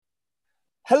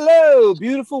Hello,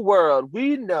 beautiful world.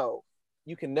 We know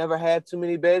you can never have too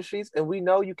many bed sheets, and we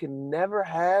know you can never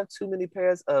have too many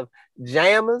pairs of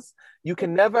jammers. You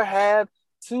can never have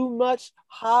too much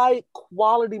high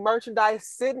quality merchandise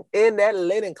sitting in that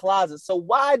linen closet. So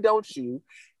why don't you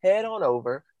head on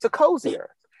over to Cozy Earth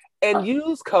and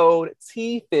use code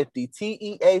T50,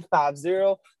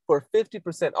 TEA50 for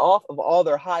 50% off of all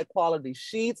their high quality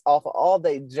sheets, off of all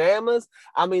their jammers.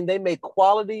 I mean, they make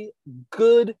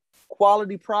good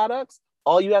quality products.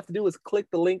 All you have to do is click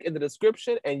the link in the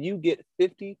description and you get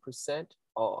 50%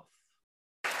 off.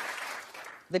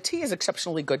 The tea is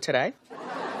exceptionally good today.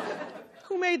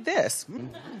 Who made this?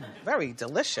 Very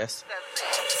delicious.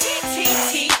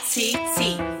 T.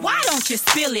 Why don't you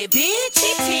spill it, bitch?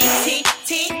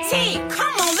 T.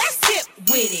 Come on, let's sip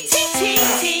with it.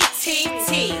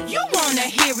 T. You wanna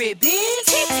hear it, bitch?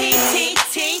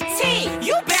 T.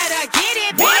 You better get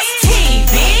it, bitch. What's tea,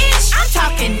 bitch? I'm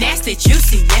talking nasty,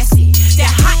 juicy, messy.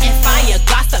 That hot and fire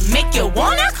gossip make you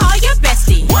wanna call your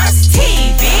bestie. What's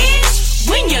tea, bitch?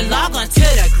 When you log on to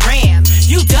the gram,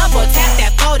 you double tap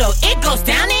that photo, it goes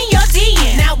down in your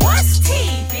DM. Now what's tea,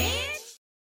 bitch?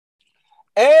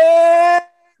 And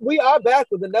we are back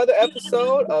with another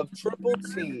episode of Triple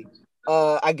T.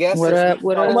 I guess What up?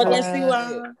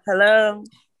 Hello.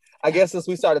 I guess since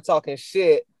we started talking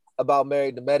shit about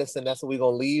Married to Medicine, that's what we're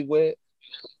gonna leave with.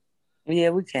 Yeah,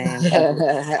 we can.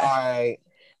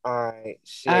 All right.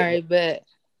 Shit. All right, but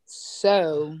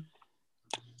so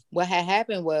what had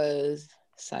happened was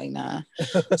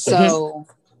So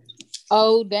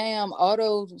oh damn,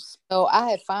 so I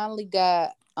had finally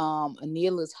got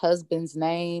Anila's husband's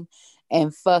name,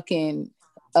 and fucking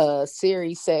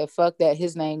Siri said fuck that,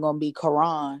 his name gonna be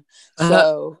Karan.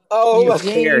 So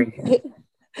Eugene,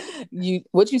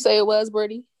 what you say it was,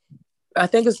 Brady? I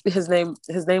think it's his name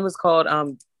is called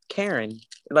Karen.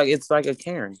 Like it's like a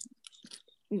Karen.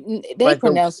 They like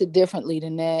pronounce it differently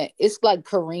than that. It's like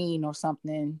Kareen or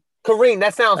something. Kareem,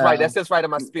 that sounds right. That sits right in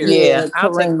my spirit. Yeah,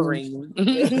 I'll take Kareem.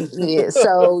 Yeah,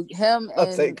 so him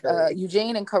and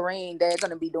Eugene and Kareem, they're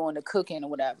gonna be doing the cooking or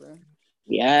whatever.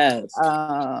 Yes.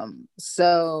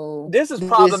 So this is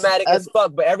problematic as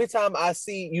fuck, but every time I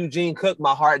see Eugene cook,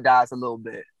 my heart dies a little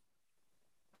bit.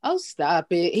 Oh, stop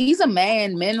it. He's a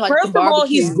man. Men like First of all,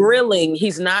 he's grilling.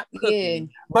 He's not cooking. Yeah.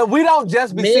 But we don't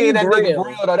just be seeing that nigga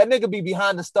grill, though. That nigga be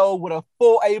behind the stove with a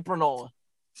full apron on.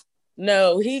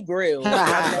 No, he grills.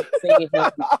 I've never seen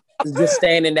him just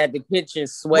standing at the kitchen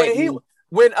sweating.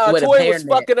 When Toy was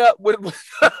fucking up with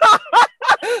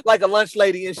like a lunch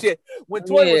lady and shit. When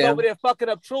Toy was over there fucking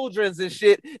up children's and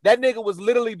shit, that nigga was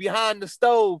literally behind the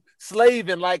stove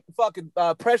slaving like fucking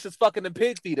Precious fucking the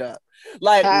pig feet up.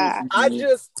 Like I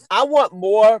want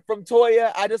more from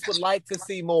Toya. I just would like to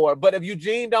see more. But if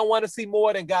Eugene don't want to see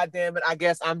more, then goddamn it, I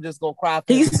guess I'm just gonna cry.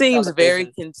 He seems very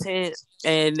content,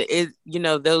 and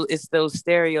it's those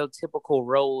stereotypical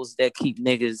roles that keep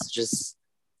niggas just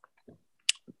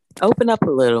open up a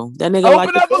little. That nigga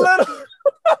open up a little.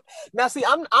 Now, see,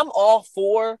 I'm all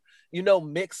for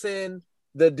mixing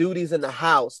the duties in the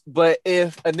house, but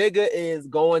if a nigga is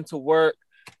going to work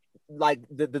like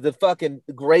the fucking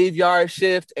graveyard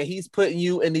shift and he's putting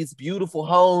you in these beautiful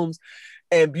homes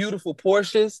and beautiful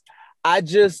Porsches, I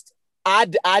just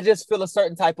feel a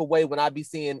certain type of way when I be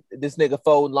seeing this nigga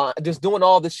fold line, just doing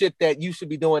all the shit that you should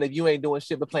be doing if you ain't doing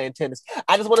shit but playing tennis.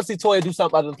 I just want to see Toya do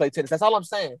something other than play tennis. That's all I'm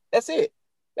saying. That's it.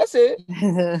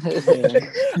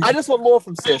 I just want more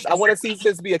from sis. I want to see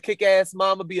sis be a kick-ass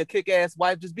mama, be a kick-ass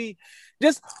wife, just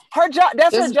her job.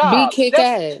 That's her job. Be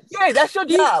kick-ass. Yeah, that's your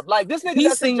job. Like this nigga,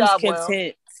 that's his job.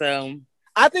 Content, so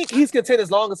I think he's content as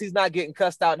long as he's not getting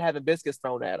cussed out and having biscuits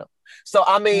thrown at him. So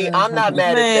I mean, I'm not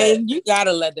mad at that. You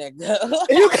gotta let that go.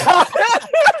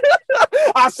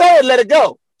 I said let it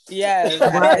go. Yeah, I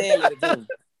said let it go.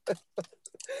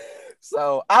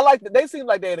 So I like that. They seem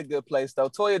like they're in a good place though.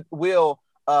 Toya will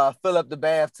fill up the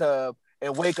bathtub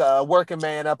and wake a working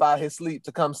man up out his sleep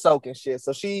to come soak and shit.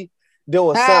 So she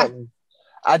doing something.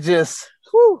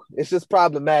 It's just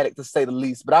problematic to say the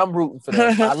least, but I'm rooting for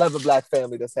them. I love a black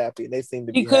family that's happy and they seem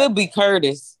to be. He could be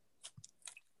Curtis.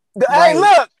 Hey,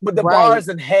 look, but the bar is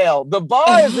in hell. The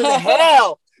bar is in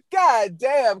hell. God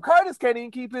damn, Curtis can't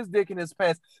even keep his dick in his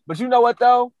pants. But you know what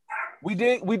though? We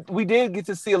did get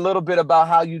to see a little bit about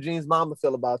how Eugene's mama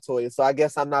feel about Toya. So I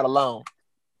guess I'm not alone.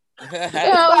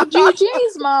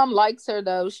 Eugene's mom likes her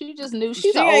though. She just knew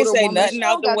she's an older woman. Nothing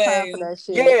out the way.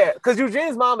 Yeah, because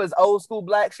Eugene's mom is old school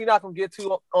black. She's not gonna get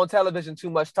on television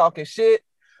too much talking shit.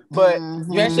 But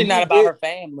especially not about her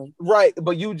family. Right.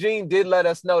 But Eugene did let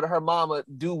us know that her mama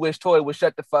do wish Toya would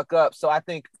shut the fuck up. So I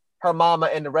think her mama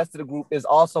and the rest of the group is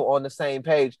also on the same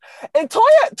page. And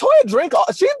Toya drink,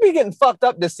 she's been getting fucked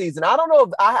up this season. I don't know if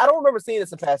I don't remember seeing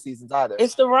this in past seasons either.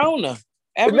 It's the Rona.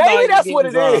 Maybe that's what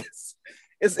it is.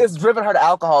 It's driven her to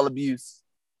alcohol abuse.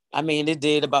 I mean, it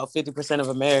did about 50% of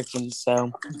Americans,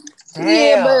 so.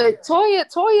 Yeah, but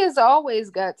Toya's always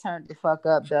got turned the fuck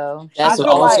up, though. That's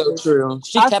also true.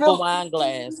 She kept a wine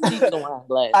glass. Keep the wine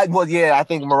glass. I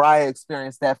think Mariah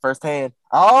experienced that firsthand.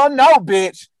 Oh, no,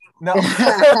 bitch. No.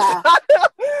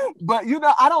 But,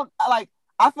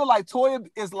 I feel like Toya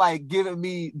is like giving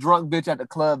me drunk bitch at the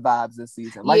club vibes this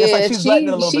season. Like, it's like she's letting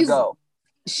it a little bit go.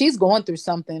 She's going through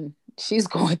something. You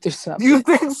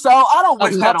think so? I don't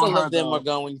wish that on her. A couple of them are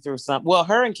going through something. Well,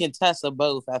 her and Contessa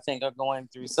both, I think, are going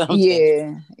through something.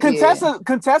 Yeah.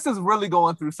 Contessa's really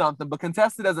going through something, but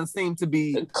Contessa doesn't seem to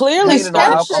be clearly cheating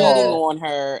on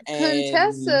her. And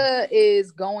Contessa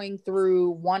is going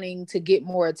through wanting to get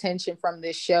more attention from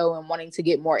this show and wanting to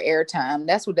get more airtime.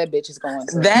 That's what that bitch is going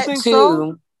through. That too.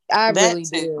 So? I really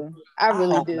do.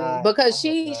 Because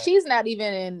she's not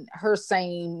even in her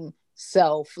same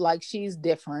self, like she's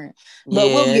different, but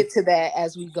we'll get to that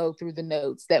as we go through the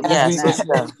notes that let's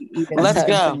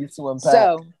go.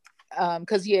 So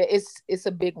because it's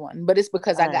a big one, but it's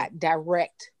because I got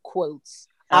direct quotes.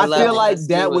 I feel like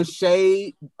that was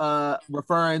shade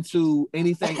referring to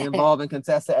anything involving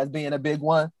Contessa as being a big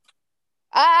one.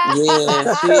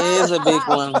 Yeah, she is a big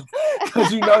one,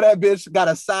 because you know that bitch got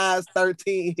a size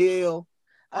 13 heel.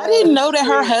 I didn't know that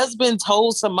her husband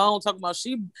told Simone, talking about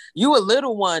you a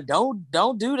little one. Don't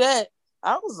do that.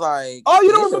 I was like, oh,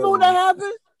 you don't remember when that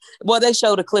happened? Well, they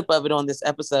showed a clip of it on this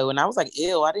episode, and I was like,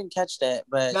 ew, I didn't catch that.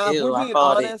 But now, if we're being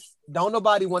honest, don't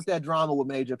nobody want that drama with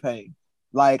Major Payne.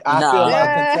 Like, I feel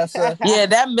like Contessa. Yeah,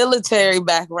 that military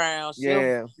background.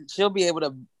 She'll be able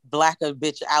to black a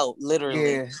bitch out,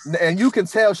 literally. Yeah, and you can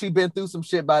tell she been through some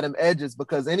shit by them edges,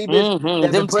 because any bitch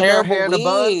that been putting her hair in a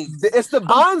bun, it's the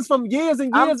buns from years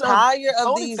and years. I'm tired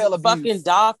of these fucking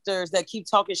doctors that keep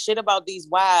talking shit about these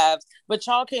wives, but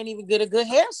y'all can't even get a good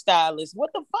hairstylist. What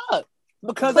the fuck?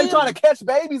 Because they trying to catch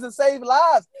babies and save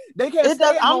lives. They can't stay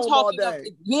at home all day.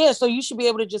 So you should be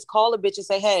able to just call a bitch and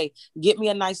say, hey, get me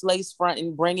a nice lace front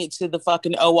and bring it to the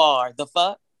fucking OR. The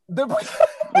fuck?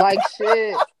 Like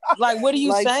shit. Like, what are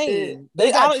you saying? Shit.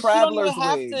 They got travelers wigs.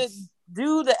 Have to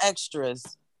do the extras.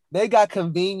 They got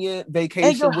convenient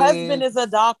vacation and your wigs. husband is a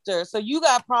doctor, so you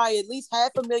got probably at least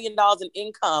 $500,000 in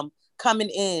income coming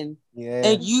in,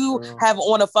 and you have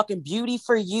on a fucking beauty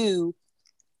for you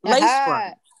lace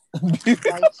front. Like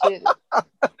shit.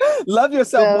 Love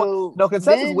yourself. So, no,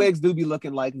 Contessa's wigs do be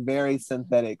looking like very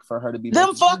synthetic for her to be.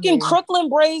 Them fucking Crooklyn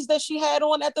braids that she had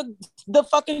on at the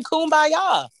fucking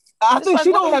Kumbaya. I think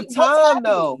she don't have time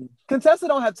though. Contessa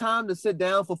don't have time to sit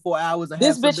down for 4 hours. And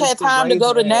this bitch had time to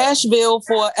go to Nashville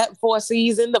for a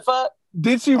season. The fuck?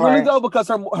 Did she really though? Because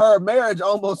her marriage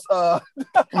almost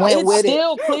went with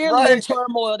still clearly in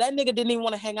turmoil. That nigga didn't even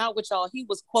want to hang out with y'all. He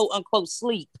was quote unquote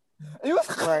sleep. He was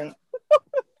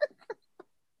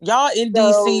Y'all in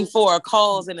DC for a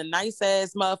cause in a nice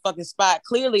ass motherfucking spot.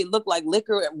 Clearly, it looked like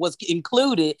liquor was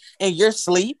included in your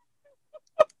sleep.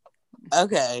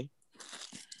 Okay.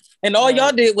 And all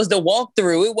y'all did was the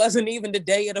walkthrough. It wasn't even the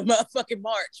day of the motherfucking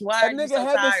march. Why are you so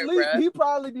tired, bro? He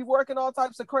probably be working all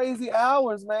types of crazy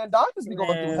hours, man. Doctors be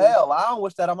going through hell. I don't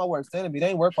wish that on my worst enemy. They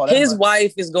ain't work for that. His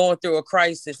wife is going through a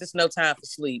crisis. It's no time for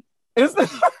sleep. His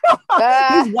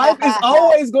wife is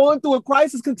always going through a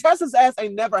crisis. Contessa's ass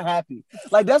ain't never happy.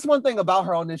 Like, that's one thing about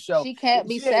her on this show. She can't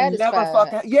be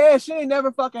satisfied. She ain't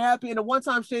never fucking happy. And the one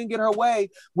time she didn't get her way,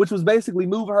 which was basically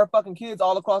moving her fucking kids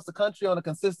all across the country on a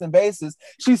consistent basis,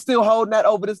 she's still holding that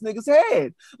over this nigga's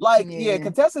head. Like,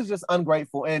 Contessa's just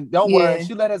ungrateful. And don't worry,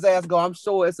 she let his ass go. I'm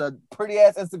sure it's a pretty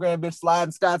ass Instagram bitch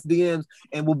sliding Scott's DMs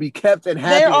and will be kept and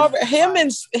happy. Him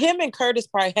and Curtis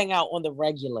probably hang out on the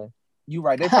regular. You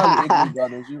right. They probably Iggy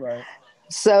brothers. You right.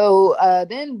 So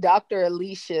then Dr.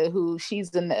 Alicia, who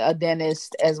she's a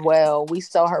dentist as well. We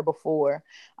saw her before.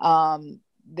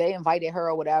 They invited her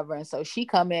or whatever. And so she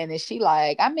come in and she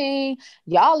like, I mean,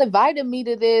 y'all invited me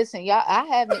to this and I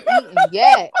haven't eaten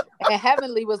yet. And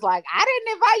Heavenly was like, I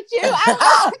didn't invite you.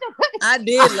 I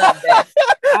did love that.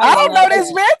 I don't know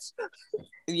this bitch.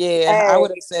 Yeah, I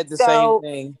would have said the same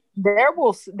thing. There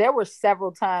were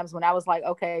several times when I was like,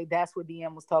 okay, that's what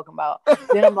DM was talking about.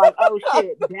 Then I'm like, oh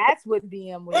shit, that's what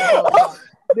DM was talking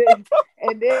about.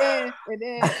 And then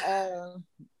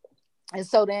And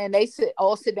so then they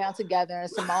all sit down together, and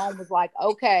Simone was like,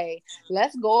 okay,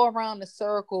 let's go around the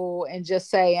circle and just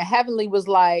say, and Heavenly was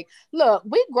like, look,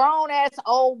 we grown ass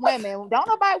old women. Don't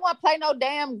nobody want to play no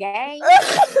damn game.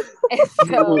 And so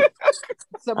I love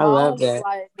Simone was that.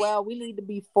 like, well, we need to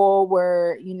be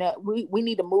forward, you know, we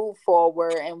need to move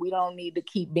forward and we don't need to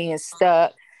keep being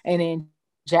stuck. And then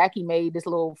Jackie made this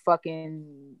little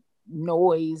fucking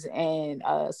noise, and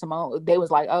Simone, they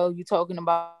was like, oh, you talking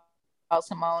about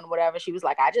Simone, whatever. She was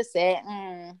like, I just said,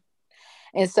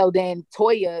 And so then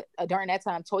Toya, during that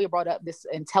time, Toya brought up this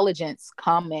intelligence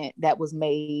comment that was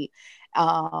made.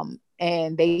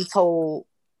 And they told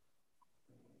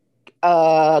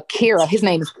Kira, his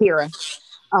name is Kira.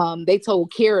 They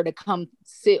told Kira to come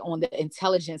sit on the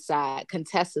intelligence side.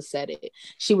 Contessa said it.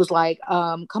 She was like,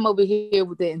 come over here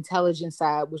with the intelligence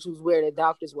side, which was where the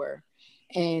doctors were.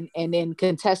 And then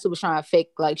Contessa was trying to fake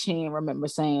like she didn't remember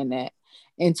saying that.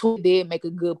 And Toy did make a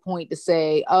good point to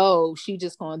say, oh, she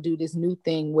just gonna do this new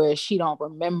thing where she don't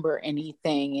remember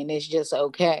anything and it's just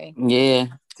okay. Yeah,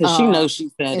 because she knows she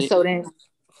said and it. So then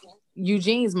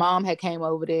Eugene's mom had came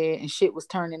over there and shit was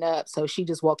turning up, so she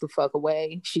just walked the fuck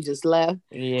away. She just left.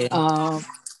 Yeah.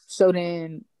 So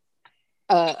then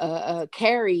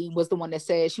Carrie was the one that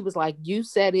said, she was like, you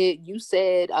said it, you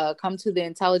said come to the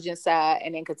intelligence side.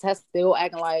 And then Contessa still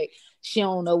acting like she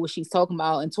don't know what she's talking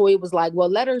about. And Toya was like, well,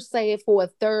 let her say it for a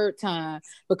third time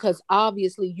because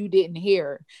obviously you didn't hear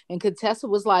her. And Contessa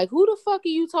was like, who the fuck are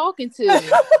you talking to?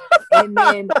 And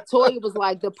then Toya was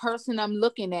like, the person I'm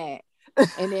looking at.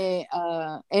 And then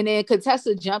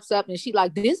Contessa jumps up and she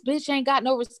like, this bitch ain't got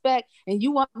no respect and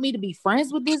you want me to be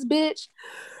friends with this bitch?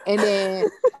 And then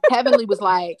Heavenly was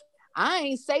like, I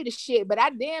ain't say the shit, but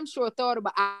I damn sure thought it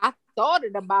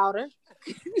about her.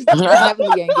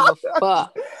 Heavenly ain't give a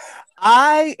fuck.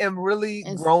 I am really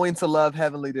growing to love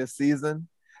Heavenly this season,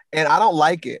 and I don't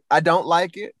like it. I don't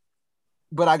like it,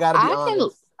 but I gotta be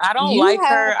honest. I don't like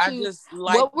her. I just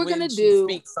like what we're gonna do.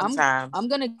 Sometimes I'm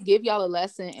gonna give y'all a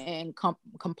lesson in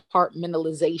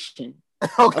compartmentalization.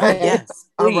 Okay. Yes,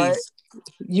 please. Right.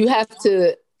 You have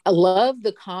to love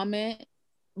the comment,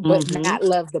 but not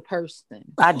love the person.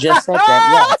 I just said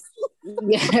that.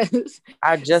 Yes. Yes.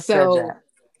 I just said that.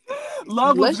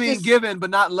 Love was being given,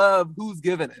 but not love who's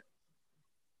giving it.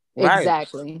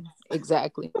 Exactly. Right.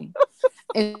 Exactly.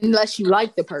 Unless you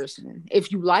like the person.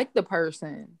 If you like the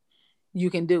person, you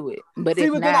can do it. But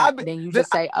if not, then you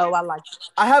just say, oh, I like it.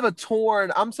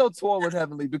 I'm so torn with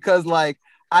Heavenly because like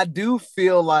I do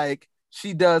feel like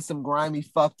she does some grimy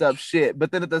fucked up shit,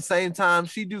 but then at the same time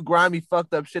she do grimy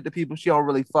fucked up shit to people she don't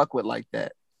really fuck with like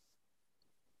that.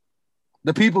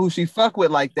 The people who she fuck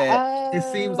with like that, it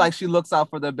seems like she looks out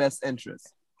for their best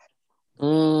interest.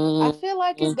 I feel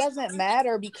like it doesn't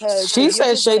matter because she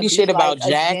says shady shit about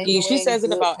Jackie. She says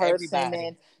it about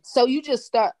everybody. So you just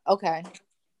start. Okay.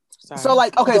 Sorry. So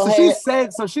like, okay,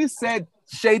 she said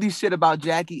shady shit about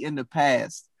Jackie in the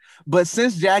past, but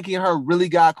since Jackie and her really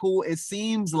got cool, it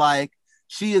seems like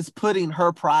she is putting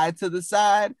her pride to the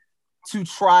side to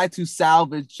try to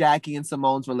salvage Jackie and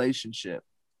Simone's relationship,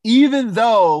 even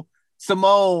though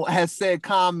Simone has said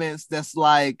comments that's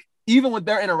like, even with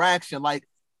their interaction, like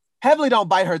Heavenly don't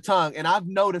bite her tongue, and I've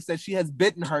noticed that she has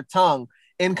bitten her tongue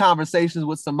in conversations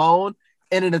with Simone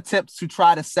in an attempt to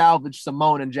try to salvage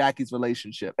Simone and Jackie's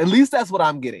relationship. At least that's what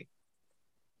I'm getting.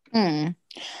 I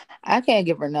can't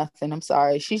give her nothing. I'm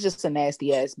sorry. She's just a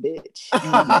nasty ass bitch.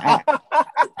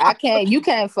 I can't. You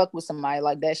can't fuck with somebody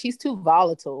like that. She's too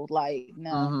volatile. Like,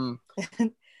 no.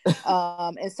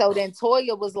 And so then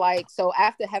Toya was like, so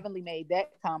after Heavenly made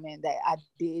that comment that I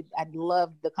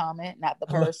loved the comment, not the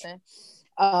person.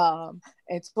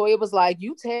 And Toya was like,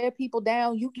 you tear people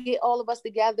down, you get all of us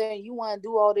together and you want to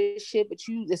do all this shit, but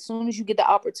you, as soon as you get the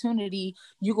opportunity,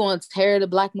 you're going to tear the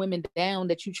black women down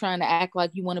that you're trying to act like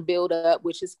you want to build up,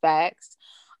 which is facts.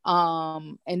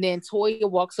 And then Toya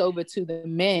walks over to the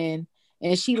men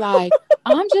and she like,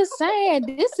 I'm just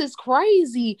saying, this is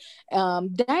crazy.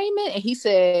 Damon, and he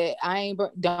said,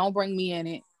 don't bring me in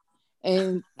it.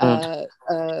 And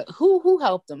who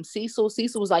helped him? Cecil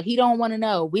was like, he don't want to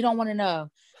know. We don't want to know.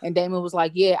 And Damon was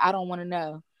like, yeah, I don't want to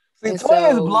know. See,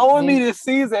 Toya is blowing me this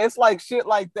season. It's like shit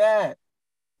like that.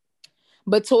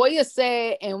 But Toya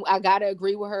said, and I gotta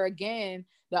agree with her again,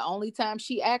 the only time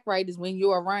she act right is when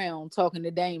you're around talking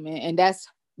to Damon, and that's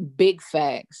big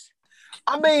facts.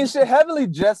 I mean, shit, Heavenly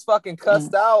just fucking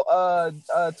cussed out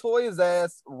Toya's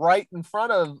ass right in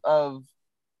front of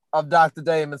Dr.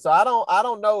 Damon. So I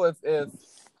don't know if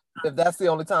that's the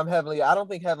only time Heavenly. I don't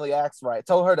think Heavenly acts right.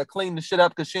 Told her to clean the shit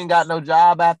up because she ain't got no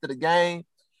job after the game.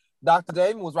 Dr.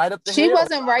 Damon was right up the hill. She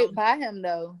wasn't right by him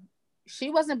though. She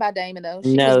wasn't by Damon though. She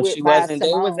was No, with she by wasn't.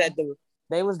 They was Simone. at the.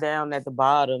 They was down at the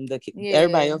bottom. Everybody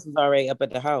Yeah. else was already up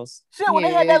at the house. Shit, when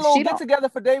they had Yeah, that little she get don't. together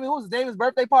for Damon, what was Damon's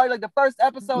birthday party? Like the first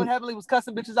episode, Heavenly was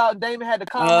cussing bitches out, and Damon had to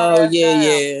calm her Oh ass yeah, down.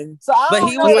 yeah. So I But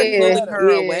don't he know was if like he Yeah, pulling let her.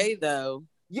 her yeah, away though.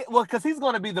 Yeah, well, because he's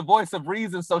going to be the voice of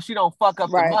reason, so she don't fuck up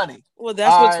the right. money. Well,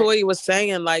 that's All what right. Toya was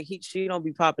saying. Like she don't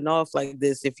be popping off like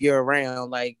this if you're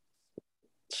around. Like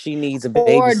she needs a Or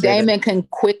babysitter Damon can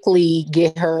quickly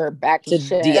get her back in to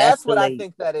check. That's what I de-escalate.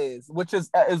 think that is, which is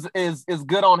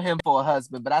good on him for a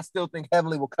husband. But I still think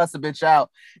Heavenly will cuss a bitch out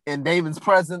in Damon's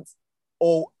presence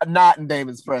or not in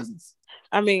Damon's presence.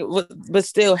 I mean, but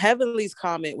still, Heavenly's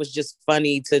comment was just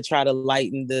funny to try to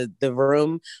lighten the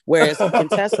room. Whereas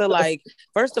Contessa, like,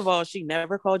 first of all, she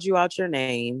never called you out your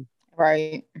name.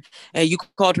 Right. And you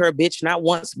called her a bitch not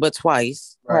once, but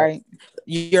twice. Right.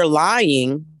 You're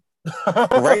lying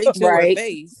right to her Right.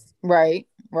 face. Right.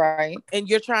 Right. And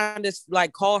you're trying to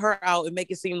like call her out and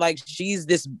make it seem like she's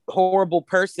this horrible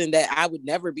person that I would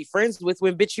never be friends with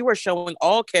when bitch, you are showing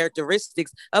all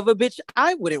characteristics of a bitch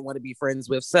I wouldn't want to be friends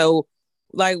with. So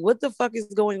like, what the fuck is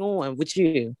going on with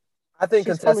you? I think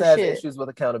She's Contessa full of has shit. issues with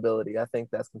accountability. I think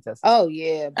that's Contessa. Oh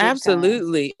yeah, big time.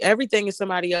 Absolutely. Everything is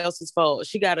somebody else's fault.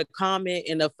 She got a comment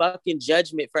and a fucking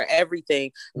judgment for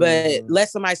everything. But let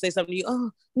somebody say something to you. Oh,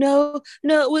 no.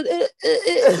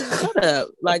 Shut up.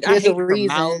 Like, There's I a hate her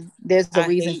mouth. reason. There's a I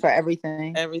reason hate for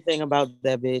everything. everything about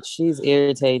that bitch. She's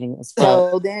irritating as fuck.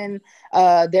 So then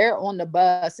they're on the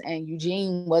bus and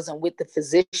Eugene wasn't with the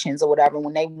physicians or whatever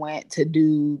when they went to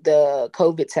do the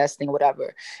COVID testing or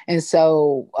whatever. And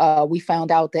so we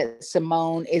found out that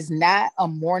Simone is not a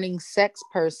morning sex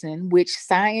person, which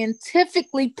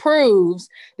scientifically proves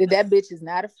that bitch is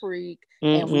not a freak.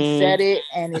 And we said it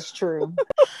and it's true.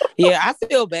 Yeah, I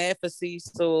feel bad for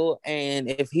Cecil. And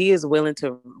if he is willing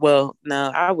to, well,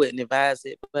 no, I wouldn't advise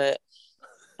it, but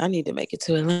I need to make it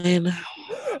to Atlanta.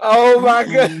 Oh my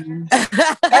god!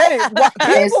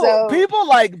 Hey, people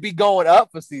like be going up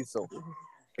for Cecil.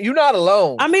 You're not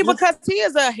alone. I mean, because he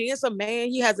is a handsome man.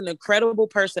 He has an incredible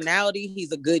personality.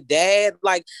 He's a good dad.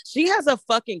 Like, she has a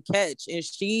fucking catch, and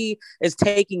she is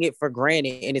taking it for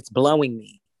granted, and it's blowing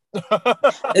me.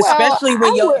 Especially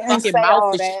when your fucking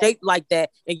mouth is shaped like that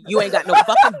and you ain't got no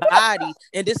fucking body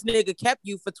and this nigga kept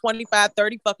you for 25,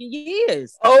 30 fucking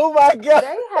years. Oh my god.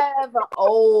 They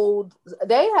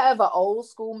have an old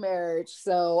school marriage,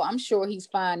 so I'm sure he's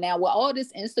fine now. With all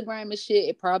this Instagram and shit,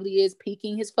 it probably is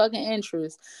piquing his fucking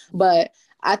interest, but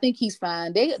I think he's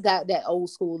fine. They got that old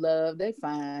school love. They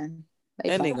fine.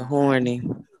 Nigga horny.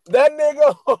 That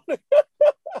nigga horny.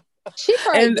 She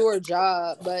probably do her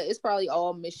job, but it's probably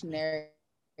all missionary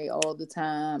all the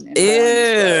time.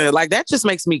 Yeah, like that just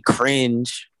makes me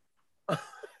cringe.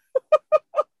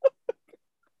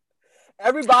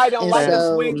 Everybody don't like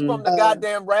the swings from the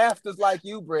goddamn rafters like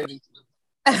you, Brittany.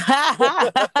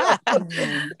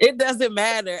 It doesn't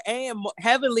matter. And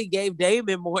Heavenly gave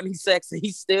Damon morning sex and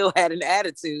he still had an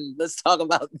attitude. Let's talk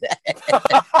about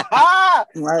that.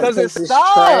 Because it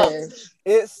stunk.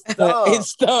 It stunk. It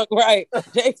stunk, right.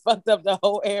 They fucked up the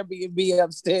whole Airbnb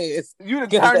upstairs. You'd have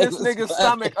turned this nigga's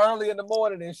stomach early in the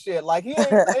morning and shit. Like, he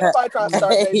ain't anybody trying to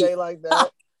start their day like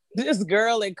that. This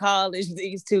girl in college,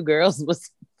 these two girls was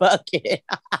fucking.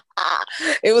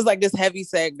 It was like this heavy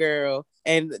set girl.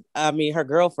 And I mean, her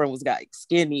girlfriend was got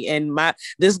skinny, and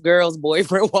this girl's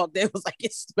boyfriend walked in, was like,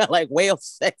 it smelled like whale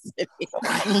sex in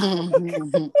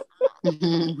here.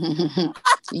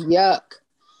 Yuck.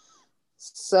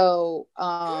 So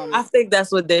I think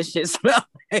that's what this shit smelled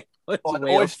like.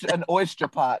 An oyster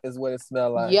pot is what it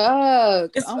smells like.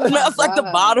 Yuck. It smells like the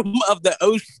bottom of the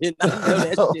ocean. I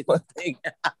know that shit.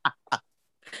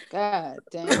 God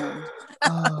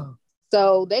damn.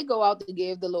 So they go out to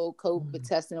give the little COVID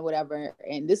testing or whatever.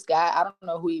 And this guy, I don't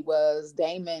know who he was,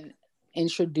 Damon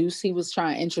he was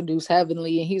trying to introduce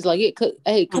Heavenly. And he's like,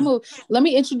 hey, come on, let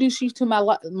me introduce you to my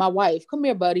wife. Come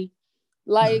here, buddy.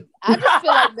 Like, I just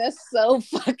feel like that's so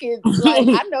fucking, like,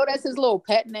 I know that's his little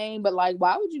pet name, but like,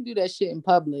 why would you do that shit in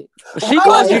public? She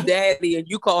calls you daddy and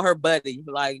you call her buddy.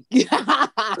 Like, it's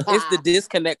the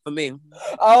disconnect for me.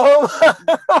 Oh.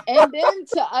 And then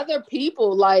to other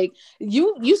people, like,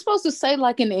 you supposed to say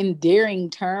like an endearing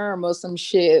term or some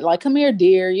shit. Like, come here,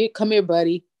 dear. Come here,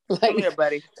 buddy. Like, come here,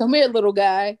 buddy. Come here, little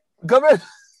guy. Come here.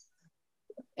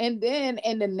 And then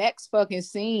in the next fucking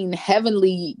scene,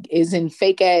 Heavenly is in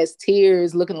fake ass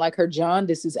tears, looking like her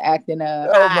jaundice is acting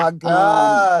up. Oh my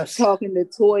gosh. Talking to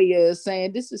Toya,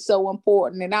 saying this is so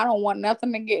important and I don't want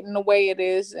nothing to get in the way of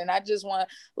this. And I just want,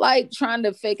 like, trying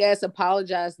to fake ass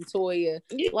apologize to Toya.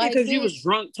 Yeah, like, because you was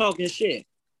drunk talking shit.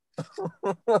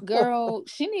 Girl,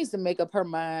 she needs to make up her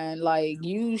mind.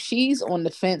 She's on the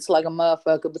fence like a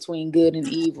motherfucker between good and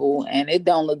evil, and it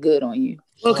don't look good on you.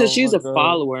 Well, because Oh she's my a God.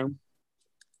 follower.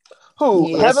 Who?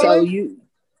 Yeah, so Heavenly? you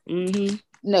Mm-hmm.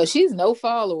 no, she's no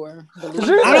follower. Believe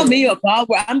Really? I don't me. mean a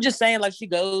follower. I'm just saying, like, she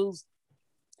goes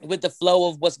with the flow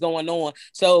of what's going on.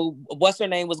 So, what's her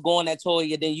name was going at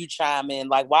Toya, then you chime in.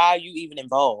 Like, why are you even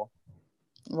involved?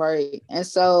 Right. And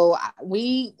so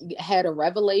we had a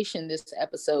revelation this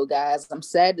episode, guys. I'm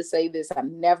sad to say this. I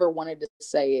never wanted to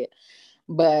say it,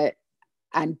 but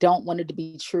I don't want it to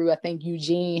be true. I think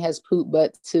Eugene has poop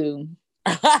butt too.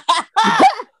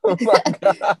 Oh my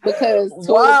God. Because Toya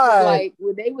Why? was like,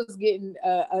 when they was getting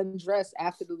undressed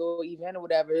after the little event or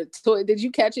whatever, Toya, did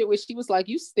you catch it when she was like,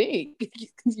 you stink?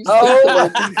 You Oh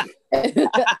stink.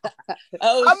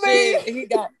 Oh, I shit. mean- He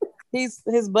got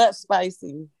his butt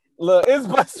spicy. Look, it's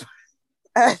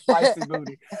spicy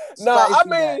booty. No, I Spicy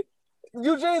mean,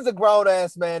 Eugene's a grown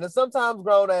ass man, and sometimes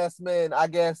grown ass men, I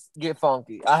guess, get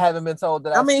funky. I haven't been told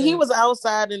that. I mean, he stink. was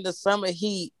outside in the summer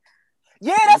heat.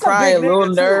 Yeah, that's probably a big a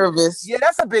little nigga, too. nervous. Yeah,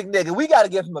 that's a big nigga. We got to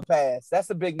give him a pass. That's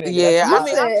a big nigga. Yeah, That's I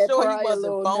mean, fine. I'm said sure he probably a wasn't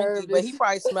little funky, but he nervous.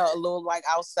 probably smelled a little like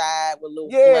outside with a little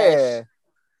Yeah.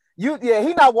 flesh.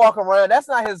 He not walking around. That's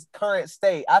not his current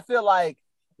state. I feel like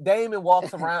Damon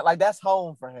walks around like that's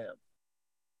home for him.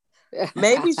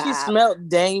 Maybe she smelled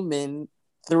Damon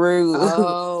through.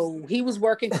 Oh, he was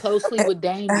working closely with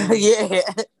Damon. Yeah.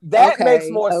 That Okay, makes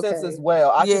more sense okay. as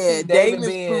well. I can see Damon Damon's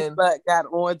being poop butt got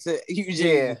onto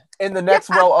Eugene. in the next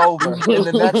row over. In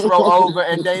the next row over,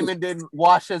 and Damon didn't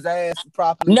wash his ass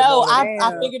properly. No, to go in.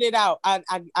 I figured it out.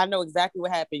 I know exactly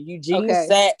what happened. Eugene Okay.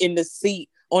 sat in the seat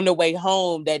on the way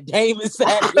home that Damon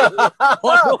sat in on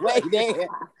the way there.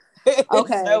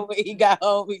 Okay. So when he got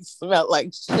home, he smelled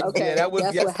like shit. Okay. Yeah, that was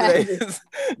That's what yesterday's.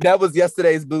 That was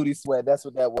yesterday's booty sweat. That's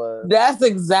what that was. That's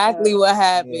exactly what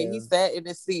happened. Yeah. He sat in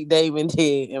the seat Damon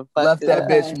did and fucked Left it that up.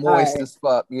 bitch moist Alright. as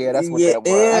fuck. Yeah, that's what Yeah, that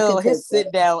was. I ew, can his take that.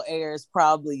 sit down air is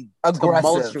probably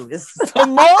Aggressive. tumultuous.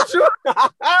 Tumultuous.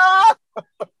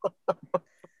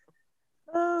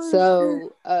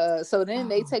 So then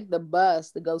they take the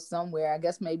bus to go somewhere. I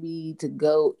guess maybe to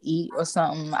go eat or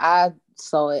something. I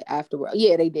saw it afterward.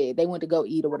 Yeah, they did. They went to go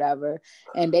eat or whatever,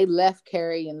 and they left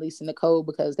Carrie and Lisa Nicole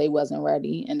because they wasn't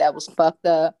ready, and that was fucked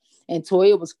up. And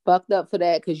Toya was fucked up for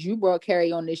that because you brought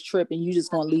Carrie on this trip and you just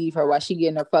gonna leave her while she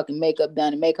getting her fucking makeup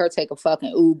done and make her take a fucking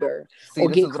Uber See, or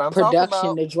this get is what I'm talking production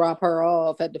about. to drop her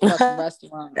off at the fucking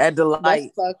restaurant. At the That's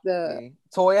light. fucked up. See,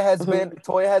 Toya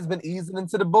has been easing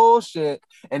into the bullshit,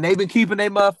 and they've been keeping their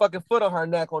motherfucking foot on her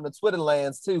neck on the Twitter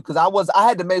lands too. Because I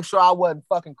had to make sure I wasn't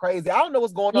fucking crazy. I don't know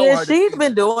what's going on. Yeah, with her this she's season.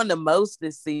 been doing the most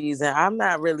this season. I'm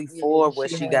not really for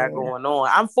what she she got has. going on.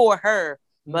 I'm for her,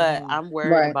 but Mhm. I'm worried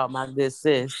Right. about my good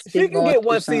sis. She She can going get through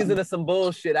one something. season of some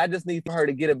bullshit. I just need for her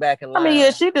to get it back in line. I mean,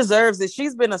 yeah, she deserves it.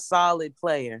 She's been a solid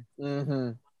player. Mm-hmm.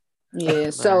 Yeah,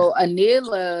 so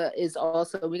Anila is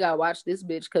also, we gotta watch this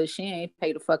bitch because she ain't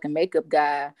paid a fucking makeup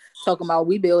guy talking about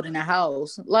we building a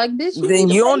house. Like this, Then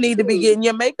you don't pay need to be too. getting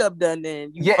your makeup done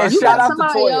then. Yeah, and fucked You shout up. got out to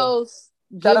somebody Toya. else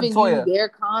Shout out to giving you Toya. their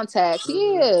contacts.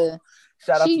 Yeah.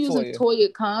 Shout out She to using Toya.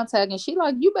 Toya contact and she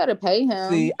like, you better pay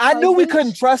him. See, I Like, knew we bitch.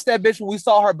 couldn't trust that bitch when we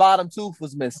saw her bottom tooth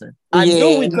was missing. I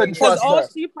knew we couldn't Because trust all her.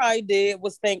 she probably did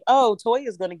was think, oh,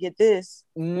 Toya's gonna get this.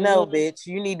 No, Mm. bitch,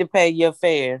 you need to pay your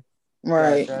fare.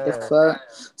 Right. God The damn. fuck.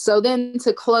 So then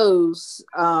to close,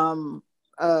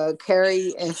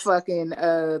 Carrie and fucking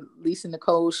Lisa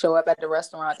Nicole show up at the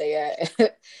restaurant they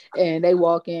at and they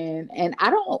walk in. And I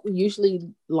don't usually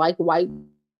like white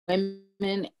women,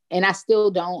 and I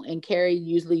still don't. And Carrie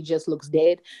usually just looks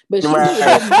dead, but she Right.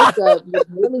 her makeup was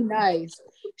really nice.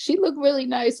 She looked really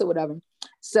nice or whatever.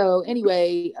 So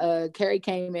anyway, Carrie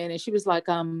came in and she was like,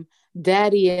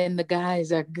 Daddy and the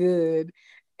guys are good.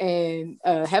 And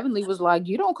Heavenly was like,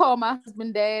 you don't call my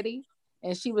husband daddy.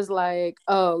 And she was like,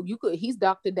 oh, you could, he's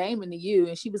Dr. Damon to you.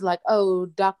 And she was like, oh,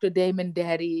 Dr. Damon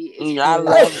daddy is I good.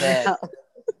 love that.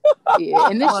 Yeah.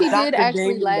 And then Well, she did Dr. actually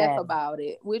Damon laugh daddy. about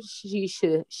it, which she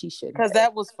should Because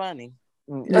that was funny.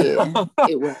 yeah,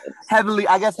 it was. Heavenly,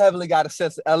 I guess Heavenly got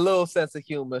a little sense of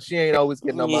humor. She ain't always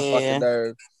getting on my Yeah. fucking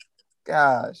nerves.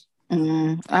 Gosh.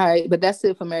 All right, but that's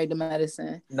it for Married to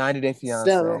Medicine. 90 Day Fiance.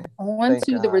 So on Thank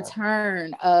to the God.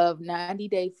 return of 90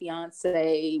 Day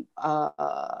Fiance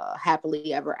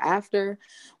Happily Ever After,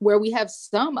 where we have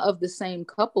some of the same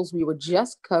couples we were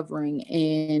just covering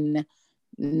in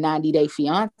 90 Day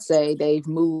Fiance. They've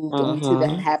moved on to the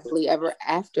Happily Ever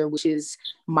After, which is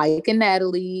Mike and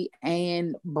Natalie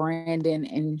and Brandon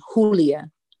and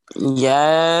Julia.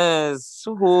 Yes,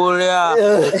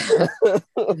 Julia.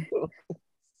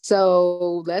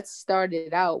 So let's start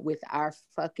it out with our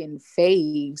fucking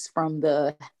faves from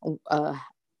the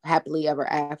Happily Ever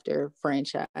After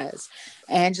franchise,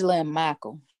 Angela and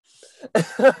Michael.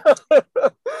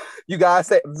 You guys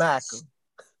say Michael.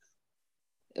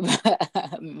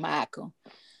 Michael.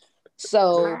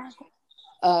 So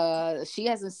she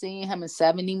hasn't seen him in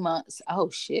 70 months. Oh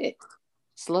shit.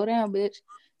 Slow down, bitch.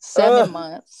 7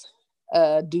 months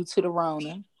due to the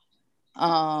Rona.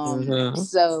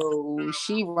 So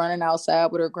she running outside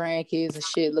with her grandkids and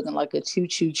shit, looking like a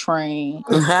choo-choo train.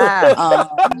 And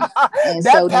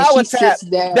that so then power she tap,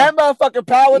 sits down. that motherfucking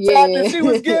power tap that she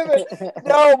was giving.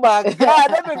 Oh my god,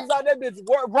 that bitch was out that bitch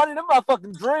running them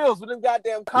motherfucking drills with them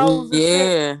goddamn cones and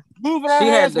shit. Moving her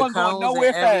hands, wasn't going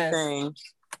nowhere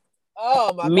fast.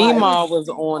 Oh my god. Meemaw was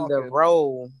on the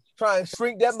roll. Trying to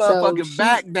shrink that motherfucking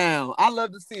back down. I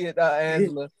love to see it,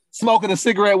 Angela. Smoking a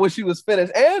cigarette when she was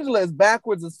finished. Angela is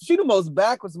backwards. She the most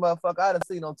backwards motherfucker I'd have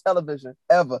seen on television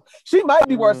ever. She might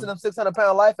be worse than them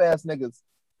 600-pound life ass niggas.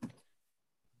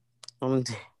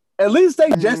 At least they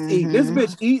just eat. This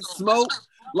bitch eats, smoke.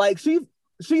 Like she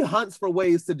hunts for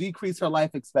ways to decrease her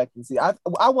life expectancy. I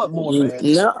want more,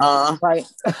 man. Right.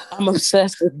 I'm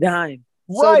obsessed with dying.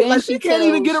 Right. So like she can't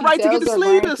even get it right to get the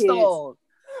sleeve installed.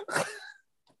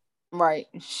 Right.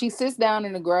 She sits down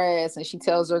in the grass and she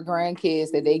tells her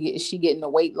grandkids that she getting a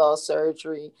weight loss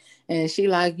surgery. And she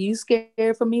like, you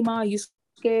scared for me, Ma? You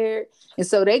scared? And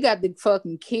so they got the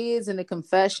fucking kids in the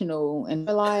confessional and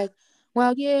they're like,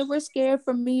 well, yeah, we're scared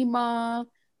for me, Ma.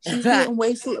 She's getting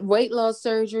weight loss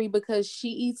surgery because she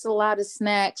eats a lot of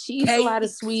snacks. She eats a lot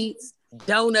of sweets,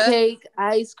 donuts, cake,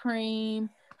 ice cream,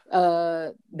 they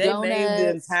donuts, made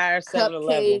the entire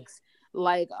 7-Eleven. Cupcakes,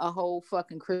 like a whole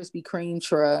fucking Krispy Kreme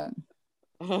truck.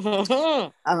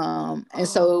 And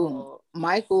so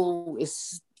Michael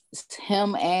is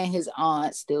him and his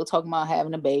aunt still talking about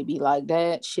having a baby. Like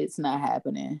that shit's not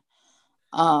happening.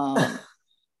 Yeah,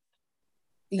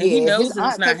 he knows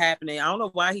it's not happening. I don't know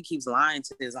why he keeps lying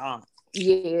to his aunt.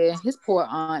 Yeah, his poor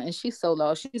aunt, and she's so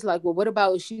lost. She's like, well, what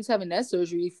about if she's having that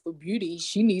surgery for beauty?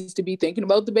 She needs to be thinking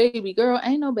about the baby. Girl,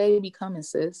 ain't no baby coming,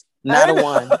 sis. Not a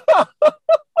one.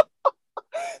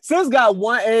 Sis got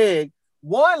one egg.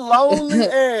 One lonely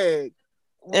egg.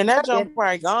 And that junk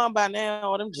probably gone by now.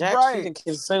 All them jacks she can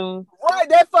consume. Right,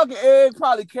 that fucking egg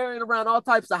probably carrying around all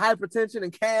types of hypertension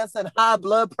and cancer and high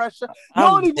blood pressure. You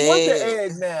don't even want the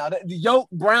egg now. The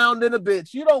yolk browned in a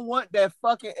bitch. You don't want that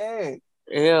fucking egg.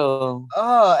 Ew.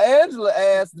 Angela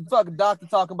asked the fucking doctor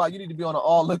talking about you need to be on an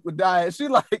all liquid diet. She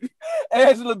like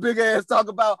Angela big ass talk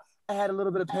about I had a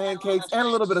little bit of pancakes and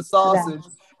a little bit of sausage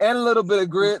and a little bit of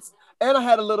grits. And I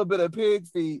had a little bit of pig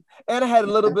feet, and I had a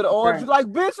little bit of orange. Like,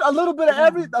 bitch, a little bit of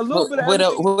everything. A little bit of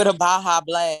everything. With a Baja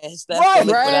Blast. That's right.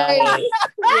 With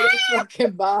a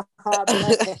fucking Baja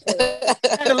Blast.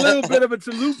 And a little bit of a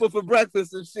chalupa for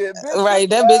breakfast and shit. Bitch, right,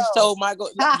 that bitch told Michael,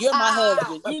 you're my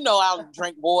husband. You know I don't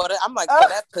drink water. I'm like,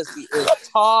 that pussy is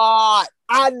taut.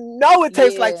 I know it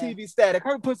tastes like TV static.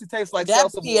 Her pussy tastes like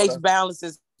that pH water. Balance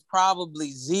is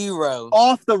probably 0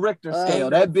 off the Richter scale.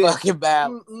 That bitch fucking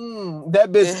bad. That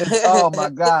bitch is, oh my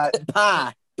god,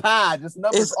 pie, just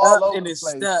numbers it's all up over and the it's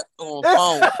place. Stuck on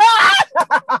phone.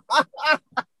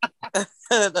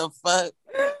 The fuck.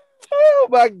 Oh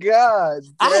my god!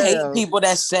 Damn. I hate people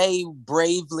that say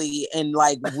bravely and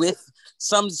like with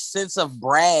some sense of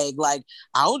brag, like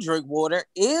I don't drink water.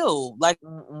 Ew, like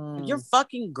you're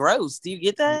fucking gross. Do you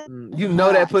get that? You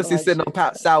know that pussy sitting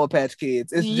on Sour Patch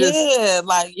Kids. It's just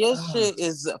like your shit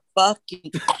is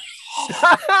fucking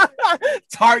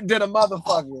tart than a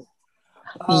motherfucker.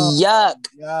 Yuck!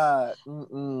 God,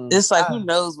 it's like who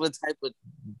knows what type of.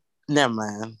 Never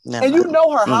mind. And you know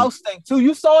her house thing too.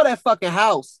 You saw that fucking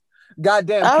house.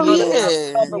 Goddamn,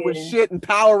 covered with shit and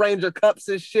Power Ranger cups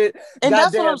and shit. And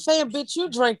that's what I'm saying, bitch. You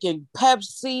drinking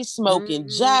Pepsi, smoking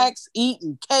Jacks,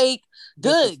 eating cake.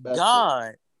 Good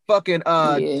God. Fucking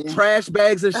trash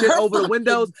bags and shit over the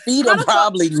windows. Feet are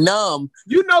probably numb.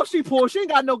 You know she poor. She ain't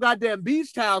got no goddamn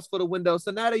beach towels for the windows.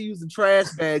 So now they're using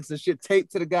trash bags and shit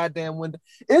taped to the goddamn window.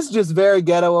 It's just very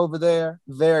ghetto over there.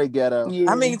 Very ghetto.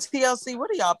 Yeah. I mean, TLC, what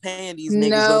are y'all paying these niggas?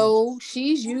 No,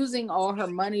 she's using all her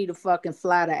money to fucking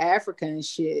fly to Africa and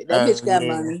shit. That bitch got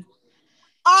money.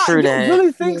 True that. You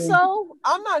really think so?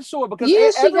 I'm not sure because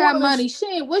she got money. She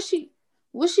ain't.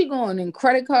 What's she going in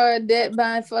credit card debt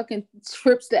buying fucking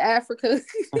trips to Africa?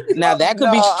 Now that could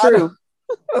be true.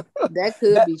 That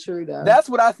could be true though. That's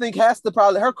what I think has to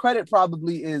probably her credit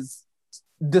probably is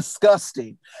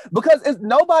disgusting because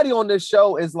nobody on this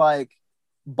show is like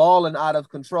balling out of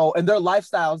control, and their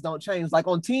lifestyles don't change. Like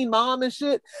on Teen Mom and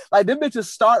shit, like them bitches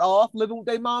start off living with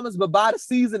their mamas, but by the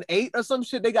season 8 or some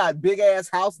shit, they got big ass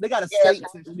house. They got estates.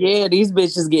 Yeah, these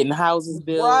bitches getting houses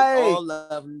built. Right. All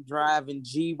of them driving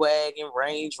G-Wagon,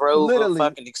 Range Rover, Literally.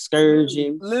 fucking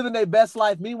excursion. Living their best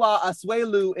life. Meanwhile,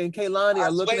 Asuelu and Kaylani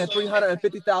are looking at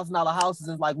 $350,000 houses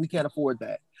and like, we can't afford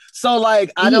that. So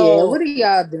like, I know. Yeah, what are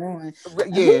y'all doing?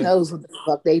 Yeah. Who knows what the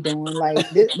fuck they doing? Like,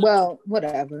 this, well,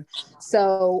 whatever.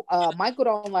 So Michael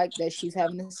don't like that she's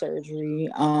having the surgery.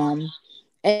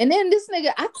 And then this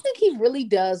nigga, I think he really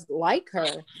does like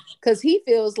her because he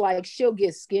feels like she'll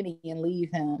get skinny and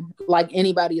leave him. Like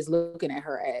anybody is looking at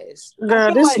her ass.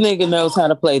 Girl, this nigga knows how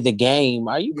to play the game.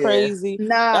 Are you crazy?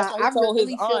 Nah, I told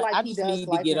really his feel aunt, like I he just does need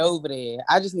like to get her. over there.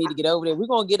 I just need to get over there. We're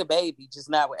gonna get a baby, just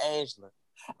not with Angela.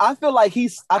 I feel like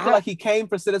he came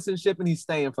for citizenship and he's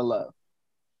staying for love.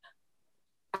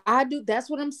 I do. That's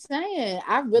what I'm saying.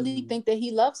 I really think that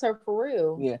he loves her for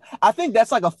real. Yeah, I think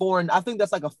that's like a foreign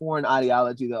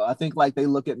ideology, though. I think like they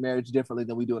look at marriage differently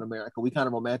than we do in America. We kind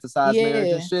of romanticize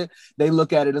marriage and shit. They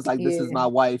look at it as like, this is my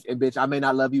wife, and bitch, I may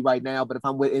not love you right now, but if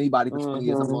I'm with anybody for 20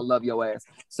 years, I'm gonna love your ass.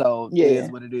 So it is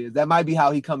what it is. That might be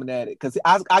how he coming at it, because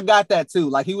I got that too.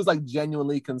 Like he was like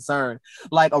genuinely concerned.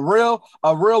 Like a real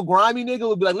grimy nigga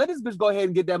would be like, let this bitch go ahead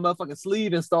and get that motherfucking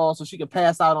sleeve installed so she can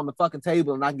pass out on the fucking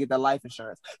table and I can get that life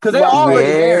insurance. Because they already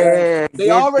married.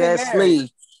 They already married.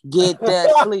 Get that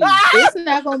sleep. It's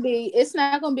not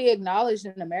gonna be acknowledged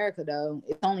in America though.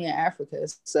 It's only in Africa,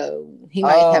 so he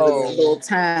might have a little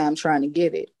time trying to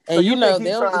get it. And so you know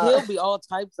he'll be all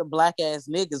types of black ass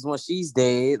niggas when she's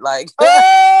dead. Like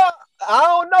I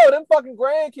don't know. Them fucking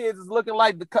grandkids is looking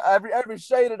like every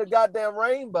shade of the goddamn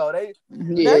rainbow. They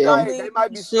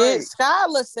might be straight.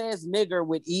 Skylar says nigger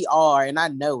with ER, and I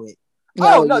know it.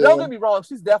 Oh no! Don't get me wrong.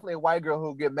 She's definitely a white girl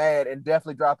who'll get mad and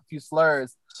definitely drop a few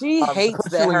slurs. She hates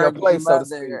that her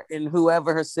mother and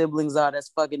whoever her siblings are that's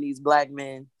fucking these black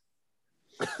men.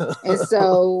 And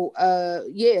so,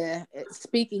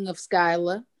 speaking of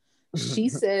Skylar, she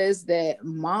says that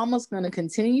Mama's gonna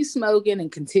continue smoking and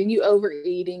continue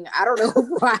overeating. I don't know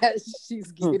why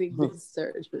she's getting this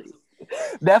surgery.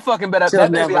 That fucking better. That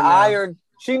may be an iron.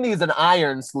 She needs an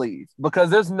iron sleeve because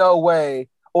there's no way.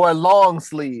 Or a long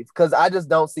sleeve, because I just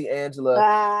don't see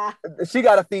Angela. She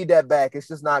got to feed that back. It's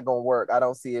just not going to work. I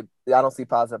don't see it. I don't see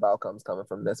positive outcomes coming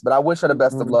from this. But I wish her the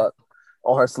best of luck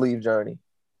on her sleeve journey.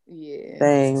 Yeah.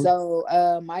 Dang. So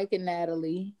Mike and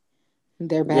Natalie,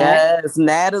 they're back. Yes,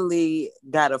 Natalie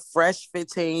got a fresh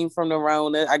 15 from the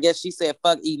Rona. I guess she said,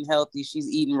 fuck eating healthy. She's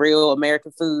eating real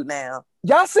American food now.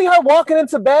 Y'all see her walking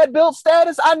into bad built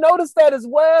status? I noticed that as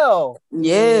well.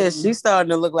 Yeah, she's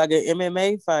starting to look like an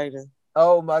MMA fighter.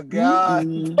 Oh my God.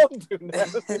 Don't do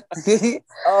that.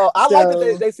 Like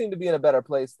that they seem to be in a better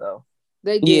place though.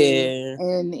 They do. Yeah.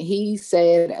 And he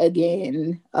said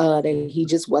again that he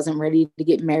just wasn't ready to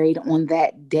get married on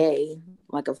that day.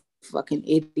 Like a fucking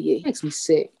idiot. It makes me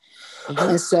sick.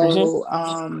 And so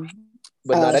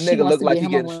but no, that nigga looked like he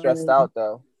getting stressed out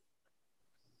though.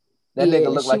 That nigga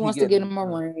looked like he wants to get him a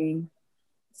ring.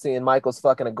 Seeing Michael's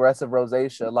fucking aggressive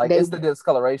rosacea, like it's the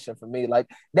discoloration for me. Like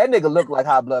that nigga looked like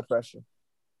high blood pressure.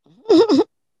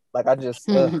 Like I just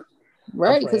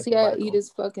right, because he gotta eat his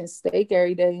fucking steak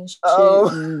every day and shit.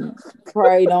 And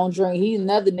probably don't drink. He's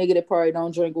another nigga that probably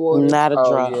don't drink water. Not a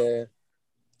drop. Yeah,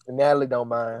 and Natalie don't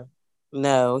mind.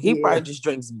 No, he probably just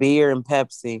drinks beer and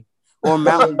Pepsi or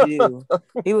Mountain Dew.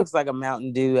 He looks like a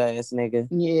Mountain Dew ass nigga.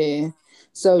 Yeah.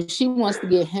 So she wants to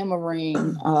get him a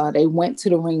ring. They went to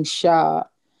the ring shop.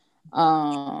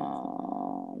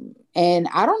 And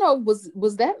I don't know,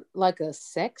 was that like a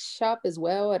sex shop as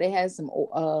well? Or they had some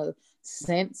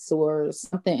scents or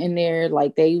something in there,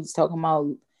 like they was talking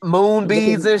about moon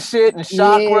beads and shit and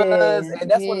chakras, and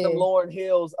that's one of them Lauryn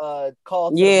Hill's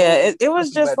called. Yeah, it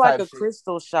was just like a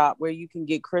crystal shop where you can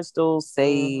get crystals,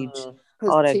 sage.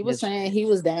 All that he was saying he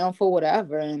was down for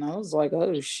whatever, and I was like,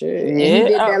 oh shit. Yeah, and he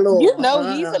did that little,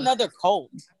 he's another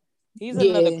cult. He's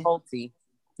another culty.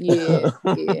 Yeah.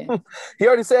 He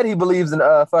already said he believes in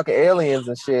fucking aliens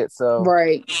and shit. So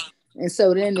right. And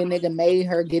so then the nigga made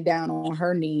her get down on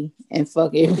her knee and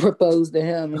fucking propose to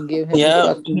him and give him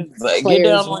fucking get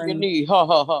down on your knee. Ha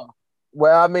ha ha.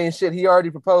 Well, I mean, shit, he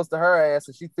already proposed to her ass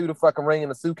and she threw the fucking ring in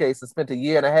the suitcase and spent a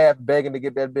year and a half begging to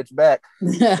get that bitch back.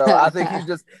 So I think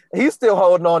he's still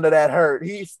holding on to that hurt.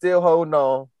 He's still holding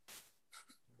on.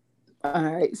 All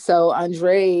right. So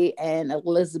Andre and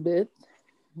Elizabeth.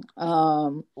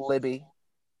 Libby.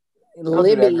 Don't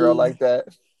do that girl like that.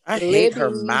 I hate her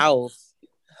mouth.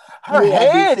 Her Yeah, I do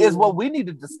head is too. what we need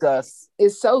to discuss.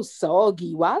 It's so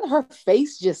soggy. Why her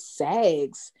face just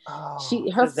sags? Oh,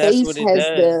 Her 'Cause that's face what it has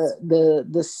does.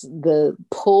 the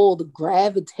pull, the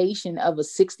gravitation of a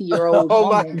 60-year-old oh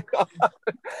my woman. God.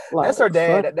 Like, That's her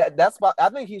dad. fuck. That's why I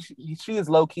think she is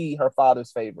low key her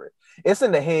father's favorite. It's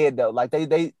in the head though. Like they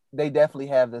definitely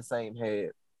have the same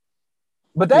head.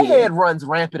 But that Yeah. head runs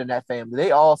rampant in that family. They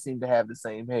all seem to have the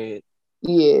same head.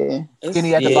 Yeah.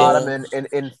 Skinny at the bottom and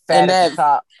fat And at the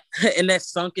top. and that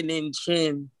sunken in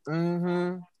chin.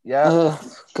 Mm-hmm. Yeah. Oh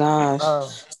gosh.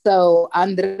 Oh. So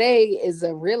Andre is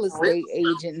a real estate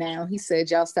agent now. He said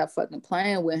y'all stop fucking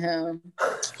playing with him.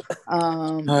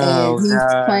 And he's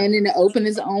God. planning to open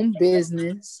his own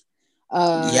business.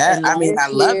 Yeah, and I mean, I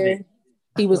last love year, it.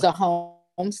 He was a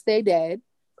homestay dad.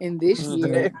 And this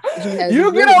year, he has You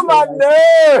a get real on my estate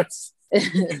nerves.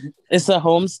 license. It's a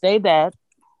homestay dad.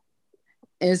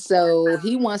 And so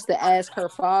he wants to ask her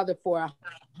father for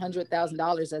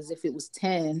 $100,000 as if it was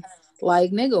 10.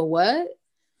 Like, nigga, what?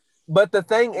 But the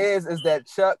thing is that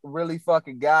Chuck really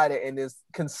fucking got it and is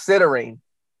considering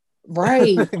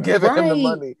Right. giving him the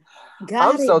money.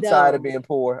 I'm so tired of being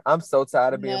poor. I'm so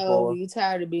tired of being poor. You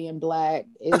tired of being black.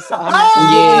 I'm not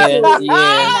gonna get into it.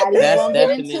 I'm not even gonna get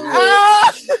into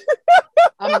it.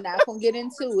 I'm not gonna get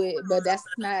into it, but that's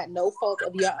not no fault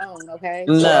of your own, okay?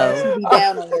 No. So you be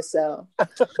down on yourself.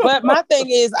 But my thing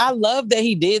is, I love that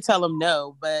he did tell him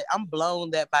no, but I'm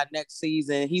blown that by next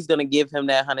season he's gonna give him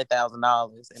that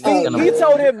 $100,000. He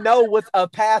told him no with a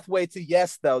pathway to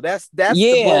yes, though. That's the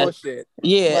bullshit.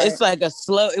 Yeah, right. It's like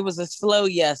it was a slow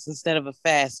yes instead of a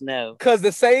fast no. Because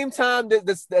the same time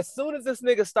as soon as this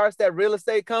nigga starts that real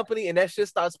estate company and that shit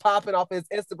starts popping off his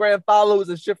Instagram followers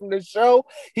and shit from this show,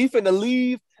 he finna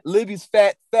leave Libby's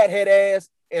fat head ass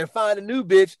and find a new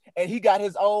bitch, and he got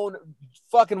his own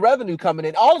fucking revenue coming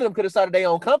in. All of them could have started their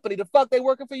own company. The fuck they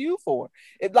working for you for?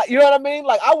 It, like, you know what I mean?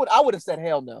 Like I would have said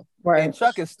hell no. Right. And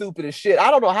Chuck is stupid as shit.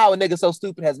 I don't know how a nigga so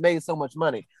stupid has made so much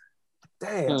money.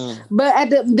 Damn.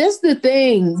 But this the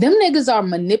thing. Them niggas are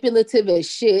manipulative as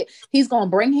shit. He's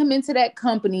gonna bring him into that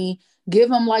company,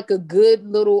 give him like a good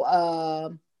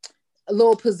little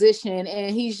position,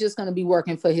 and he's just gonna be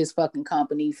working for his fucking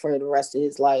company for the rest of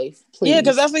his life. Please. Yeah,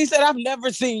 because that's what he said. I've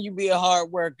never seen you be a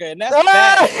hard worker, and that's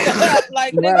bad.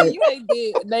 Like, nigga, you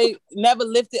ain't they never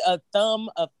lifted a thumb,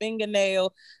 a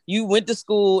fingernail. You went to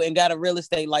school and got a real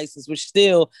estate license, which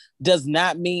still does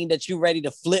not mean that you're ready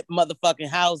to flip motherfucking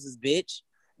houses, bitch.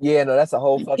 Yeah, no, that's a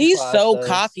whole fucking He's so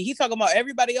cocky. He's talking about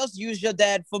everybody else use your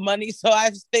dad for money, so I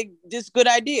just think this good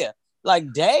idea.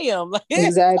 Like, damn. Like,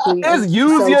 exactly. Just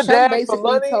use your dad for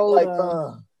money.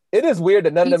 Like, it is weird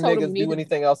that none of them niggas do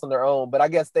anything else on their own, but I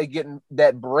guess they getting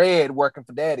that bread working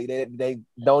for daddy. They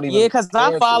don't even. Yeah, because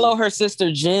I follow her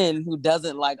sister Jen, who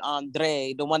doesn't like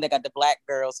Andre, the one that got the black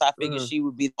girl. So I figured she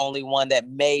would be the only one that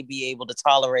may be able to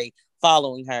tolerate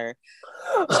following her.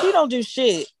 She don't do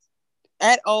shit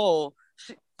at all.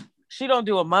 She don't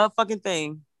do a motherfucking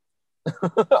thing.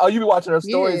 Oh, you be watching her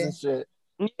stories and shit.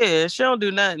 Yeah, she don't do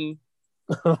nothing.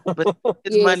 But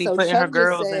it's money so putting Chuck her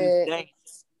girls in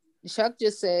dance. Chuck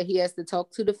just said he has to talk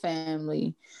to the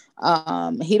family.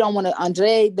 He don't want to.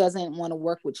 Andre doesn't want to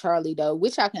work with Charlie though,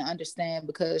 which I can understand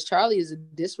because Charlie is a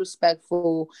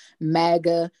disrespectful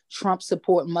MAGA Trump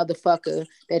support motherfucker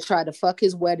that tried to fuck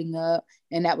his wedding up,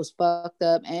 and that was fucked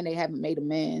up, and they haven't made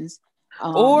amends.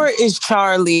 Or is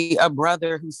Charlie a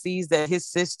brother who sees that his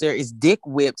sister is dick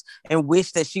whipped and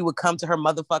wish that she would come to her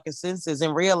motherfucking senses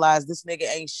and realize this nigga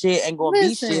ain't shit, ain't gonna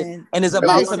be shit, and is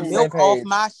about to milk off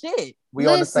my shit? We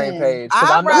on the same page.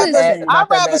 I'd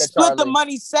rather split the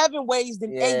money 7 ways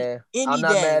than 8 any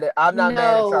day. I'm not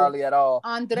mad at Charlie at all.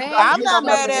 Andre, I'm not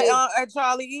mad at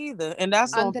Charlie either, and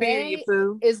that's on period.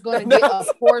 Poo is going to get a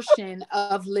portion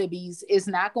of Libby's. It's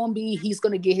not going to be. He's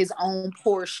going to get his own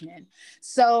portion.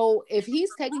 So if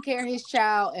he's taking care of his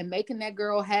child and making that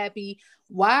girl happy,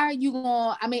 why are you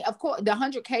going? I mean, of course, the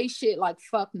 100K shit. Like,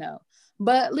 fuck no.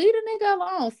 But leave the nigga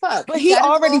alone. Fuck. But he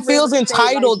already feels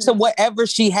entitled to whatever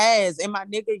she has. And my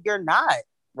nigga, you're not.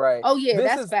 Right. Oh, yeah,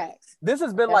 that's facts. This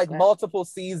has been multiple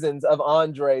seasons of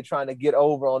Andre trying to get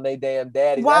over on they damn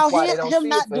daddy. While That's why him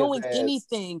not doing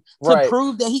anything to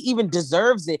prove that he even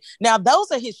deserves it. Now,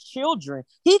 those are his children.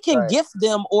 He can gift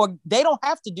them or they don't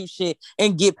have to do shit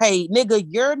and get paid. Nigga,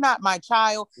 you're not my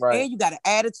child. And you got an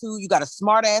attitude. You got a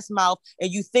smart ass mouth.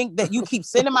 And you think that you keep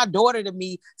sending my daughter to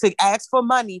me to ask for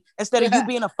money instead of you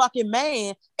being a fucking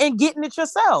man and getting it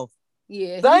yourself.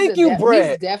 Yeah, thank you, Brett.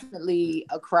 He's definitely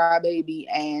a crybaby,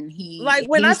 and he like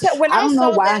when I don't know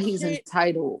why he's shit,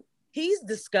 entitled. He's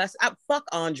disgusting. Fuck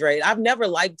Andre. I've never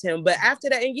liked him, but after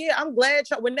that, and yeah, I'm glad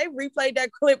when they replayed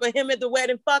that clip of him at the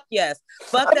wedding. Fuck yes,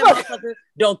 fuck that motherfucker.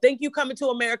 Don't think you coming to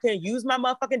America and use my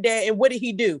motherfucking dad. And what did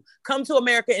he do? Come to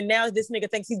America, and now this nigga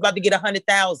thinks he's about to get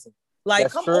 100,000. Like,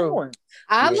 That's come true. on.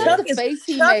 I love the face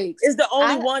he makes. Is the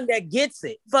only one that gets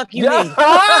it. Fuck you, Yeah. mean.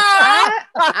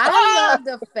 I love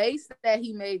the face that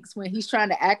he makes when he's trying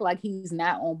to act like he's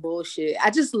not on bullshit. I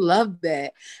just love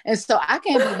that. And so I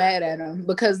can't be mad at him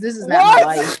because this is not my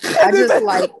life. I just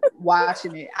like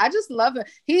watching it. I just love it.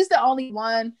 He's the only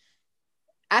one.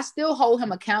 I still hold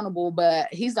him accountable,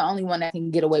 but he's the only one that can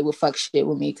get away with fuck shit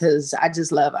with me because I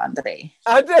just love Andre.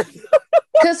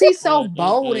 Because he's so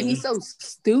bold and he's so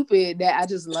stupid that I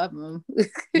just love him.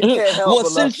 Well,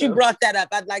 since you brought that up,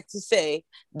 I'd like to say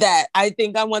that I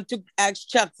think I want to ask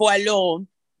Chuck for a loan.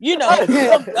 You know,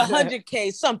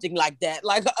 100K, something like that.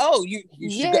 Like, oh, you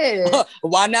should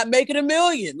why not make it $1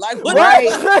 million? Like, what? Right?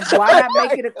 Why not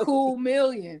make it a cool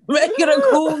million? Make it a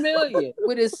cool million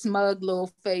with his smug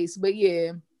little face. But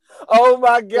yeah. Oh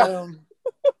my god.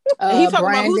 He talking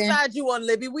about whose side you on,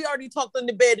 Libby? We already talked on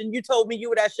the bed, and you told me you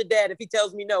would ask your dad if he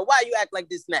tells me no. Why you act like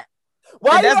this now?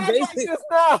 Why you act like this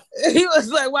now? He was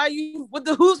like, "Why you?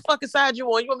 Whose fucking side you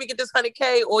on? You want me to get this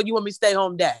 100K, or you want me to stay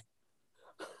home, dad?"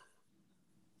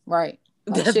 Right.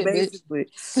 That's shit, basically.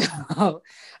 So,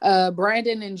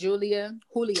 Brandon and Julia.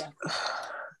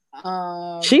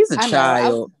 She's a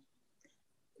child.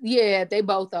 Yeah, they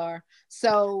both are.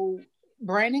 So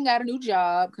Brandon got a new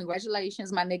job.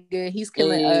 Congratulations, my nigga. He's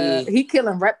killing he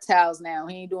killing reptiles now.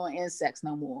 He ain't doing insects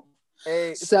no more.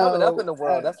 Hey, it's coming up in the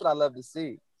world. That's what I love to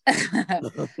see.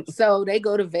 So they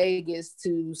go to Vegas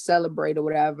to celebrate or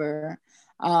whatever.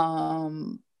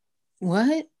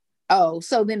 What? Oh,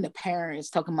 so then the parents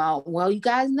talking about, well, you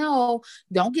guys know,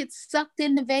 don't get sucked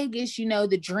into Vegas, you know,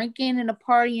 the drinking and the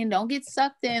partying, don't get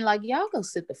sucked in. Like, y'all go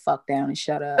sit the fuck down and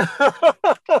shut up.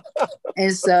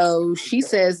 And so she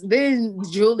says, then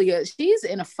Julia, she's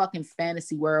in a fucking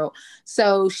fantasy world.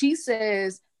 So she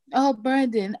says, oh,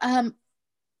 Brandon, I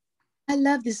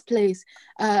love this place.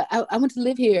 I want to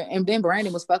live here. And then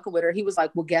Brandon was fucking with her. He was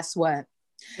like, well, guess what?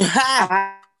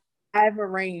 I've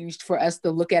arranged for us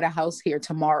to look at a house here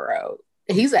tomorrow.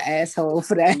 He's an asshole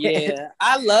for that. Yeah,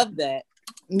 I love that.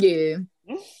 Yeah.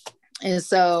 And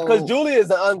so, because Julia is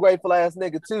an ungrateful ass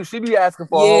nigga too. She be asking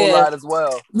for a whole lot as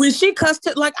well. When she cussed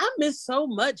it, like I missed so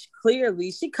much.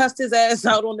 Clearly, she cussed his ass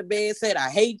out on the bed, said, "I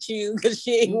hate you," because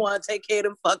she ain't want to take care of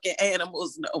them fucking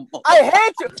animals no more. I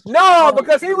hate you. No,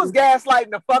 because he was gaslighting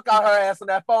the fuck out her ass in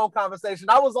that phone conversation.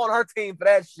 I was on her team for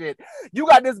that shit. You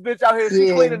got this bitch out here,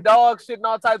 she's cleaning dog shit and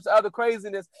all types of other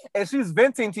craziness, and she's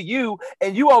venting to you,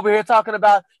 and you over here talking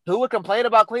about who would complain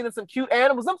about cleaning some cute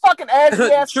animals. Them fucking ashy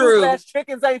ass, stupid ass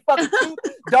chickens ain't fucking cute.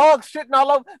 Dogs shitting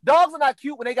all over. Dogs are not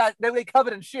cute when they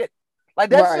covered in shit. Like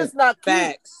that's just not cute.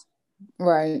 Facts.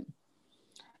 Right.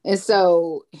 And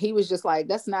so he was just like,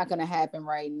 that's not gonna happen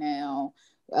right now.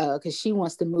 Because she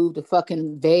wants to move to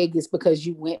fucking Vegas because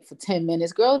you went for 10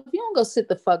 minutes. Girl, if you don't go sit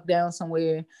the fuck down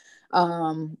somewhere.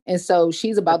 And so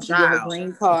she's about to get her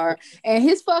green card. And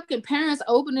his fucking parents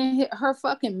opening her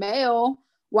fucking mail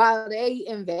while they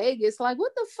in Vegas. Like,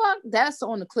 what the fuck? That's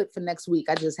on the clip for next week.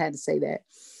 I just had to say that.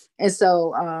 And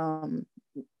so,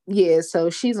 so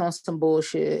she's on some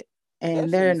bullshit, and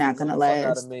they're not gonna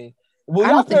last. Will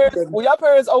y'all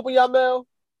parents open your mail?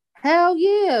 Hell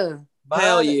yeah.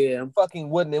 Hell yeah. Fucking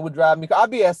wouldn't. It would drive me. I'd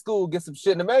be at school, get some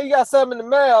shit in the mail. You got something in the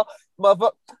mail,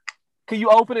 motherfucker. Can you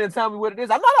open it and tell me what it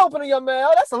is? I'm not opening your mail.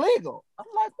 That's illegal. I'm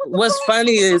like, what's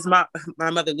funny is my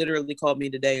mother literally called me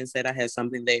today and said I had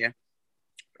something there,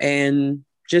 and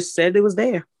just said it was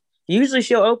there. Usually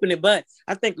she'll open it, but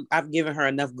I think I've given her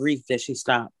enough grief that she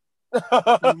stopped.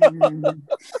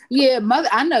 Yeah, mother,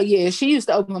 I know. Yeah, she used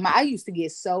to open them. I used to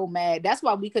get so mad. That's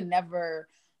why we could never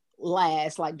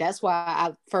last. Like, that's why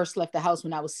I first left the house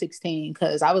when I was 16,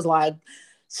 because I was like,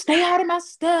 stay out of my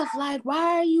stuff. Like,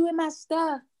 why are you in my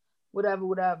stuff?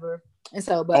 Whatever. And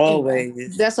so, but always, anyway,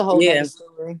 that's a whole other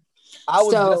story. I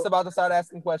was just about to start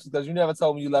asking questions because you never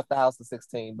told me you left the house at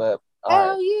 16, but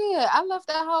hell yeah, I left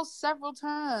that house several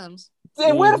times.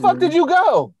 Then where the fuck did you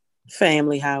go?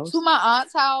 Family house. To my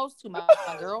aunt's house, to my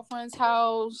girlfriend's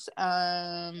house.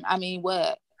 I mean,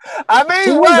 what?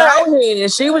 She was out here.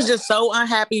 She was just so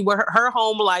unhappy with her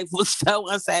home life was so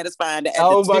unsatisfying. At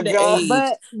oh my god!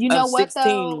 But you know what 16.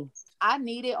 Though? I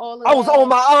needed all of that. I was on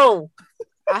my own.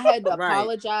 I had to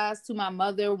apologize to my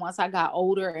mother once I got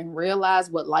older and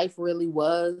realized what life really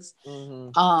was.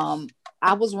 Mm-hmm.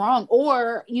 I was wrong.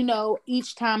 Or, you know,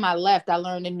 each time I left, I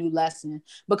learned a new lesson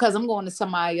because I'm going to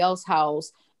somebody else's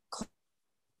house,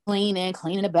 cleaning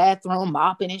the bathroom,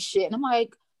 mopping and shit. And I'm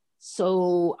like,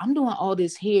 so I'm doing all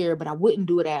this here, but I wouldn't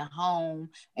do it at home,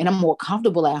 and I'm more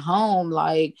comfortable at home.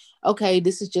 Like, okay,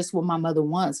 this is just what my mother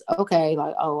wants. Okay,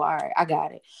 like, oh, all right, I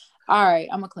got it. All right,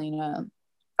 I'm gonna clean up.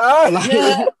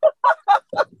 Like,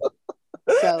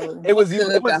 so It was you.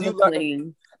 It was I'm you.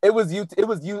 clean. It was you. It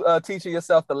was you teaching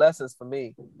yourself the lessons for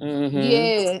me. Mm-hmm.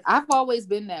 yeah, I've always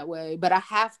been that way, but I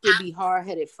have to be hard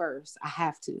headed first. I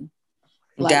have to.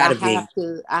 Like, Gotta I have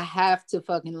to. I have to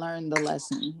fucking learn the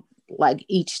lesson like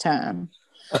each time.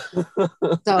 I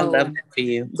So love that for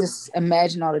you. just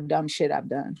imagine all the dumb shit I've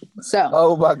done. So,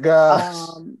 Oh my gosh.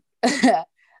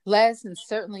 last and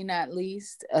certainly not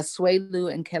least,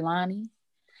 Asuelu and Kelani.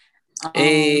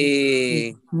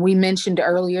 Hey. We mentioned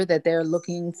earlier that they're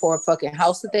looking for a fucking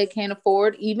house that they can't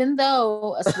afford, even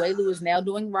though Asuelu is now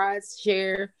doing ride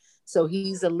share, so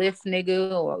he's a Lyft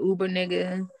nigga or Uber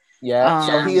nigga. Yeah.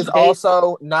 So he is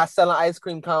also not selling ice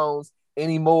cream cones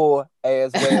anymore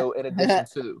as well, in addition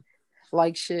to.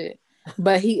 Like shit.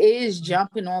 But he is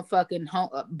jumping on fucking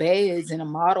beds in a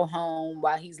model home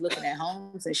while he's looking at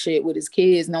homes and shit with his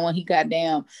kids, knowing he got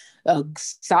damn a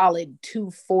solid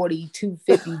 240,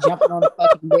 250 jumping on the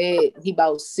fucking bed. He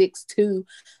about 6'2".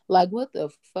 Like, what the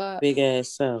fuck? Big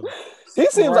ass son. He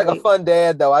seems like a Right. fun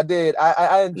dad, though. I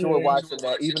enjoyed Yeah. watching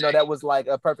that, even though that was like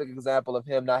a perfect example of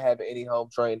him not having any home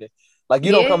training. Like,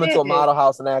 you don't come into a Yeah. model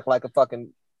house and act like a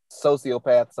fucking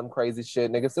sociopath, some crazy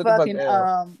shit, nigga. Sit the fuck Fucking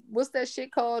down. what's that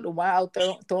shit called? The wild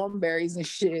thornberries and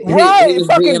shit. Right, was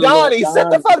fucking being a little Donnie. Sit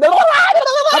the fuck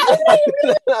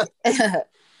down.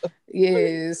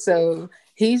 Yeah, so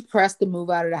he's pressed to move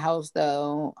out of the house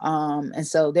though. And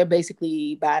so they're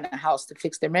basically buying a house to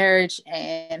fix their marriage,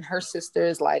 and her sister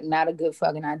is like, not a good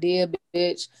fucking idea,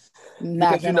 bitch.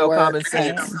 Not Because you gonna know work. common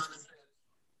sense. And-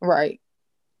 right.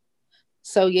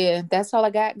 So yeah, that's all I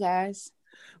got, guys.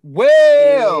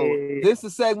 Well, Yeah. this is a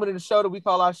segment of the show that we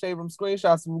call our Shade Room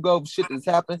Screenshots, and we go over shit that's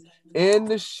happened in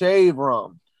the Shade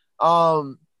Room.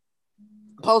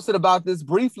 Posted about this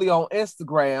briefly on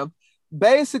Instagram.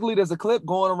 Basically, there's a clip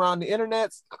going around the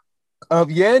internet of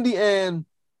Yandy and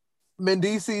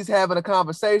Mendices having a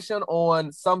conversation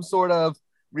on some sort of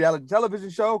reality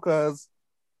television show, because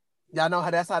y'all know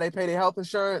that's how they pay their health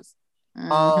insurance.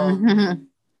 Mhm.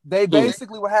 They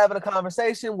basically were having a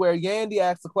conversation where Yandy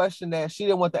asked a question that she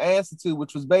didn't want the answer to,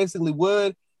 which was basically,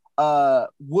 would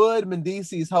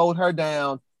Mendices hold her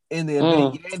down in the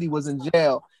event Yandy was in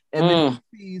jail? And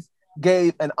Mendices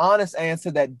gave an honest answer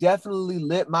that definitely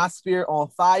lit my spirit on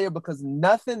fire, because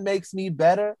nothing makes me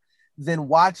better than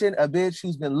watching a bitch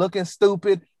who's been looking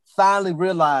stupid finally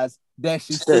realize that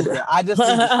she's stupid. I just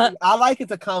think I like it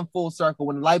to come full circle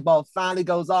when the light bulb finally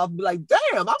goes off and be like,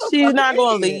 damn, She's not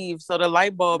gonna leave, so the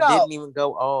light bulb didn't even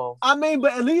go off. I mean,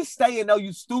 but at least stay and know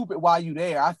you stupid while you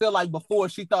there. I feel like before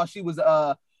she thought she was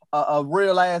a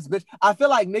real ass bitch. I feel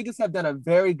like niggas have done a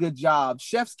very good job.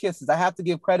 Chef's kisses. I have to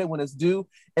give credit when it's due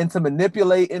into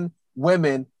manipulating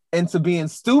women into being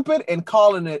stupid and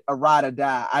calling it a ride or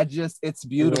die. It's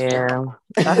beautiful.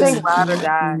 Yeah, I think ride or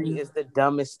die is the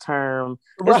dumbest term.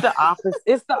 It's the opposite.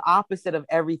 It's the opposite of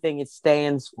everything it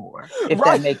stands for. If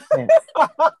that makes sense.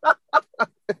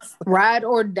 Ride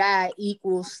or die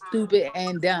equals stupid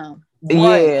and dumb.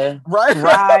 Yeah, right.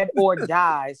 Ride or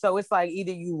die. So it's like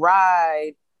either you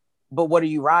ride, but what are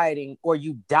you riding? Or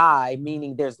you die,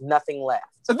 meaning there's nothing left.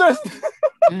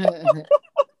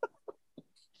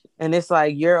 And it's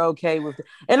like, you're okay with it.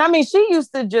 And I mean, she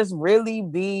used to just really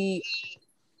be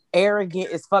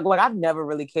arrogant as fuck. Like, I've never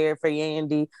really cared for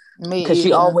Yandy because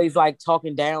she always like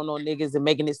talking down on niggas and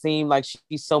making it seem like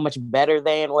she's so much better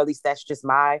than, or at least that's just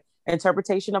my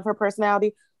interpretation of her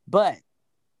personality. But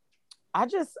I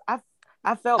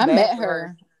felt bad met for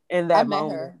her in that met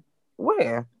moment. her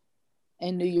Where?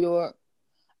 in New York.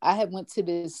 I had went to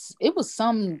this, it was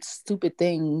some stupid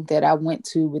thing that I went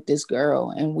to with this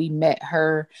girl, and we met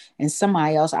her and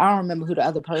somebody else. I don't remember who the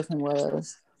other person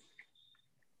was.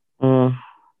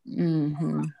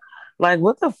 Mm-hmm. Like,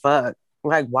 what the fuck?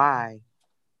 Like, why?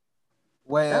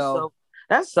 Well,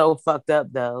 that's so fucked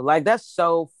up though. Like, that's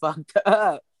so fucked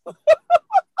up.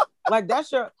 Like,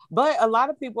 that's your, but a lot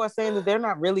of people are saying that they're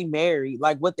not really married.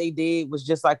 Like, what they did was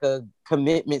just like a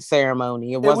commitment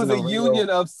ceremony. It was a union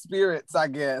of spirits, I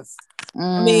guess.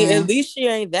 I mean, at least she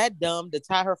ain't that dumb to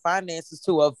tie her finances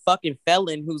to a fucking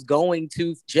felon who's going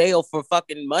to jail for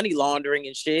fucking money laundering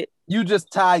and shit. You just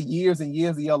tie years and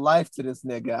years of your life to this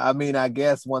nigga. I mean, I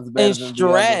guess one's better than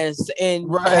stress the other.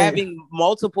 And having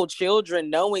multiple children,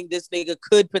 knowing this nigga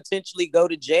could potentially go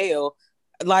to jail.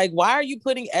 Like, why are you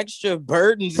putting extra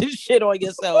burdens and shit on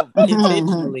yourself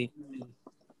intentionally?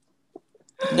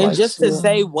 And Like, just to shit.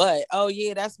 say what? Oh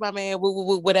yeah, that's my man.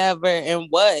 Whatever. And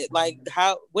what? Like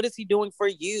how? What is he doing for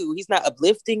you? He's not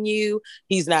uplifting you.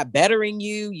 He's not bettering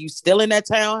you. You still in that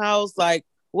townhouse? Like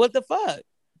what the fuck?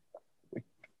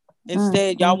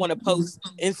 Instead, y'all want to post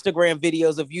Instagram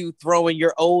videos of you throwing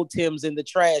your old Timbs in the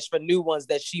trash for new ones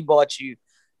that she bought you.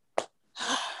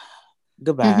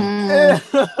 Goodbye.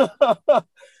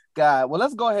 God, well,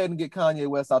 let's go ahead and get Kanye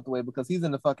West out the way because he's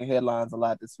in the fucking headlines a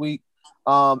lot this week,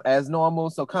 as normal.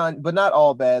 So, but not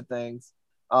all bad things.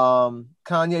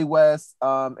 Kanye West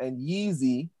and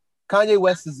Yeezy. Kanye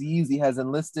West's Yeezy has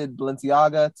enlisted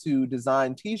Balenciaga to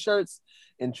design T-shirts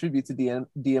in tribute to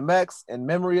DMX in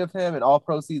memory of him, and all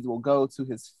proceeds will go to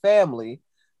his family.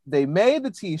 They made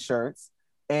the T-shirts,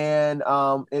 and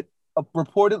it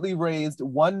reportedly raised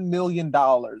 $1 million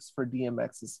for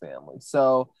DMX's family.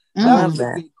 So that was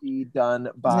a big done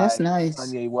by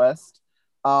Kanye West.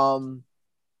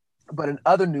 But in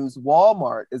other news,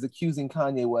 Walmart is accusing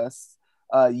Kanye West's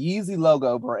Yeezy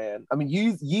logo brand,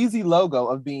 Yeezy logo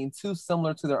of being too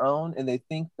similar to their own, and they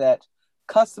think that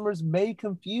customers may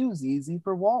confuse Yeezy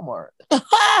for Walmart.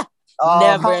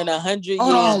 Never in 100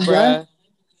 years, bro.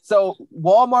 So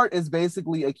Walmart is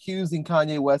basically accusing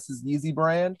Kanye West's Yeezy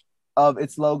brand of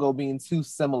its logo being too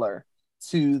similar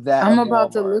to that. I'm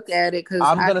about to look at it because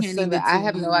I can't even. I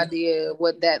have no you. idea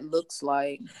what that looks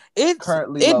like. It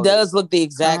does look the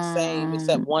exact same,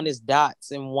 except one is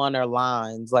dots and one are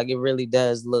lines. Like it really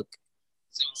does look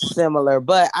similar.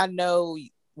 But I know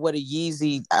what a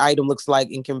Yeezy item looks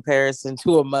like in comparison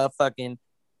to a motherfucking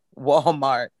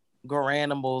Walmart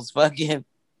Garanimals fucking.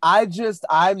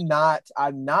 I'm not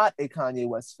a Kanye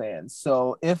West fan.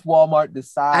 So if Walmart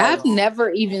decides, I've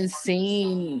never even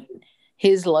seen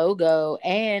his logo,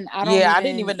 and I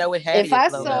didn't even know it had. If I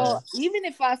saw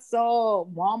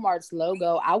Walmart's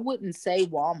logo, I wouldn't say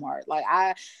Walmart. Like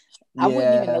I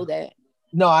wouldn't even know that.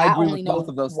 No, I agree with both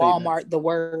of those Walmart, statements. the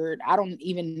word. I don't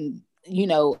even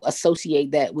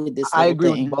associate that with this. I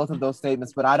agree with both of those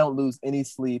statements, but I don't lose any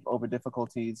sleep over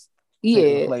difficulties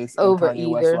taking place in Kanye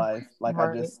West's life. Like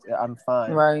right. I'm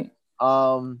fine. Right.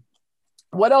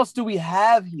 What else do we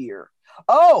have here?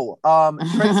 Trey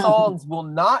Songz will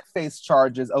not face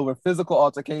charges over physical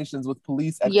altercations with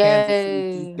police at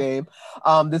Kansas City game.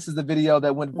 This is the video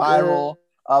that went viral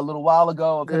a little while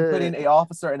ago of him putting an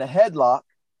officer in a headlock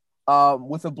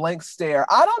with a blank stare.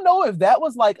 I don't know if that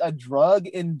was like a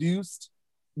drug-induced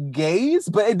gaze,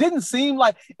 but it didn't seem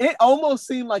like it. Almost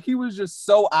seemed like he was just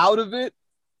so out of it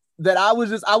that I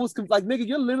was like, nigga,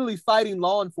 you're literally fighting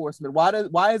law enforcement.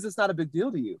 Why is this not a big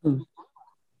deal to you?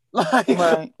 Like,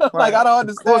 right. Like I don't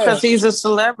understand. Well, because he's a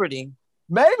celebrity.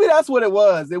 Maybe that's what it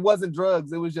was. It wasn't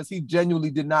drugs. It was just he genuinely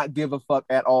did not give a fuck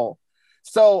at all.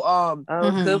 So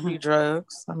it could be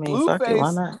drugs. I mean, fuck it,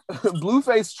 why not?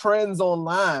 Blueface trends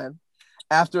online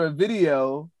after a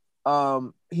video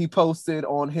he posted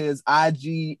on his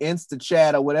IG Insta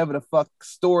chat or whatever the fuck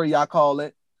story y'all call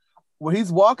it, where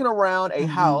he's walking around a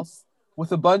house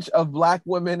with a bunch of black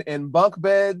women in bunk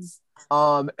beds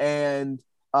and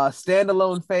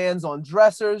standalone fans on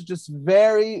dressers, just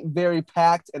very, very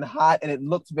packed and hot, and it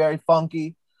looked very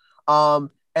funky.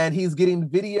 And he's getting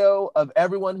video of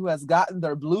everyone who has gotten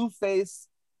their Blueface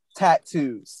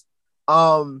tattoos.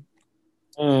 And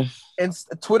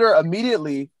Twitter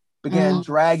immediately began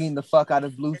dragging the fuck out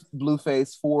of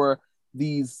Blueface for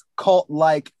these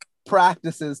cult-like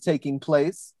practices taking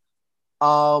place.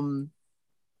 Blueface,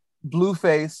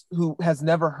 who has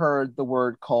never heard the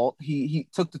word cult, he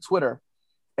took to Twitter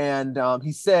and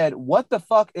he said, "What the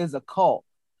fuck is a cult?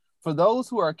 For those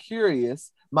who are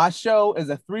curious, my show is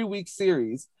a 3-week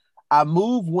series. I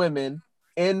move women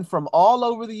in from all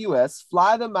over the US,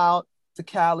 fly them out to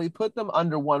Cali, put them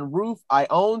under one roof. I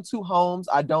own 2 homes.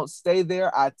 I don't stay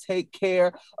there. I take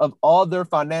care of all their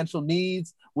financial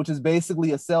needs, which is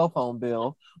basically a cell phone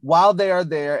bill, while they are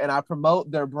there, and I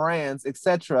promote their brands,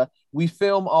 etc. We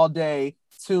film all day.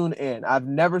 Tune in." I've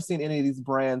never seen any of these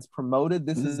brands promoted.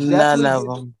 This is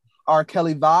definitely R.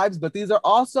 Kelly vibes, but these are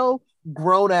also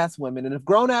grown-ass women. And if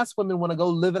grown-ass women want to go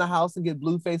live in a house and get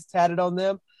Blueface tatted on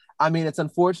them, I mean, it's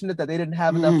unfortunate that they didn't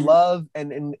have enough love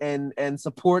and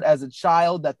support as a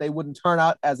child, that they wouldn't turn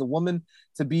out as a woman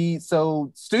to be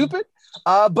so stupid.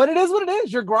 But it is what it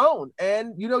is. You're grown,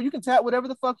 and you can tat whatever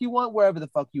the fuck you want, wherever the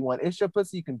fuck you want. It's your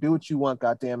pussy. You can do what you want.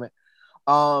 God damn it.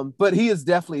 But he is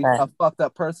definitely a fucked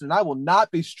up person, and I will not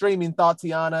be streaming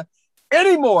Thotiana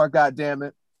anymore. God damn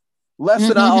it. Less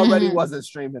than I already wasn't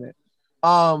streaming it.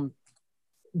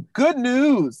 Good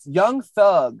news. Young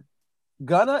Thug.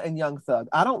 Gunna and Young Thug.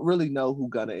 I don't really know who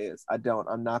Gunna is.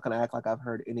 I'm not going to act like I've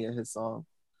heard any of his songs.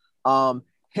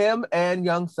 Him and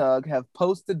Young Thug have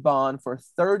posted bond for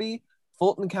 30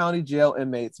 Fulton County jail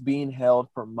inmates being held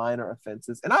for minor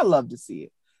offenses. And I love to see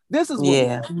it. This is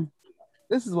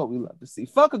what we love to see.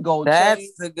 Fuck a gold chain.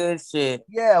 That's the good shit.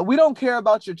 Yeah, we don't care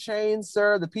about your chain,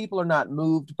 sir. The people are not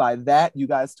moved by that. You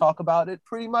guys talk about it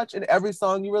pretty much in every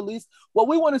song you release. What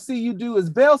we want to see you do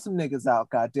is bail some niggas out,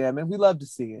 goddammit. We love to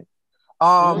see it.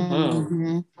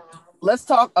 Let's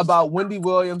talk about Wendy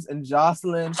Williams and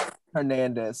Jocelyn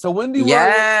Hernandez. So Wendy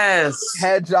Williams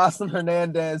had Jocelyn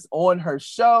Hernandez on her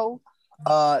show.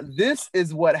 This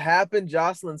is what happened.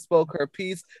 Jocelyn spoke her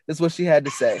piece. This is what she had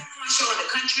to say.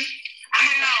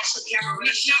 You're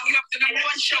the number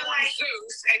one show on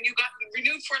Zeus, and you got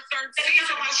renewed for a third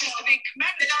season, which is to be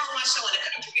commended. The number one show in the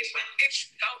country is when it's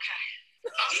okay.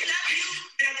 You love you,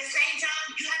 but at the same time,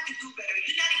 you have to do better.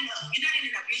 You're not in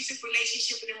an abusive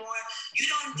relationship anymore. You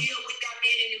don't deal with that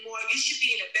man anymore. You should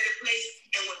be in a better place.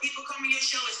 And when people come on your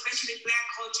show, especially Black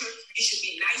culture, you should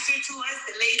be nicer to us,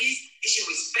 the ladies. You should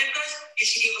respect us. You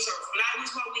should give us our flowers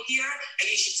while we're here, and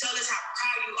you should tell us how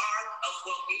proud you are of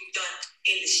what we've done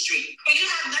in the street. But you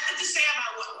have nothing to say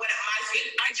about what I feel.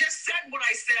 I just said what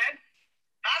I said.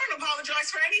 I don't apologize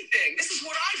for anything. This is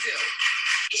what I do.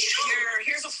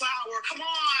 Here's a flower. Come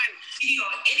on.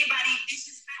 Anybody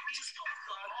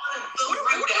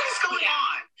what is going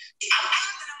on?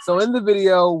 So in the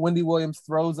video, Wendy Williams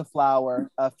throws a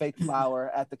fake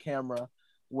flower at the camera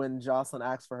when Jocelyn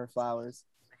asks for her flowers.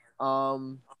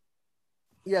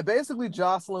 Basically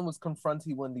Jocelyn was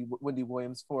confronting Wendy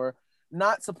Williams for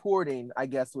not supporting, I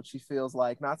guess, what she feels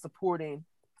like, not supporting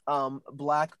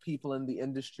Black people in the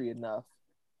industry enough,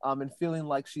 and feeling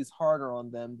like she's harder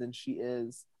on them than she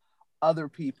is other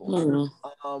people.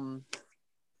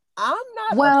 I'm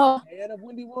not a fan of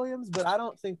Wendy Williams, but I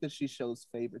don't think that she shows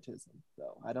favoritism.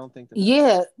 So I don't think that.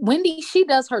 Yeah, Wendy, she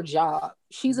does her job.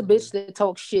 She's a bitch that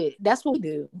talks shit. That's what we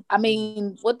do. I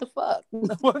mean, what the fuck?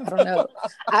 I don't know.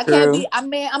 I can't be. I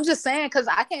mean, I'm just saying because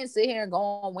I can't sit here and go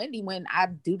on Wendy when I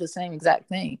do the same exact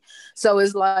thing. So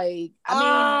it's like,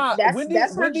 I mean,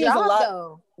 that's her job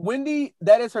though. Wendy,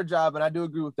 that is her job, and I do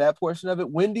agree with that portion of it.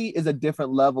 Wendy is a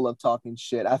different level of talking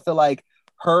shit. I feel like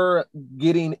her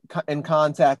getting in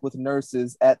contact with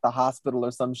nurses at the hospital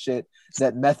or some shit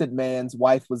that Method Man's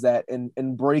wife was at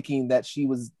and breaking that she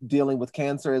was dealing with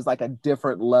cancer is like a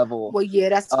different level. Well, yeah,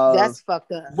 that's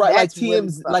fucked up. Right, that's like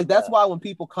TMZ, like that's why when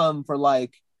people come for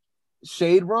like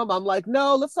Shade Room, I'm like,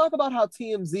 no, let's talk about how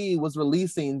TMZ was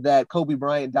releasing that Kobe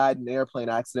Bryant died in an airplane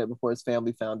accident before his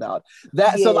family found out.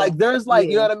 So like, there's like,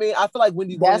 you know what I mean? I feel like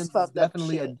Wendy Williams is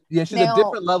definitely she's a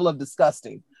different level of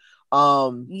disgusting.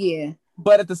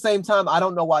 But at the same time, I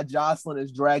don't know why Jocelyn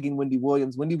is dragging Wendy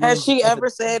Williams. Has she ever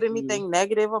said anything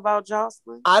negative about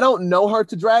Jocelyn? I don't know her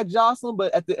to drag Jocelyn,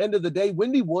 but at the end of the day,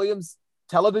 Wendy Williams'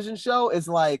 television show is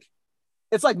like,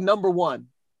 it's like number one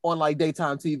on like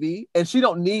daytime TV, and she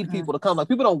don't need people to come. Like,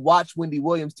 people don't watch Wendy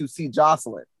Williams to see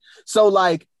Jocelyn. So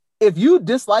like, if you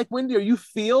dislike Wendy or you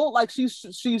feel like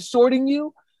she's shorting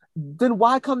you, then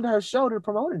why come to her show to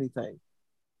promote anything?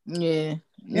 Yeah.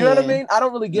 You know what I mean? I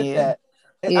don't really get that.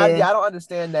 And I don't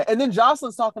understand that. And then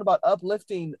Jocelyn's talking about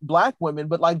uplifting Black women,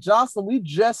 but like, Jocelyn, we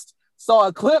just saw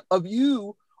a clip of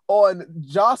you on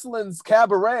Jocelyn's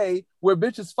cabaret where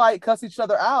bitches fight, cuss each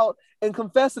other out, and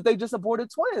confess that they just aborted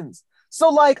twins. So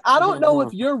like, I don't know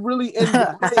if you're really in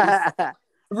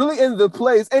the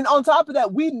place. And on top of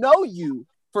that, we know you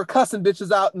for cussing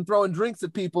bitches out and throwing drinks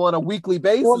at people on a weekly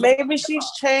basis. Well, maybe she's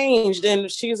changed and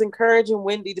she's encouraging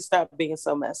Wendy to stop being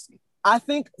so messy. I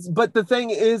think, but the thing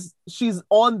is, she's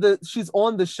on the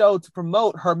show to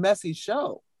promote her messy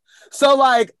show. So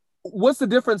like, what's the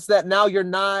difference that now you're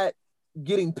not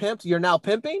getting pimped, you're now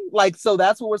pimping? Like, so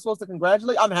that's what we're supposed to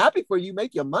congratulate. I'm happy for you,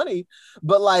 make your money,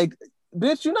 but like,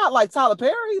 bitch, you're not like Tyler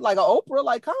Perry, like an Oprah.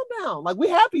 Like, calm down. Like, we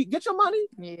happy, get your money,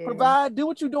 provide, do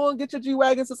what you're doing, get your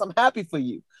G-Wagon. Since I'm happy for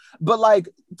you, but like,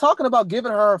 talking about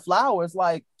giving her flowers,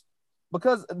 like,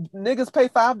 because niggas pay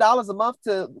 $5 a month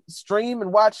to stream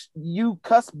and watch you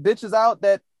cuss bitches out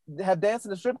that have danced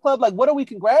in the strip club. Like, what are we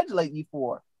congratulating you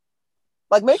for?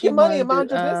 Like, make your money and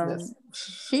mind your business.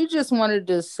 She just wanted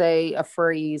to say a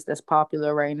phrase that's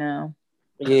popular right now.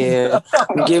 Yeah,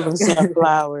 give him some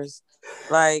flowers.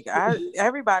 Like,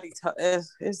 everybody,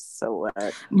 it's so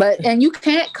whack. But and you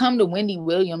can't come to Wendy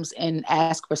Williams and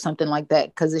ask for something like that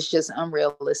because it's just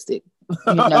unrealistic.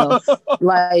 You know,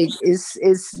 like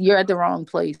it's you're at the wrong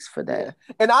place for that.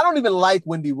 And I don't even like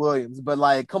Wendy Williams, but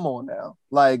like, come on now,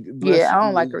 like, yeah, I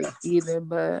don't like her either.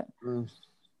 But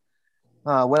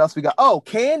what else we got? Oh,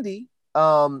 Candy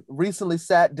recently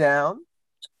sat down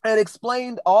and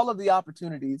explained all of the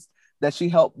opportunities that she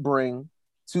helped bring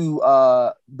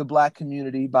to the Black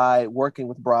community by working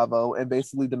with Bravo and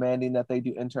basically demanding that they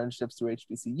do internships through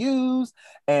HBCUs.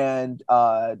 And,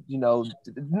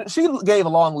 she gave a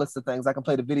long list of things. I can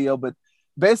play the video, but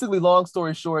basically, long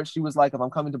story short, she was like, if I'm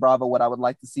coming to Bravo, what I would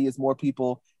like to see is more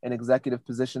people in executive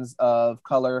positions of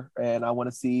color. And I want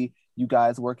to see you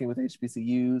guys working with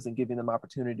HBCUs and giving them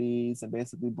opportunities and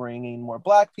basically bringing more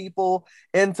Black people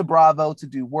into Bravo to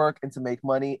do work and to make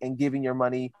money and giving your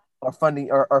money or funding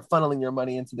or funneling your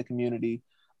money into the community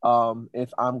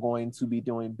if I'm going to be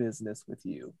doing business with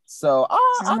you. So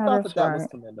I thought that was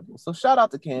commendable. So shout out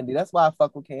to Kandi. That's why I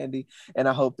fuck with Kandi. And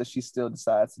I hope that she still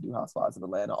decides to do Housewives of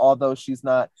Atlanta. Although she's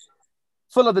not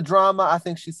full of the drama, I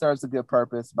think she serves a good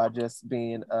purpose by just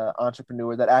being an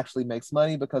entrepreneur that actually makes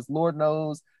money, because Lord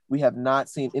knows we have not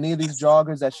seen any of these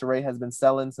joggers that Sheree has been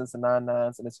selling since the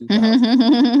 99s and the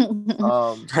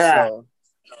 2000s. So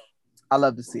I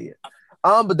love to see it.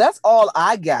 But that's all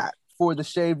I got for the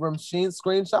Shade Room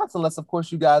screenshots, unless of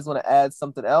course you guys want to add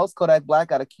something else. Kodak Black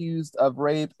got accused of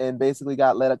rape and basically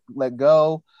got let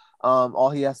go. All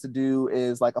he has to do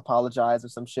is like apologize or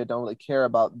some shit. Don't really care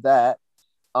about that.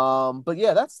 But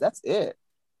yeah, that's it.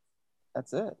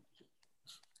 That's it.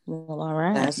 Well, all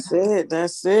right. That's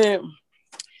it.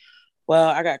 Well,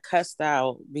 I got cussed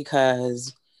out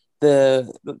because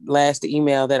the last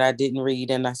email that I didn't read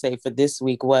and I say for this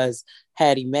week was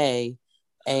Hattie Mae.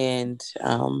 And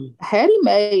Hattie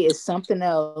Mae is something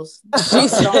else. She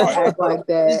don't act like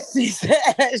that. She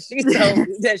told me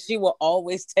that she will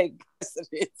always take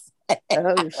precedence.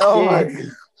 Oh my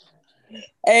God.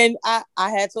 And I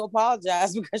had to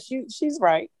apologize because she's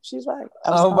right. She's right.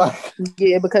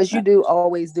 Yeah, because you do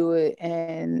always do it,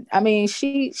 and I mean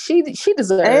she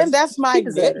deserves. And that's my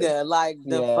nigga. Like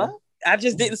the fuck. I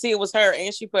just didn't see it was her,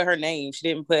 and she put her name. She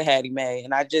didn't put Hattie Mae,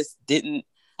 and I just didn't.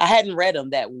 I hadn't read them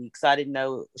that week, so I didn't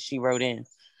know she wrote in.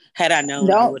 Had I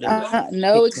known, I would have.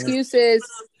 No excuses.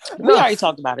 We already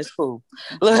talked about it. It's cool.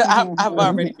 Look, I've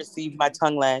already received my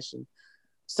tongue lashing.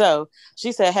 So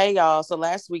she said, "Hey y'all. So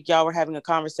last week y'all were having a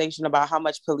conversation about how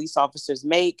much police officers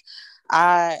make.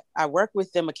 I work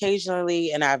with them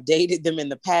occasionally, and I've dated them in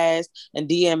the past. And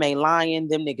DM ain't lying.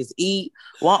 Them niggas eat.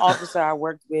 One officer I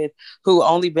worked with, who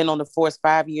only been on the force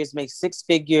 5 years, makes 6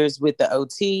 figures with the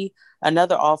OT.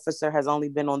 Another officer has only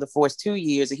been on the force 2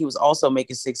 years, and he was also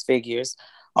making 6 figures.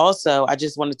 Also, I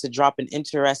just wanted to drop an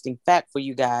interesting fact for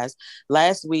you guys.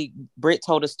 Last week, Britt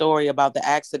told a story about the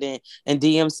accident, and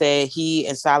DM said he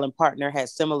and Silent Partner had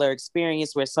similar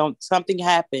experience where something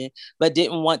happened, but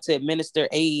didn't want to administer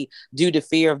aid due to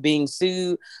fear of being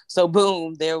sued. So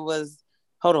boom, there's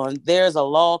a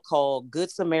law called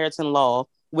Good Samaritan Law,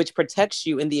 which protects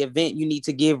you in the event you need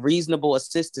to give reasonable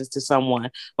assistance to someone.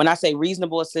 When I say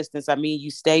reasonable assistance, I mean you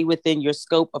stay within your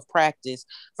scope of practice.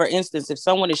 For instance, if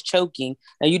someone is choking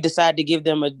and you decide to give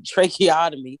them a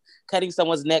tracheotomy, cutting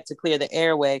someone's neck to clear the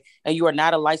airway, and you are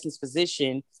not a licensed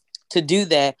physician to do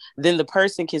that, then the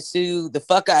person can sue the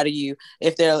fuck out of you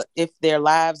if their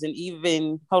lives and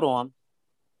even, hold on.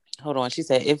 She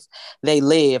said, if they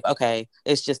live, okay,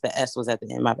 it's just the S was at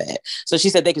the end, my bad. So she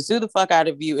said they can sue the fuck out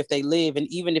of you if they live, and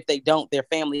even if they don't, their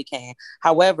family can.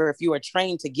 However, if you are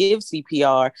trained to give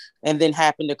CPR and then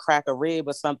happen to crack a rib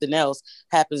or something else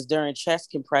happens during chest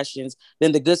compressions,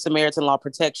 then the Good Samaritan Law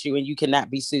protects you and you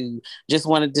cannot be sued. Just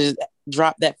wanted to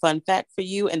drop that fun fact for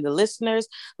you and the listeners.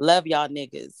 Love y'all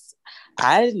niggas.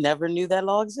 I never knew that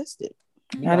law existed.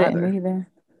 I didn't either.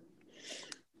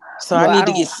 So I need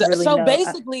to get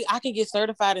basically I can get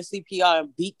certified in CPR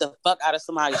and beat the fuck out of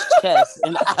somebody's chest.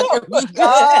 And oh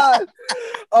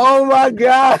my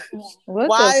God.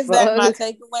 Why is that my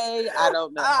takeaway? I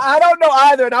don't know. I don't know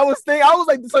either. And I was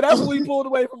like, so that's what we pulled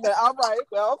away from that. I'm right.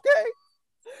 Well,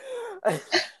 okay.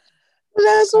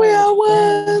 That's where I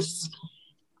was.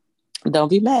 Don't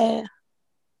be mad.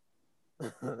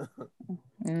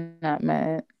 Not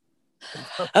mad.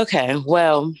 Okay,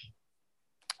 well,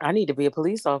 I need to be a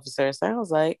police officer. Sounds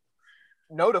like.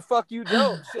 No, the fuck you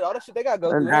don't. Shit, all the shit they gotta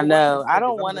go through. I know. I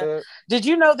don't want to. Did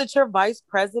you know that your vice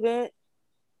president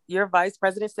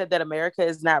said that America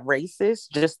is not racist?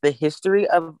 Just the history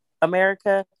of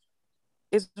America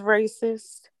is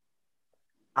racist.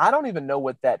 I don't even know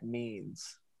what that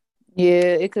means. Yeah,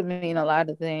 it could mean a lot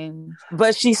of things.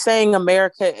 But she's saying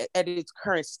America at its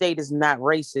current state is not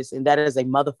racist, and that is a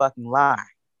motherfucking lie.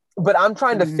 But I'm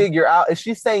trying to figure out, is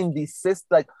she saying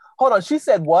hold on, she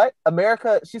said what?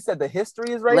 America, she said the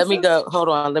history is racist? Hold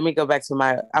on, let me go back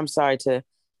to I'm sorry to.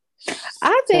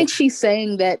 I think she's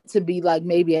saying that to be like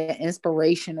maybe an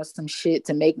inspiration or some shit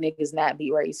to make niggas not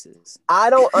be racist. I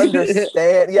don't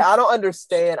understand. Yeah, I don't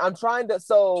understand. I'm trying to,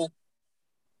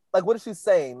 like what is she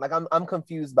saying? Like I'm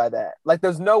confused by that. Like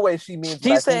there's no way she means.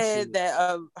 She said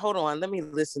that. Hold on, let me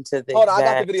listen to this. Hold on, I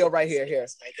got the video right here.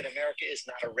 That America is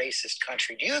not a racist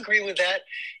country. Do you agree with that?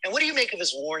 And what do you make of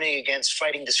his warning against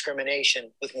fighting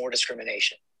discrimination with more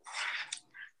discrimination?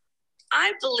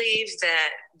 I believe that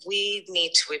we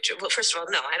need to, well, first of all,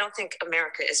 no, I don't think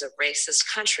America is a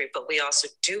racist country, but we also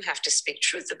do have to speak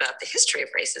truth about the history of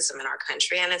racism in our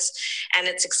country and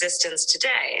its existence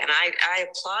today. And I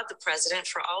applaud the president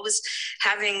for always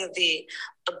having the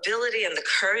ability and the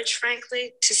courage,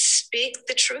 frankly, to speak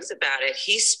the truth about it.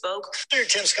 He spoke.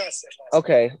 Tim Scott said.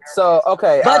 Okay.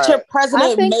 But your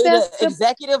president made an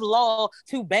executive law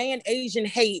to ban Asian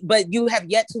hate, but you have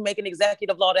yet to make an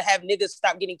executive law to have niggas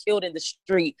stop getting killed in the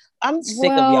street. I'm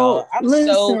sick of y'all. I'm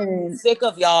so sick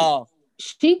of y'all.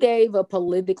 She gave a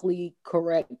politically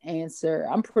correct answer.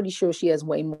 I'm pretty sure she has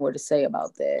way more to say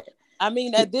about that. I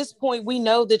mean, at this point, we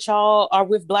know that y'all are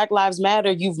with Black Lives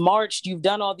Matter. You've marched. You've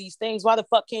done all these things. Why the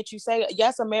fuck can't you say,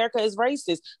 yes, America is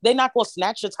racist? They're not going to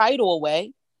snatch your title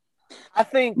away. I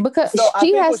think because I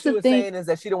think what she was saying is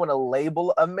that she don't want to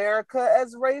label America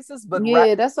as racist, but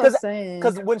that's what I'm saying.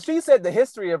 Because when she said the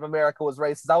history of America was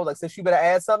racist, I was like, so she better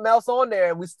add something else on there,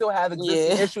 and we still have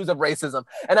existing issues of racism.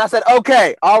 And I said,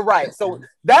 okay, all right, so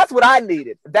that's what I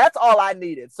needed. That's all I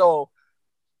needed. So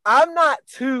I'm not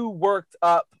too worked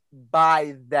up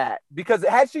by that, because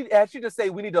had she just say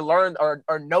we need to learn or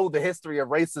know the history of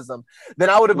racism, then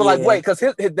I would have been like, wait, because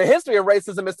the history of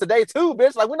racism is today too,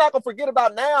 bitch. Like, we're not gonna forget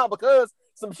about now because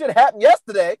some shit happened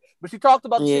yesterday. But she talked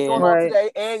about the shit going on today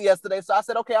and yesterday, so I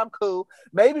said, okay, I'm cool.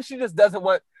 Maybe she just doesn't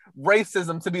want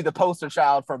racism to be the poster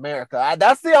child for America.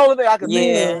 That's the only thing I can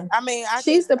think of. I mean,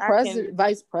 she's the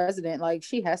vice president. Like,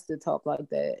 she has to talk like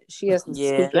that. She has to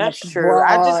speak. That's true.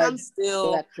 I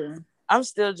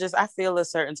feel a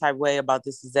certain type of way about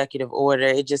this executive order.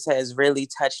 It just has really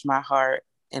touched my heart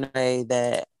in a way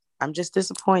that I'm just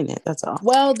disappointed. That's all.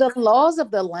 Well, the laws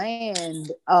of the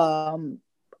land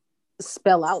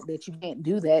spell out that you can't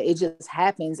do that. It just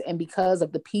happens. And because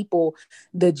of the people,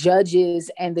 the judges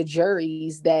and the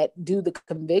juries that do the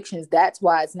convictions, that's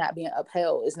why it's not being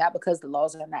upheld. It's not because the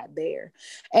laws are not there.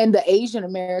 And the Asian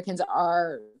Americans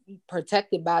are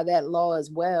protected by that law as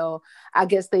well. I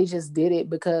guess they just did it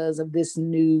because of this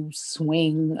new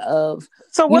swing of.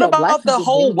 So what about the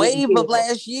whole wave of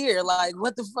last year? Like,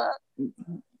 what the fuck?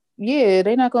 Yeah,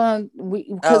 they're not going to,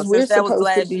 because we're supposed was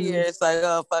last to be. Year, it's like,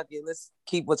 oh, fuck it. Let's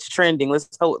keep what's trending. Let's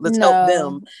help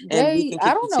them. And we can continue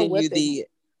I don't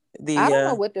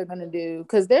know what they're going to do,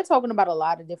 because they're talking about a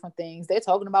lot of different things. They're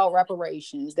talking about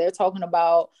reparations. They're talking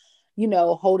about,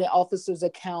 holding officers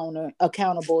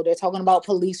accountable. They're talking about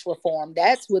police reform.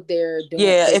 That's what they're doing.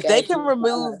 Yeah, if they can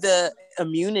remove the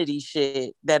immunity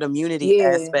shit, that immunity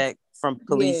aspect from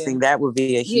policing, that would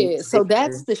be a huge so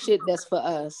that's the shit that's for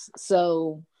us.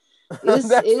 So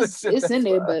it's in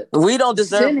there, but we don't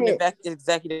deserve an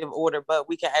executive order, but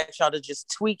we can ask y'all to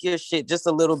just tweak your shit just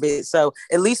a little bit, so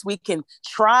at least we can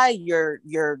try your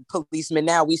policemen.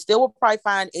 Now we still will probably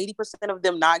find 80% of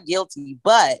them not guilty,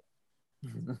 but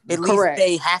at least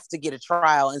they have to get a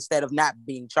trial instead of not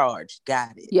being charged.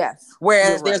 Got it? Yes.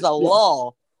 Whereas there's a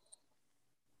law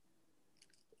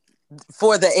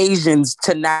for the Asians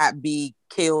to not be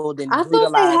killed and I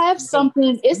thought they have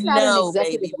something. It's not an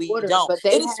executive order, but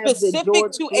they it is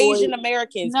specific to Asian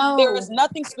Americans. No. There is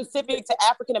nothing specific to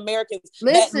African Americans.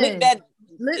 Listen,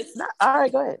 all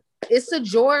right, go ahead. It's a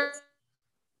George.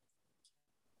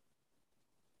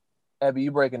 Abby,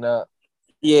 you breaking up?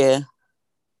 Yeah.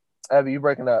 Abby, you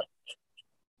breaking up?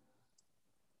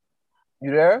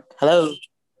 You there? Hello.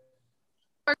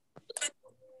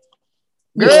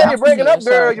 Girl, you're breaking up,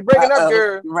 girl. You're breaking up,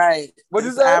 girl. Right. What'd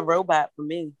you say? iRobot for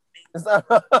me.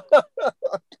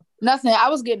 Nothing. I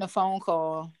was getting a phone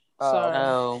call.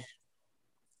 Sorry.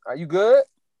 Are you good?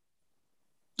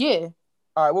 Yeah.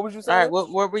 All right. What was you saying? All right.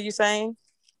 What were you saying?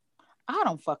 I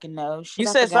don't fucking know. You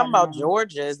said something about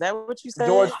Georgia. Is that what you said?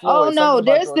 George Floyd. Oh no,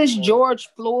 there's this George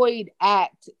Floyd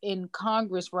Act in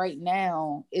Congress right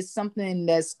now. It's something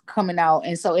that's coming out,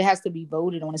 and so it has to be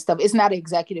voted on and stuff. It's not an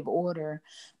executive order,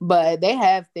 but they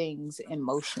have things in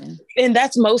motion. And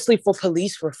that's mostly for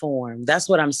police reform. That's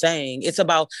what I'm saying. It's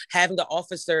about having the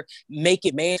officer make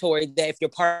it mandatory that if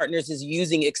your partners is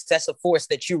using excessive force,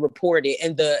 that you report it,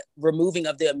 and the removing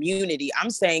of the immunity. I'm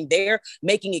saying they're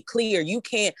making it clear you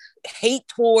can't hate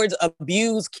towards,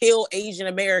 abuse, kill Asian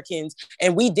Americans,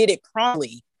 and we did it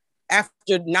promptly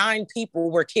after 9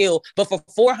 people were killed. But for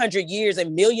 400 years, a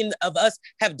million of us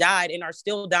have died and are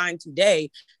still dying today.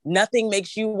 Nothing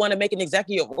makes you want to make an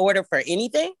executive order for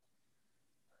anything?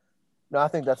 No, I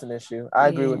think that's an issue. I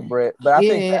agree with Britt, but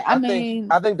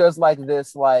I think there's like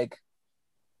this, like,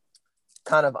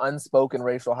 kind of unspoken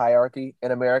racial hierarchy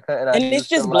in America, and it's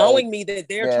just blowing me that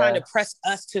they're trying to press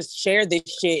us to share this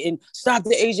shit and stop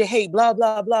the Asian hate, blah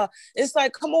blah blah. It's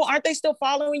like, come on, aren't they still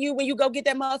following you when you go get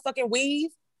that motherfucking weave?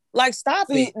 Like, stop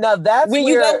it. Now that's when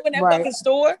where, you go in that fucking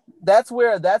store. That's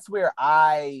where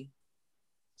I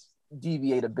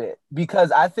deviate a bit,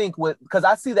 because I think because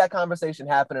I see that conversation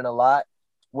happening a lot,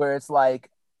 where it's like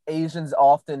Asians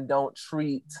often don't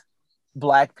treat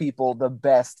Black people the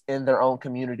best in their own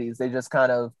communities. They just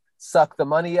kind of suck the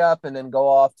money up and then go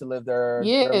off to live their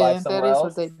life somewhere else.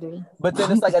 What they do. But then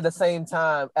it's like, at the same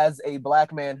time, as a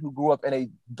Black man who grew up in a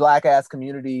Black ass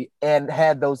community and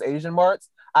had those Asian marks,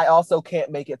 I also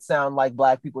can't make it sound like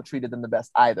Black people treated them the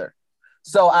best either.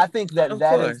 So I think that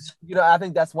is, I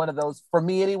think that's one of those, for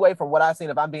me anyway, from what I've seen,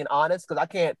 if I'm being honest, because I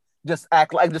can't just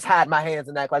hide my hands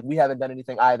and act like we haven't done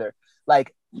anything either.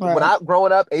 Like, when I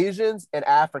growing up, Asians and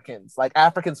Africans, like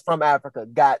Africans from Africa,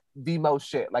 got the most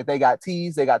shit. Like, they got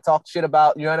teased, they got talked shit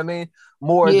about, you know what I mean?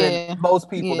 More than most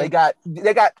people. They got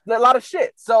a lot of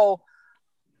shit. So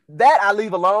that I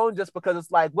leave alone, just because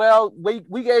it's like, well, we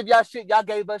gave y'all shit, y'all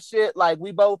gave us shit. Like,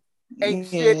 we both ain't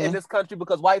shit in this country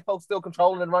because white folks still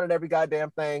controlling and running every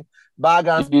goddamn thing.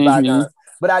 Bygones be bygones.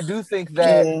 But I do think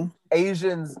that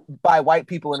Asians, by white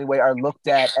people anyway, are looked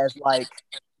at as like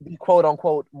the quote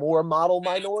unquote more model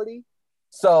minority.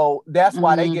 So that's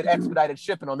why they get expedited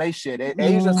shipping on they shit.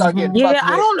 Asians start getting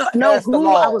I don't know who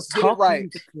I was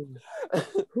talking to.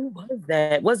 Who was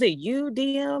that? Was it you,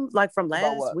 DM, like from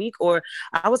last week? Or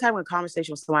I was having a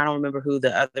conversation with someone, I don't remember who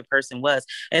the other person was,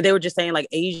 and they were just saying like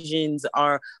Asians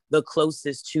are the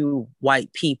closest to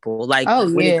white people. Like,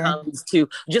 when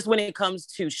it comes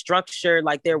to structure,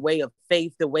 like their way of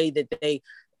faith, the way that they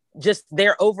just,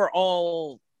 their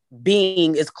overall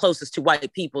being is closest to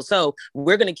white people. So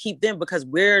we're going to keep them because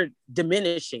we're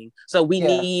diminishing. So we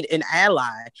need an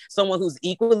ally, someone who's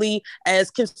equally as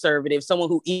conservative, someone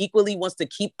who equally wants to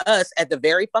keep us at the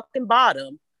very fucking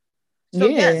bottom. So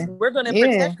yes, we're going to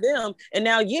protect them. And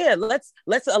now,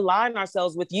 let's align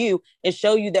ourselves with you and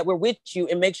show you that we're with you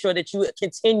and make sure that you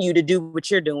continue to do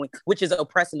what you're doing, which is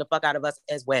oppressing the fuck out of us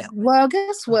as well. Well,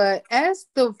 guess what? As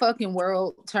the fucking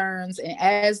world turns and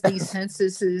as these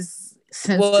censuses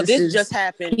this just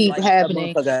happened keep like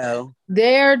happening. A month ago.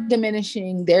 They're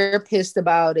diminishing. They're pissed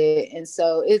about it, and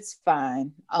so it's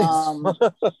fine. And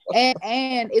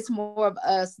it's more of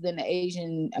us than the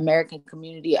Asian American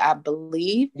community, I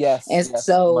believe. Yes, and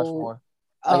so much more.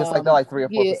 It's like they're like 3 or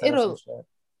 4%.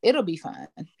 It'll be fine.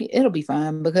 It'll be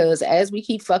fine, because as we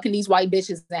keep fucking these white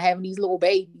bitches and having these little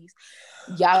babies,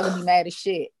 y'all gonna be mad as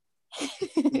shit.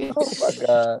 Oh my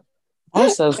god! I'm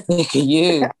so sick of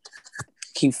you.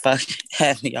 Keep fucking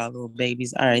having y'all little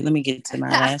babies. All right, let me get to my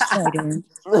last item.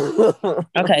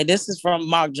 Okay, this is from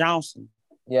Mark Johnson.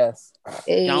 Yes.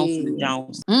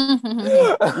 Johnson.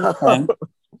 Okay.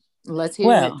 Let's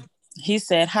hear it. He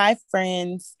said, "Hi,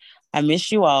 friends. I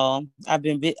miss you all. I've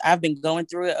been going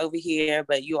through it over here,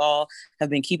 but you all have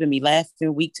been keeping me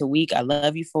laughing week to week. I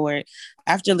love you for it.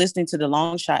 After listening to the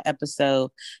Long Shot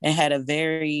episode and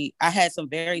I had some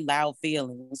very loud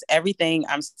feelings. Everything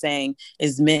I'm saying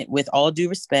is meant with all due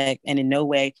respect, and in no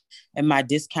way am I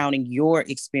discounting your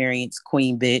experience,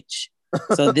 Queen Bitch."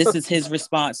 So this is his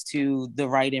response to the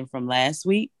write-in from last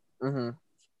week.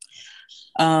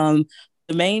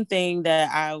 The main thing that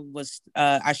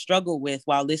I struggled with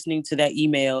while listening to that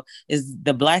email is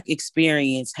the Black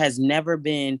experience has never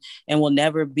been and will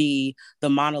never be the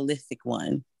monolithic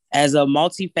one. As a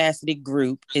multifaceted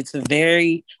group, it's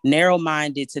very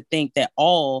narrow-minded to think that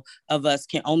all of us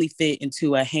can only fit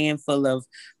into a handful of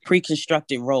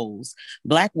pre-constructed roles.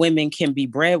 Black women can be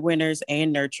breadwinners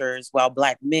and nurturers, while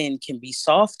Black men can be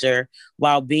softer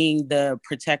while being the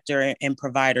protector and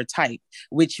provider type,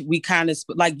 which we kind of,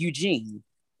 like Eugene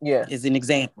is an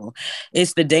example.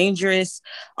 It's the dangerous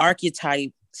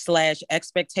archetype /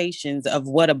 expectations of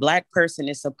what a Black person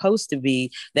is supposed to be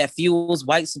that fuels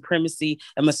white supremacy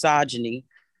and misogyny.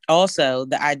 Also,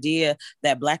 the idea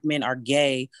that Black men are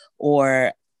gay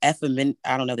or effeminate,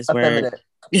 I don't know this word.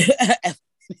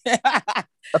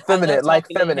 Effeminate, like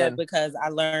feminine. Because I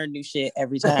learn new shit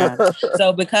every time.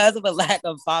 So because of a lack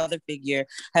of father figure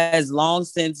has long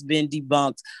since been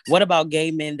debunked. What about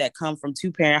gay men that come from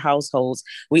 2-parent households?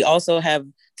 We also have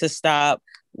to stop,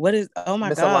 oh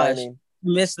my gosh.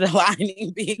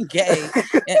 Misaligning being gay.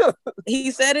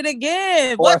 He said it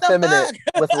again. Or effeminate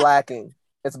with lacking.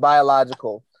 It's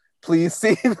biological. Please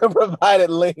see the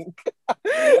provided link.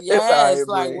 Yes,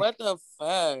 like what the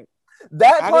fuck?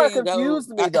 That part confused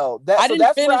me though. I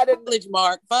didn't finish college,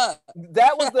 Mark. Fuck.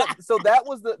 That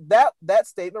was that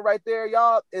statement right there,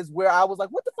 y'all, is where I was like,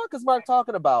 what the fuck is Mark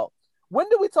talking about? When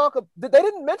did we talk? They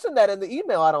didn't mention that in the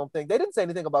email. I don't think they didn't say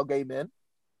anything about gay men.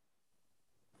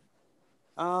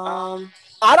 I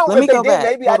don't. Let If me they go did, back.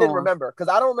 maybe I Hold didn't on. remember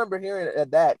because I don't remember hearing it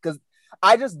at that. Because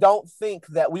I just don't think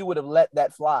that we would have let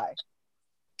that fly.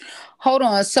 Hold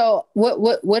on. So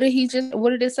what did he just? What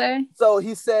did it say? So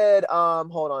he said,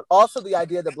 hold on. Also, the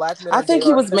idea that black men I are gay think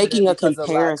he or was effeminate making a because of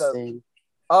lack of. comparison.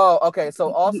 Oh, okay.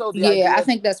 So also the Yeah, I idea.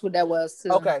 think that's what that was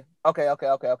too. Okay. All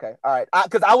right.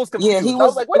 Because I was confused. Yeah, he I was.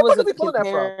 was like, It where the was fuck a is he pulling that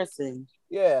from? comparison.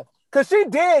 Yeah. Because she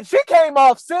did. She came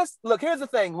off, sis. Look, here's the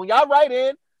thing. When y'all write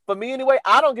in, for me anyway,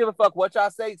 I don't give a fuck what y'all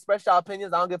say. Express y'all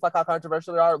opinions. I don't give a fuck how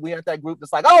controversial they are. We aren't that group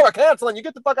that's like, oh, we're canceling. You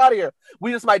get the fuck out of here.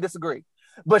 We just might disagree.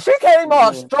 But she came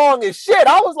off strong as shit.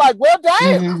 I was like, well,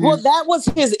 damn. Well, that was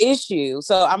his issue.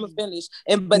 So I'm gonna finish.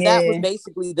 But that was Yeah.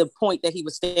 basically the point that he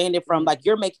was standing from. Like,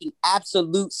 you're making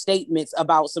absolute statements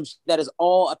about some shit that is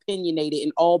all opinionated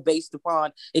and all based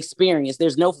upon experience.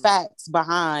 There's no facts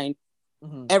behind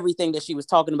everything that she was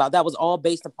talking about. That was all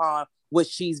based upon what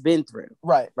she's been through.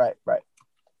 Right.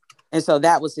 And so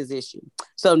that was his issue.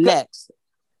 So next,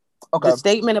 Okay. the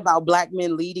statement about black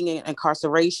men leading in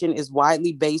incarceration is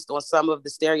widely based on some of the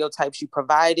stereotypes you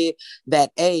provided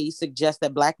that A, suggests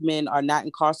that black men are not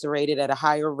incarcerated at a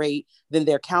higher rate than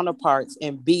their counterparts,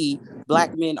 and B,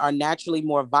 black men are naturally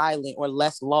more violent or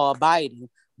less law-abiding.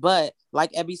 But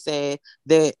like Ebby said,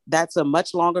 that's a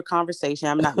much longer conversation.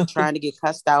 I'm not trying to get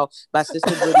cussed out by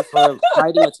Sister Brittany for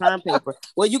writing a term paper.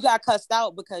 Well, you got cussed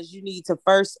out because you need to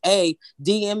first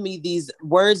DM me these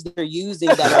words they're using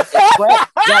that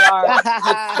are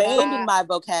expanding my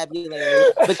vocabulary.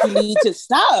 But you need to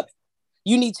stop.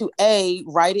 You need to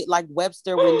write it like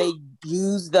Webster when they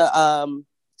use the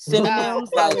synonyms.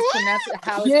 How it's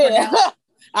pronounced.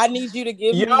 I need you to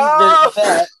give me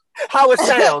that. How it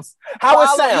sounds. How it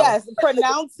sounds. Yes,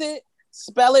 pronounce it,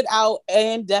 spell it out,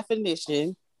 and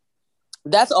definition.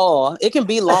 That's all. It can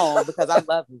be long because I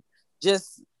love it.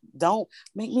 Just don't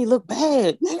make me look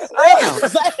bad. Bring it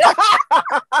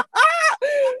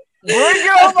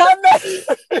on my neck.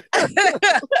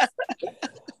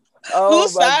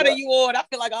 Whose side are you on? I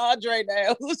feel like Andre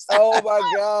now. Oh my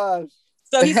gosh.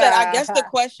 So he said, I guess the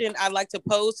question I'd like to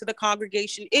pose to the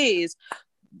congregation is,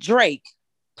 Drake,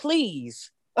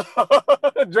 please.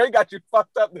 Drake got you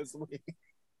fucked up this week.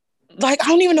 Like, I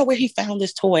don't even know where he found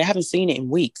this toy. I haven't seen it in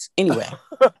weeks. Anyway,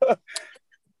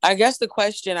 I guess the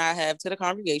question I have to the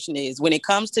congregation is, when it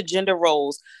comes to gender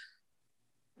roles,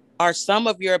 are some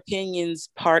of your opinions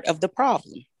part of the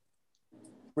problem?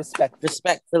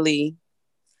 Respectfully,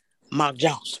 Mark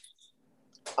Johnson.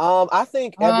 I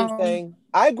think everything.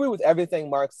 I agree with everything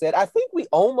Mark said. I think we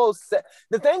almost said.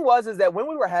 The thing is that when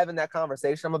we were having that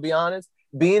conversation, I'm gonna be honest,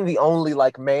 being the only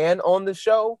like man on the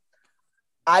show,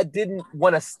 I didn't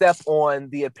want to step on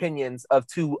the opinions of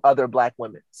two other black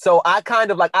women. So I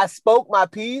kind of like, I spoke my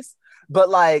piece, but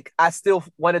like I still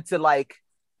wanted to like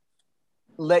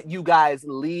let you guys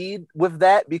lead with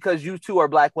that because you two are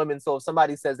black women. So if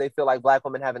somebody says they feel like black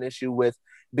women have an issue with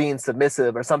being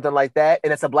submissive or something like that,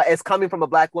 and it's coming from a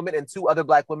black woman and two other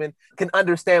black women can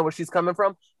understand where she's coming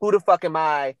from, who the fuck am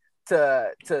I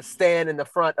to stand in the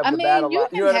front of the battle? You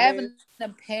can have an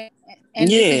opinion, and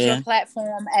this is your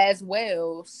platform as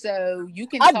well. So you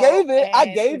can. I gave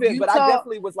it, but I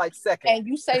definitely was like second. And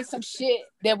you say some shit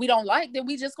that we don't like, then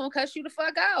we just gonna cuss you the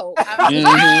fuck out.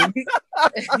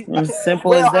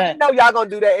 Simple as that. I know y'all gonna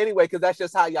do that anyway because that's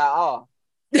just how y'all are.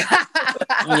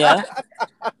 Yeah.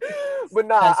 But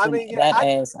nah, I mean, yeah,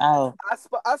 I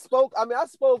spoke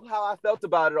how I felt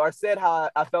about it, or said how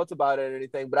I felt about it, or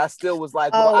anything. But I still was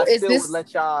like, I still would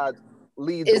let y'all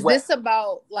lead the way. Is this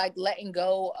about like letting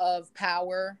go of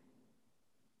power?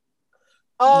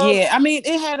 Yeah, I mean,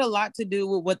 it had a lot to do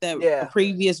with what that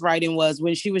previous writing was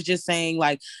when she was just saying,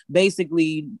 like,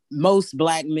 basically, most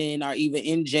black men are either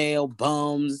in jail,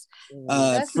 bums,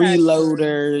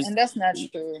 freeloaders, and that's not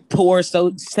true. Poor,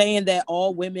 so saying that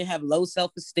all women have low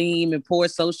self-esteem and poor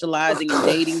socializing and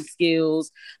dating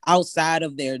skills outside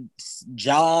of their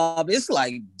job. It's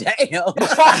like, damn.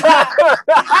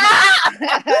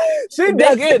 She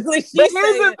dug in. Here's the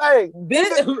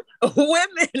thing: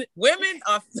 women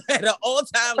are at an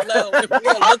all-time low. If we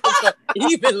are looking for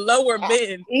even lower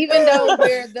men, even though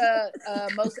we're the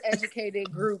most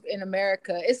educated group in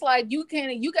America, it's like you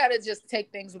gotta just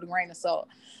take things with a grain of salt.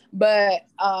 But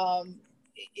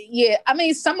yeah, I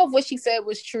mean, some of what she said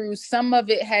was true. Some of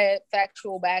it had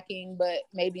factual backing, but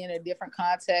maybe in a different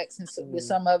context and with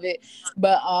some of it.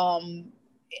 But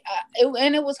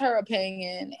it was her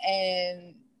opinion,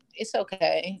 and it's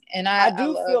okay. And I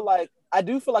feel like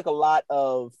a lot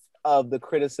of the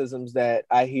criticisms that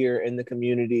I hear in the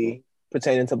community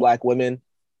pertaining to black women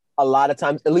a lot of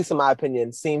times, at least in my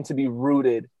opinion, seem to be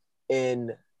rooted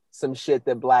in some shit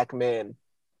that Black men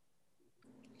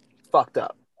fucked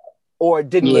up or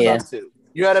didn't live up to.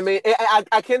 You know what I mean?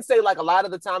 I can say, like, a lot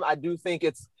of the time, I do think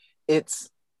it's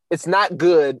not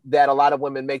good that a lot of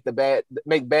women make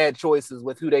bad choices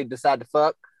with who they decide to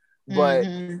fuck. But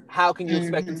how can you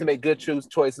expect them to make good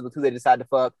choices with who they decide to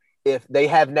fuck if they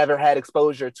have never had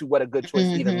exposure to what a good choice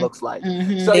even looks like? So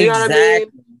you know what I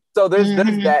mean? So there's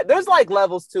that. There's like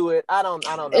levels to it. I don't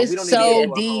know. It's We don't so need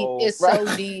to deep. whole, It's right?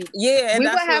 so deep. Yeah, and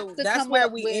that's where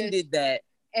we ended that.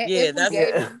 If we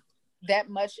gave that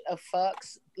much of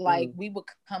fucks, like we would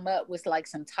come up with like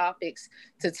some topics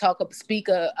to speak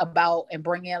about and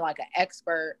bring in like an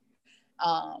expert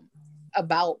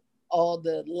about all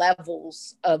the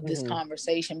levels of this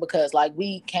conversation, because like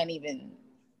we can't even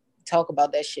talk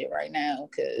about that shit right now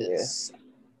because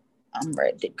I'm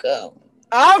ready to go.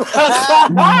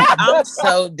 I'm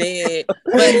so dead.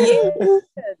 But yeah,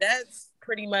 that's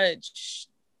pretty much,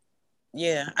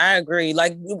 I agree.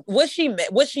 Like what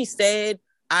she said,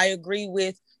 I agree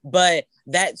with, but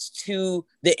that's to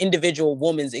the individual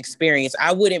woman's experience.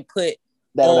 I wouldn't put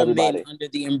all men under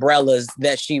the umbrellas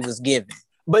that she was given.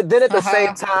 But then at the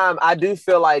same time, I do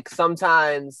feel like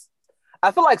sometimes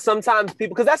people,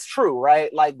 because that's true,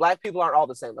 right? Like Black people aren't all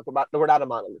the same. Like we're not a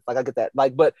monolith. Like I get that.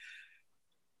 Like, but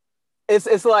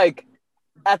it's like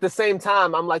at the same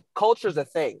time, I'm like, culture's a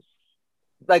thing.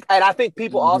 Like, and I think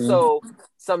people also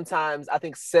sometimes, I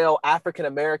think, sell African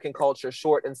American culture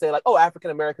short and say like, oh,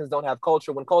 African Americans don't have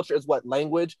culture, when culture is what?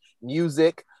 Language,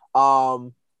 music,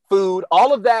 food,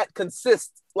 all of that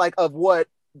consists like of what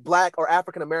Black or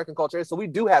African American culture is. So we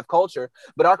do have culture,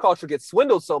 but our culture gets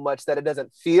swindled so much that it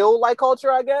doesn't feel like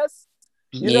culture, I guess.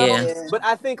 You know? But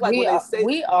I think like we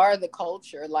are the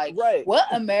culture, like what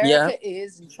America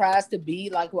is and tries to be,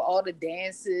 like with all the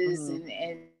dances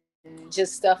and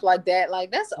just stuff like that.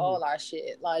 Like that's all our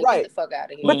shit. Like get the fuck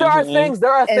out of here. But there are things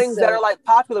that are like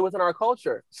popular within our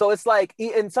culture. So it's like,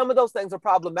 and some of those things are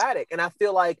problematic. And I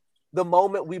feel like the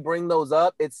moment we bring those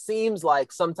up, it seems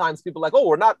like sometimes people are like, oh,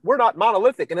 we're not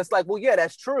monolithic. And it's like, well, yeah,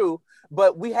 that's true.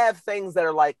 But we have things that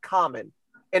are like common.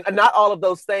 And not all of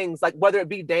those things, like whether it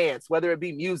be dance, whether it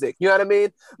be music, you know what I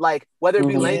mean? Like whether it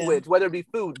be language, whether it be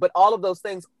food, but all of those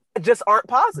things just aren't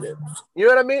positive. You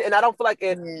know what I mean? And I don't feel like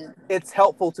it's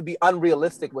helpful to be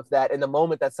unrealistic with that in the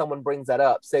moment that someone brings that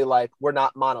up. Say like, we're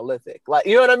not monolithic. Like,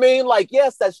 you know what I mean? Like,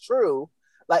 yes, that's true.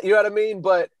 Like, you know what I mean?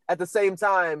 But at the same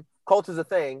time, culture's a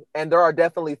thing, and there are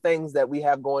definitely things that we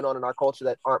have going on in our culture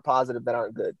that aren't positive, that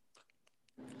aren't good.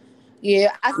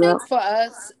 Yeah, I think for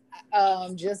us,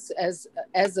 just as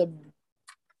a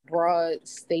broad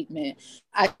statement,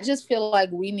 I just feel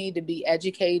like we need to be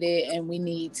educated, and we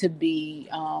need to be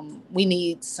we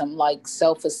need some like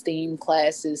self-esteem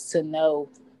classes to know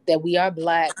that we are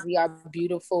Black, we are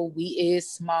beautiful, we is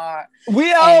smart.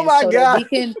 Oh my God.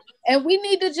 And we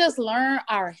need to just learn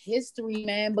our history,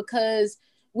 man, because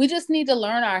we just need to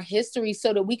learn our history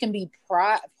so that we can be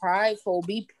prideful,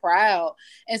 be proud,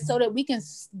 and so that we can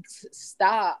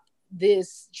stop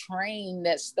this train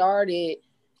that started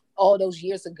all those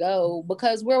years ago,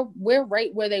 because we're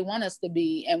right where they want us to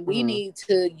be, and we need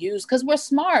to use, because we're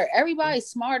smart. Everybody's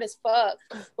smart as fuck.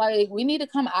 Like we need to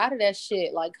come out of that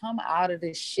shit. Like come out of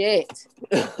this shit.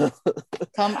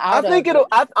 Come out.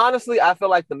 I feel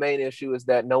like the main issue is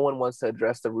that no one wants to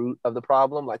address the root of the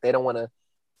problem. Like they don't want to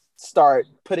start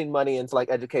putting money into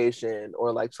like education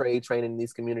or like trade training in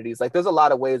these communities. Like there's a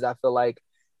lot of ways I feel like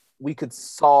we could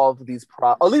solve these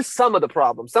problems, at least some of the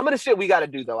problems. Some of the shit we got to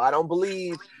do though. I don't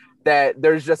believe that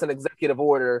there's just an executive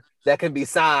order that can be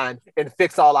signed and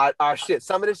fix all our shit.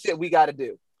 Some of the shit we got to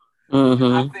do.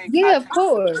 Of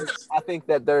course. I think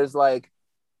that there's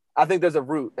a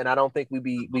root, and I don't think we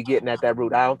be getting at that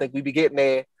root. I don't think we be getting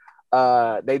there.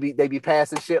 They be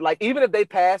passing shit. Like even if they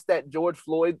pass that George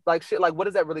Floyd like shit, like what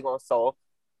is that really going to solve?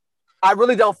 I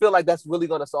really don't feel like that's really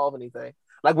going to solve anything.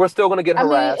 Like we're still going to get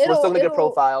harassed. We're still going to get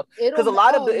profiled. Because a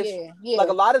lot of the issue, like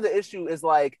a lot of the issue is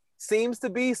like, seems to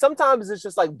be, sometimes it's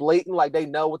just like blatant, like they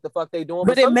know what the fuck they doing.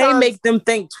 But it may make them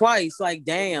think twice, like,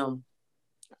 damn,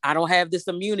 I don't have this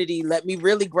immunity. Let me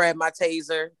really grab my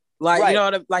taser. Like, you know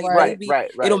what I'm like? Maybe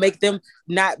it'll make them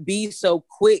not be so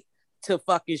quick to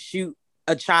fucking shoot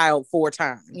a child 4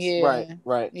 times. Right.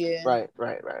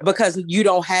 Because you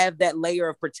don't have that layer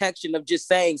of protection of just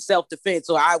saying self-defense,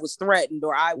 or I was threatened,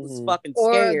 or I was fucking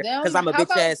scared because I'm a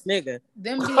bitch ass nigga.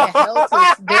 Them being held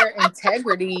to their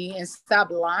integrity and stop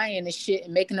lying and shit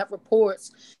and making up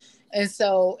reports. And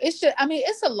so it's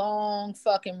a long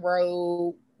fucking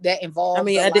road that involves. I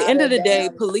mean, at the end of the day,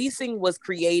 policing was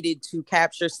created to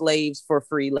capture slaves for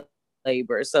free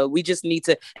labor. So we just need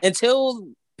to, until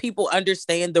people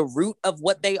understand the root of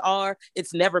what they are,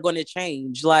 it's never going to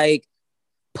change. Like,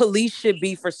 police should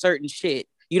be for certain shit.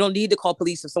 You don't need to call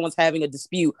police if someone's having a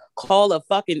dispute. Call a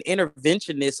fucking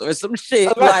interventionist or some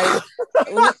shit. Like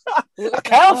a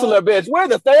counselor, bitch. Where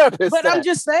the therapist? But I'm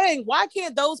just saying, why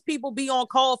can't those people be on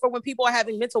call for when people are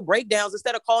having mental breakdowns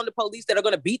instead of calling the police that are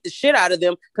going to beat the shit out of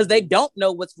them because they don't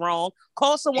know what's wrong?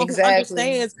 Call someone who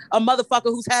understands a motherfucker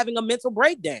who's having a mental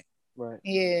breakdown. Right.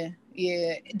 Yeah.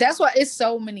 That's why it's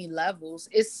so many levels.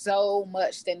 It's so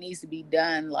much that needs to be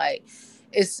done. Like,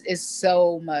 it's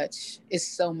so much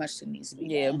that needs to be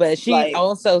done. But she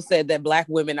also said that Black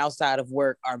women outside of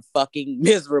work are fucking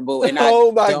miserable, and I don't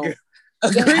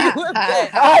agree with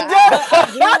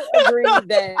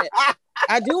that.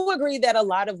 I do agree that a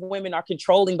lot of women are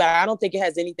controlling, but I don't think it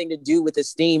has anything to do with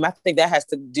esteem. I think that has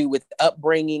to do with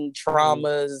upbringing,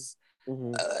 traumas,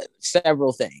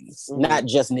 several things, not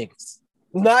just niggas.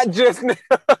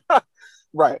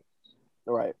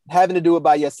 Right. Having to do it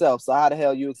by yourself. So how the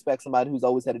hell you expect somebody who's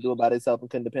always had to do it by themselves and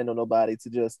couldn't depend on nobody to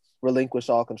just relinquish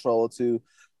all control to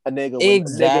a nigga when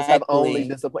niggas have only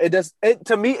discipline?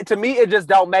 To me, it just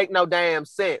don't make no damn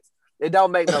sense. It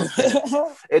don't make no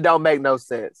sense. It don't make no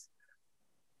sense.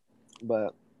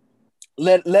 But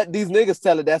let these niggas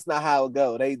tell it that's not how it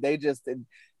go. They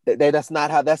that's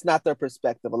not their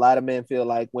perspective. A lot of men feel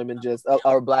like women just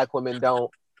or Black women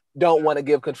don't want to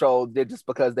give control just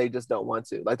because they just don't want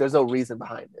to. Like, there's no reason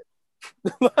behind it.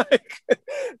 Like,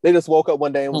 they just woke up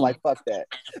one day and was like, fuck that.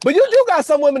 But you do got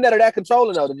some women that are that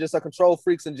controlling, though. They're just control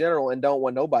freaks in general and don't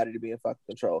want nobody to be in fucking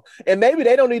control. And maybe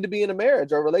they don't need to be in a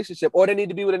marriage or a relationship, or they need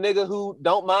to be with a nigga who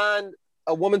don't mind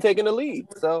a woman taking the lead.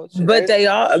 So, but they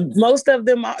are. Most of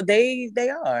them are. They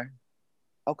are.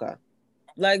 Okay.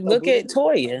 Like, look at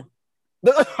Toya.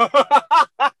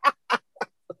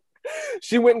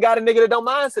 She went and got a nigga that don't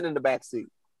mind sitting in the back seat.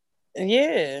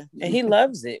 Yeah, and he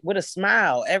loves it with a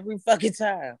smile every fucking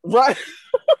time. Right.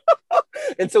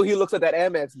 Until he looks at that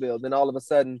Amex bill, then all of a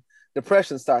sudden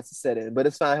depression starts to set in. But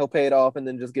it's fine, he'll pay it off and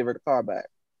then just give her the car back.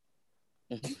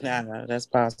 Nah, that's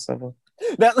possible.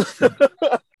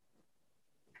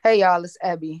 Hey y'all, it's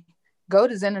Abby. Go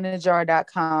to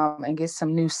zeninthejar.com and get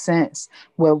some new scents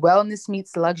where wellness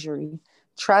meets luxury.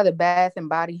 Try the Bath and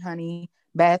Body Honey,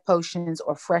 bath potions,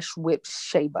 or fresh whipped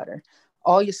shea butter.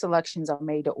 All your selections are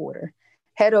made to order.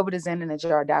 Head over to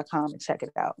zeninthejar.com and check it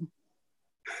out.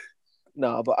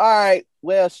 No, but all right.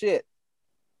 Well, shit.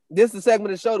 This is the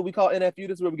segment of the show that we call NFU.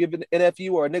 This is where we give an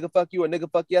NFU or a nigga fuck you or a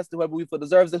nigga fuck yes to whoever we feel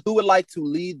deserves it. Who would like to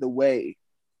lead the way?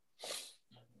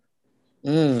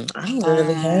 I don't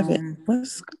really have it.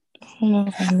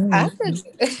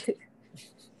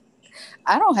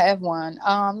 I don't have one.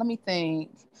 Let me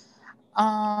think.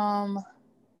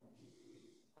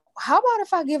 How about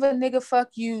if I give a nigga fuck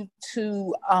you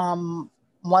to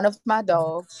one of my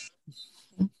dogs,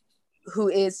 who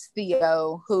is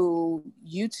Theo, who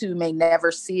you two may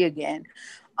never see again.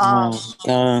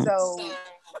 So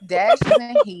Dash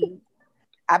and he,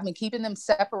 I've been keeping them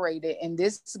separated, and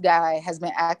this guy has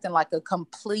been acting like a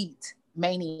complete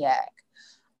maniac.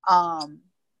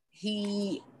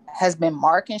 He has been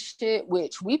marking shit,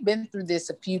 which we've been through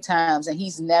this a few times, and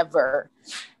he's never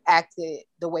acted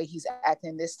the way he's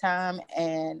acting this time.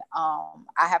 And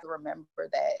I have to remember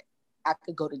that I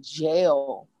could go to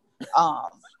jail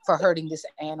for hurting this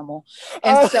animal.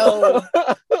 And so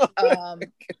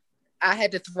I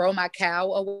had to throw my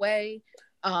cow away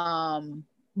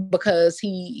because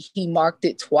he marked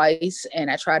it twice,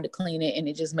 and I tried to clean it and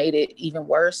it just made it even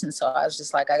worse. And so I was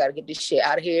just like, I gotta get this shit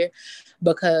out of here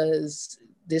because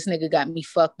this nigga got me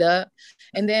fucked up.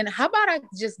 And then how about I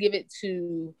just give it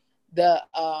to the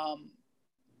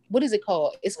what is it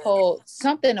called? It's called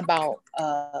something about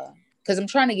because I'm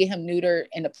trying to get him neutered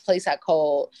in a place I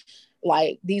called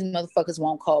like these motherfuckers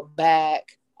won't call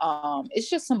back. It's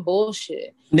just some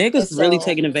bullshit. Niggas really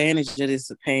taking advantage of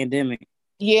this pandemic.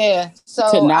 Yeah.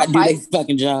 So to not do their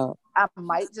fucking job. I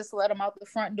might just let him out the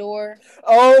front door.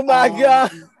 Oh my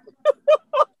God.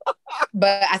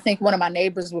 But I think one of my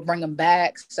neighbors will bring him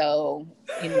back. So,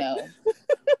 you know.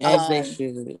 As they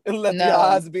should. And let the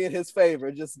odds be in his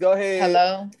favor. Just go ahead.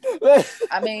 Hello.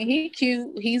 I mean, he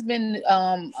cute. He's been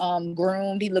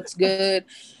groomed. He looks good.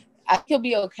 I think he'll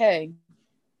be okay.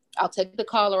 I'll take the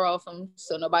collar off him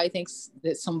so nobody thinks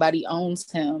that somebody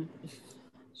owns him.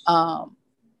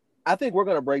 I think we're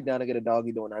gonna break down and get a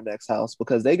doggy door in our next house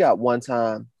because they got one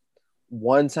time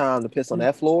to piss on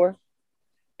that floor.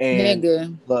 And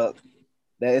nigga, look,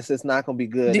 it's just not gonna be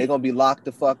good. They're gonna be locked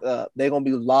the fuck up. They're gonna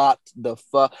be locked the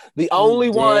fuck. The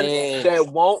only one that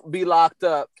won't be locked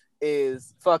up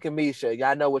is fucking Misha.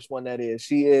 Y'all know which one that is.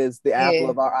 She is the apple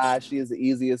of our eye. She is the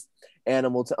easiest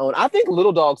animal to own. I think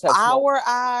little dogs have our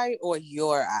eye or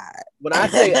your eye. When I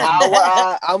say our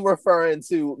eye, I'm referring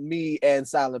to me and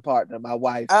silent partner, my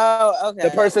wife. Oh, okay.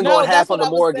 The person going half on the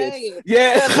mortgage.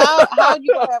 Yeah. How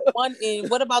you have one in?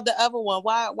 What about the other one?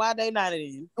 Why they not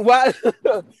in? Why?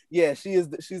 Yeah, she's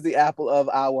the apple of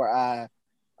our eye.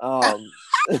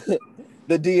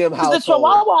 The DM household. Is the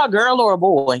Chihuahua a girl or a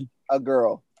boy? A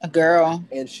girl. A girl.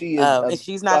 And she is and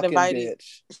she's not invited.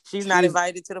 Bitch. She's not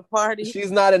invited to the party.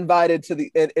 She's not invited to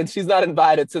the and she's not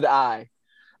invited to the eye.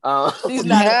 She's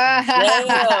not.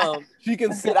 Damn. She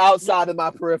can sit outside of my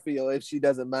peripheral if she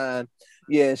doesn't mind.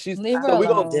 Yeah, she's. Leave her So we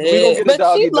alone. gonna get a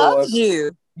doggy she loves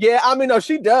you. Yeah, I mean, no,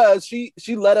 she does. She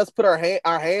let us put our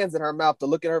hands in her mouth to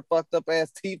look at her fucked up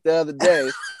ass teeth the other day.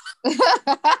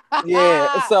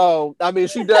 Yeah, so I mean,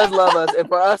 she does love us, and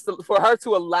for her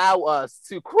to allow us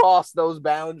to cross those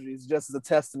boundaries just as a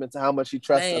testament to how much she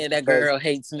trusts us. Man, that girl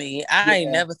hates me. I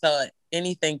ain't never thought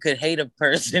anything could hate a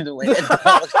person the way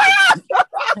that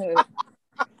dog.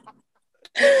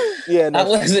 Yeah, no,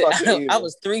 I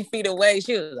was 3 feet away.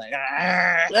 She was like,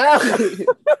 I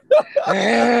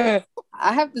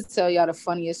have to tell y'all the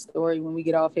funniest story when we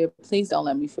get off here. Please don't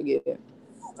let me forget it.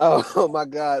 Oh my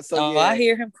God. So I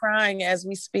hear him crying as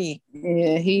we speak.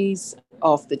 Yeah, he's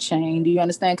off the chain. Do you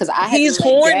understand? Because he's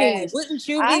horny. Wouldn't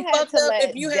you be fucked up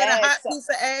if you had a hot piece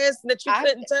of ass that you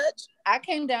couldn't touch? I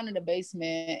came down in the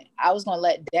basement. I was gonna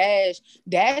let Dash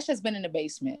has been in the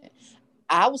basement.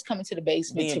 I was coming to the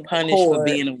basement being to punished record, for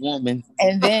being a woman.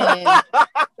 And then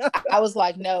I was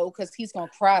like, no, because he's going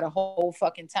to cry the whole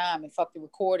fucking time and fuck the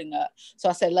recording up. So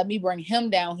I said, let me bring him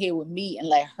down here with me and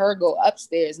let her go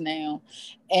upstairs now.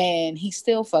 And he's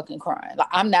still fucking crying. Like,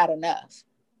 I'm not enough.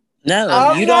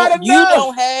 No, you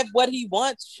don't have what he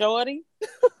wants, shorty.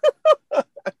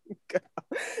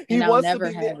 He wants to be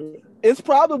it. It's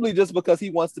probably just because he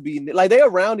wants to be like they're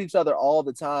around each other all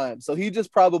the time, so he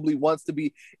just probably wants to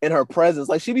be in her presence.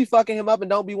 Like she be fucking him up and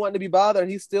don't be wanting to be bothered,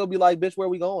 and he still be like, "Bitch, where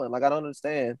we going?" Like I don't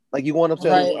understand. Like you going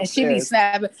upstairs, right? And she be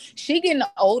snapping. She getting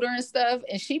older and stuff,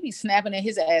 and she be snapping at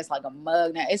his ass like a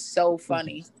mug. Now it's so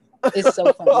funny. It's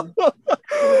so funny.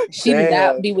 She do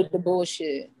not be with the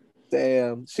bullshit.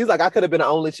 Damn. She's like, I could have been an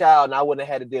only child and I wouldn't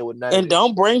have had to deal with nothing. And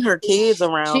don't bring her kids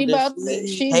around. She about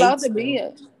to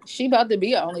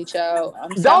be an only child.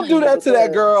 Don't do that to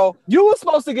that girl. You were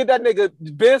supposed to get that nigga.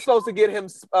 Ben's supposed to get him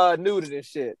neutered and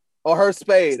shit. Or her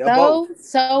spayed.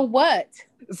 So what?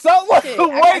 So what? Wait,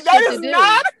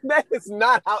 that is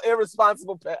not how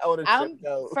irresponsible pet ownership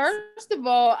goes. First of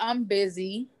all, I'm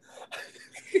busy.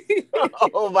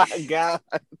 Oh my God.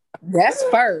 That's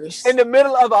first. In the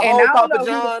middle of a whole Papa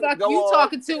John. Who the fuck you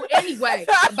talking to anyway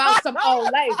about some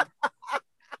old lady?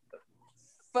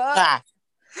 Fuck.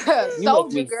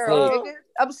 Soldier girl, nigga.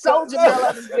 I'm soldier girl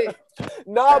on this bitch.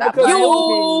 No,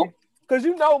 because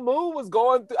you know Moon was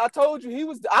going through. I told you he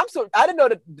was. I didn't know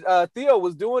that Theo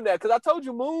was doing that because I told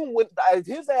you Moon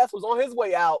his ass was on his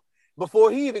way out before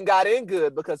he even got in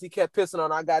good because he kept pissing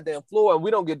on our goddamn floor and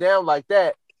we don't get down like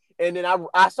that. And then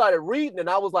I started reading and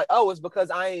I was like, oh, it's because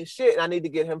I ain't shit and I need to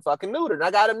get him fucking neutered. And I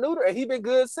got him neutered and he been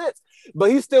good since. But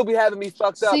he still be having me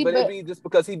fucked up. But it be just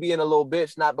because he being a little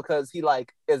bitch, not because he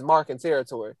like is marking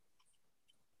territory.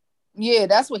 Yeah,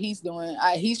 that's what he's doing.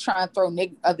 He's trying to throw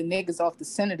other niggas off the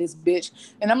scent of this bitch.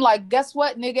 And I'm like, guess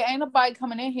what, nigga? Ain't nobody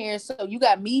coming in here. So you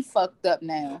got me fucked up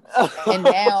now.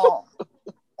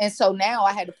 And so now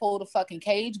I had to pull the fucking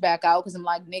cage back out because I'm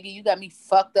like, nigga, you got me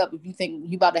fucked up if you think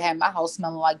you about to have my house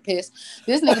smelling like piss.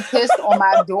 This nigga pissed on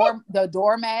my the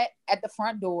doormat at the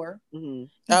front door. Mm-hmm.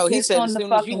 Oh, he said as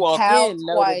soon as you walk in,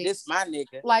 know that this my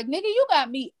nigga. Like, nigga, you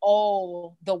got me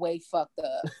all the way fucked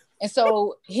up. And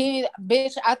so I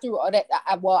threw all that.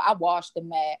 I washed the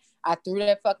mat. I threw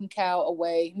that fucking cow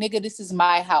away. Nigga, this is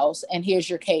my house, and here's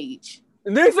your cage.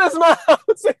 This is my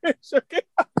house.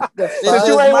 This is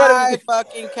my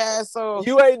fucking castle.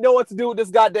 You ain't know what to do with this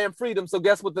goddamn freedom. So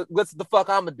guess what? What's the fuck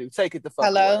I'm gonna do? Take it the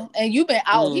fuck away. And you've been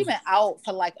out. You've been out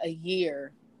for like a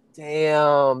year.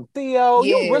 Damn, Theo,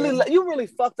 you really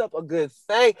fucked up a good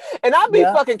thing. And I be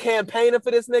fucking campaigning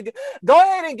for this nigga. Go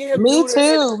ahead and get him. Me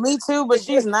too. But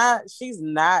she's not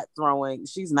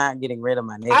getting rid of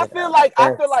my nigga. I feel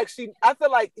like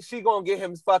she gonna get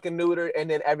him fucking neutered, and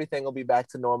then everything will be back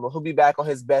to normal. He'll be back on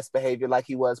his best behavior like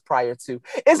he was prior to.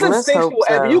 It's instinctual.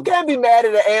 So. You can't be mad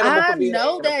at an animal. I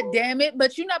know that, damn it.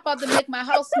 But you're not about to make my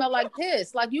house smell like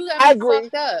piss. Like you got me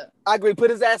fucked up. I agree. Put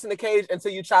his ass in the cage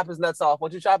until you chop his nuts off.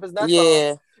 Once you chop his nuts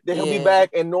off, then he'll be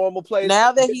back in normal place.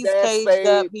 Now that he's caged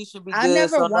up, he should be good. I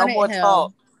never wanted him.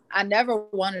 Talk. I never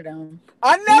wanted him.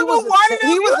 I never wanted him.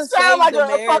 He was You a sound like save a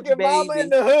the marriage fucking mama baby. in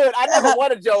the hood. I never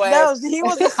wanted your No, ass. he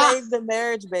was a save the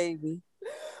marriage baby.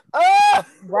 Ah!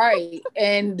 Right.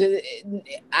 And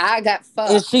I got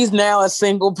fucked. And she's now a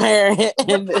single parent.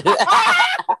 And The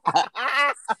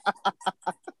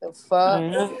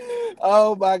fuck?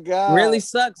 Oh my god. really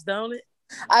sucks, don't it?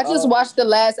 I just watched the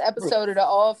last episode of The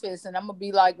Office, and I'm gonna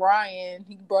be like Ryan.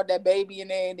 He brought that baby in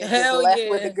there and then just Hell left yeah.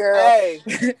 with the girl. Hey,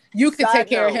 You can side take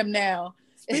care of note. him now.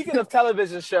 speaking of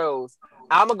television shows,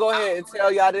 I'm gonna go ahead and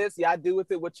tell y'all this. Y'all do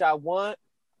with it what y'all want.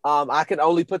 I can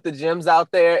only put the gems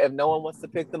out there. If no one wants to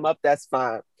pick them up, that's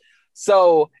fine.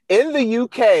 So in the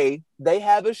UK, they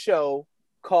have a show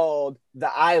called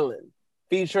The Island,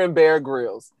 featuring Bear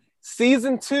Grylls.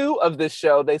 Season 2 of this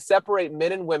show, they separate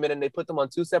men and women and they put them on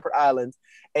 2 separate islands.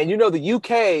 And you know, the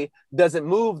UK doesn't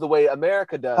move the way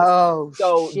America does. Oh,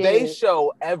 So shit. they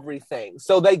show everything.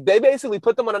 So they basically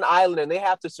put them on an island and they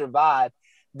have to survive.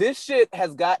 This shit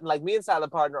has gotten, like, me and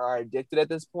Silent Partner are addicted at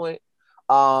this point.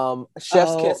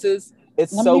 Chef's Kisses.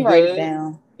 It's Let so me write it good.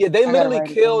 down. Yeah, they I gotta literally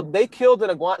write it killed an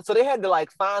iguana. So they had to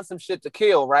like find some shit to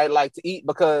kill, right? Like to eat,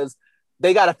 because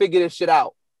they got to figure this shit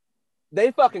out.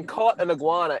 They fucking caught an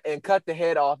iguana and cut the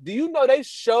head off. Do you know they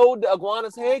showed the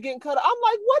iguana's head getting cut off? I'm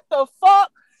like, what the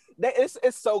fuck?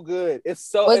 It's so good.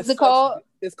 What's it called?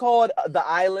 It's called The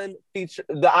Island feature.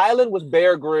 The Island with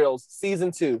Bear Grylls,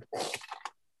 season 2.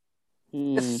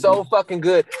 It's so fucking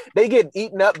good. They get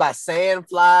eaten up by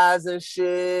sandflies and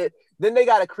shit. Then they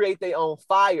got to create their own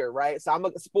fire, right? So I'm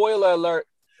a spoiler alert.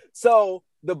 So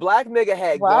the black nigga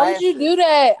had Why would you do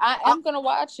that? I am gonna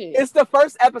watch it. It's the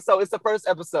first episode.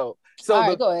 So all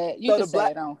right, go ahead. You can say it.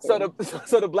 I don't care.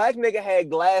 So the black nigga had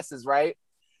glasses, right?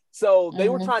 So they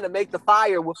were trying to make the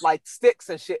fire with like sticks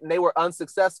and shit, and they were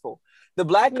unsuccessful. The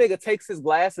black nigga takes his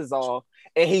glasses off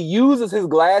and he uses his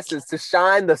glasses to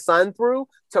shine the sun through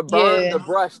to burn the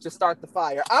brush to start the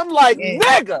fire. I'm like,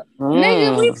 nigga,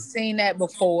 we've seen that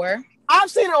before. I've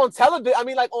seen it on television. I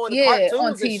mean, like on cartoons on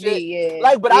and TV, shit. yeah.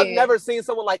 Like, but I've never seen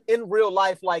someone like in real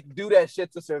life like do that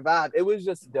shit to survive. It was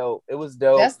just dope. It was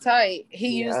dope. That's tight.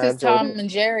 He used his Tom and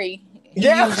Jerry. He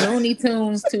Yeah. used Looney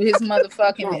Tunes to his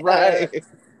motherfucking right.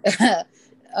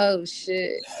 Oh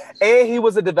shit. And he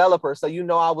was a developer, so you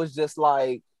know I was just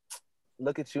like,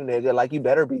 look at you, nigga. Like, you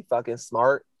better be fucking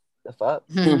smart. The fuck?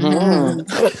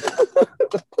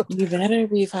 You better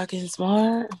be fucking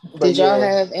smart. Did y'all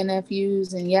have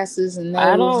NFUs and yeses and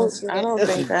no's? I don't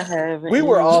think I have. We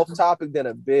were off topic than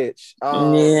a bitch.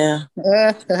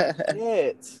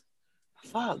 Shit.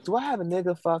 Fuck. Do I have a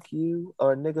nigga fuck you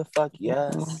or a nigga fuck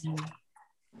yes?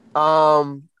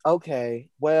 Okay.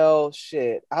 Well,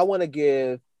 shit. I want to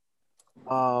give.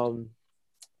 No,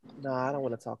 I don't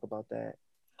want to talk about that.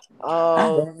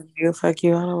 Nigga fuck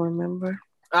you. I don't remember.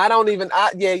 I don't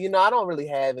really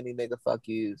have any nigga fuck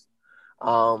yous.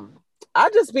 I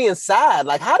just being sad.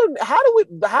 Like, how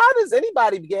does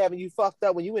anybody be having you fucked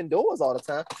up when you indoors all the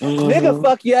time? Nigga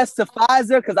fuck yes to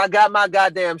Pfizer because I got my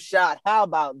goddamn shot. How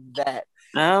about that?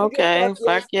 Okay,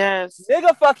 fuck yes.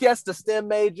 Nigga fuck yes to STEM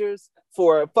majors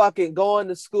for fucking going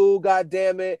to school,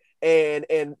 goddamn it, and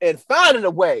finding a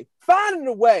way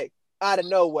out of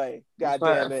no way,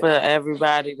 goddamn it, for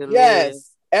everybody to live. Yes.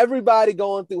 Everybody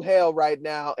going through hell right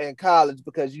now in college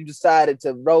because you decided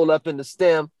to roll up in the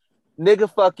STEM. Nigga,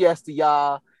 fuck yes to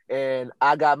y'all. And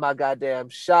I got my goddamn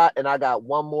shot, and I got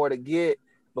one more to get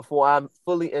before I'm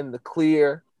fully in the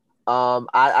clear.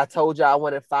 I told y'all I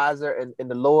wanted Pfizer, and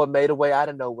the Lord made a way out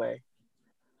of no way.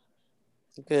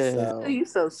 Good. So, you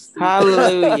so stupid.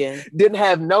 Hallelujah. Didn't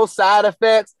have no side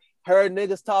effects. Heard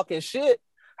niggas talking shit,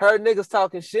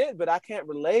 but I can't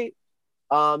relate.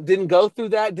 Didn't go through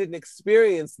that, didn't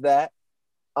experience that.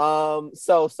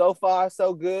 So far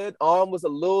so good. Arm was a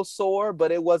little sore,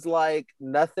 but it was like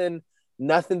nothing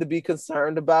to be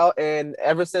concerned about. And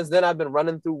ever since then, I've been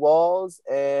running through walls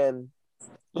and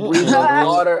breathing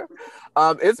water.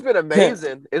 It's been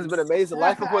amazing.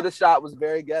 Life before the shot was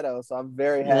very ghetto, so I'm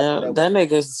very happy. That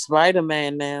nigga's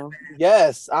Spider-Man now.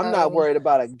 Yes, I'm not worried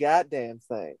about a goddamn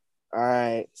thing. All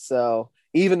right, so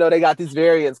even though they got these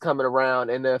variants coming around,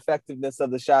 and the effectiveness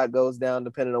of the shot goes down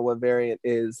depending on what variant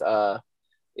is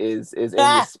in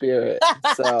the spirit.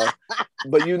 So,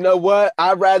 but you know what?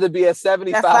 I'd rather be at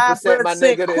 75%, my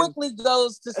nigga. Quickly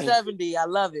goes to 70. I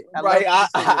love it.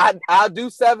 I'll do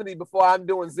 70 before I'm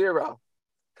doing 0.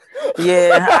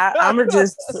 Yeah, I'm gonna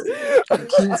just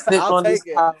keep sitting on this.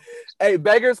 Hey,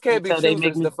 beggars can't be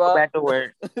choosers. The fuck? Back to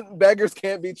work. Beggars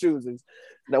can't be choosers.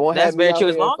 No one. That's very true.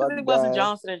 As long as it wasn't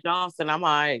Johnson & Johnson, I'm all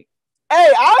right. Hey,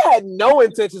 I had no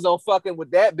intentions on fucking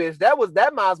with that bitch.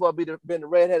 That might as well been the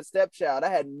redheaded stepchild. I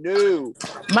had no.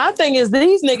 My thing is,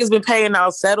 these niggas been paying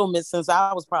out settlements since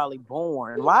I was probably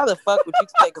born. Why the fuck would you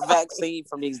take a vaccine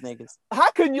from these niggas? How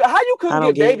you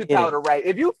couldn't get baby powder right?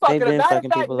 If you fucking up, matter of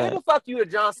fact, nigga, fuck you to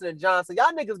Johnson and Johnson.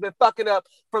 Y'all niggas been fucking up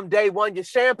from day one. Your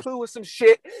shampoo was some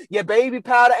shit. Your baby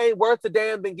powder ain't worth a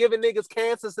damn. Been giving niggas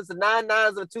cancer since the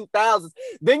 99s and the 2000s.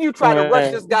 Then you try to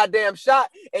rush this goddamn shot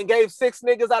and gave 6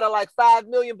 niggas out of like 5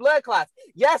 million blood clots.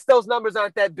 Yes, those numbers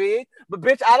aren't that big, but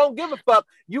bitch, I don't give a fuck.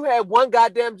 You had one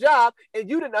goddamn job and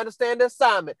you didn't understand the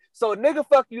assignment. So nigga,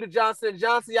 fuck you to Johnson and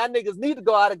Johnson. Y'all niggas need to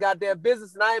go out of goddamn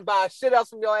business, and I ain't buying shit else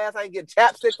from your ass. I ain't getting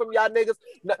chapstick from y'all niggas.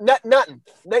 Nothing.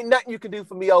 Ain't nothing you can do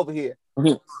for me over here.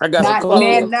 I got Not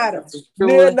near nada.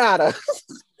 Near nada.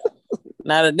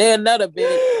 Not a near nada,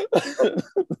 bitch.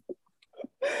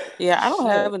 Yeah, I don't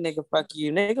have a nigga fuck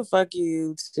you. Nigga fuck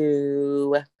you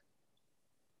too.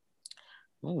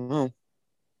 I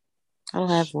don't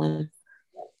have one.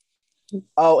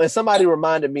 Oh, and somebody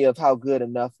reminded me of how good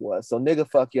Enough was. So nigga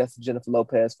fuck yes to Jennifer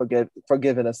Lopez for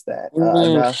giving us that.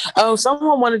 Enough. Oh,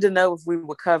 someone wanted to know if we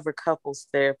would cover couples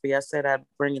therapy. I said I'd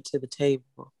bring it to the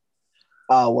table.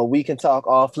 Oh, well, we can talk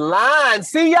offline.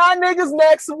 See y'all niggas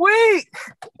next week.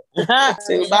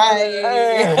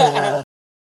 Bye.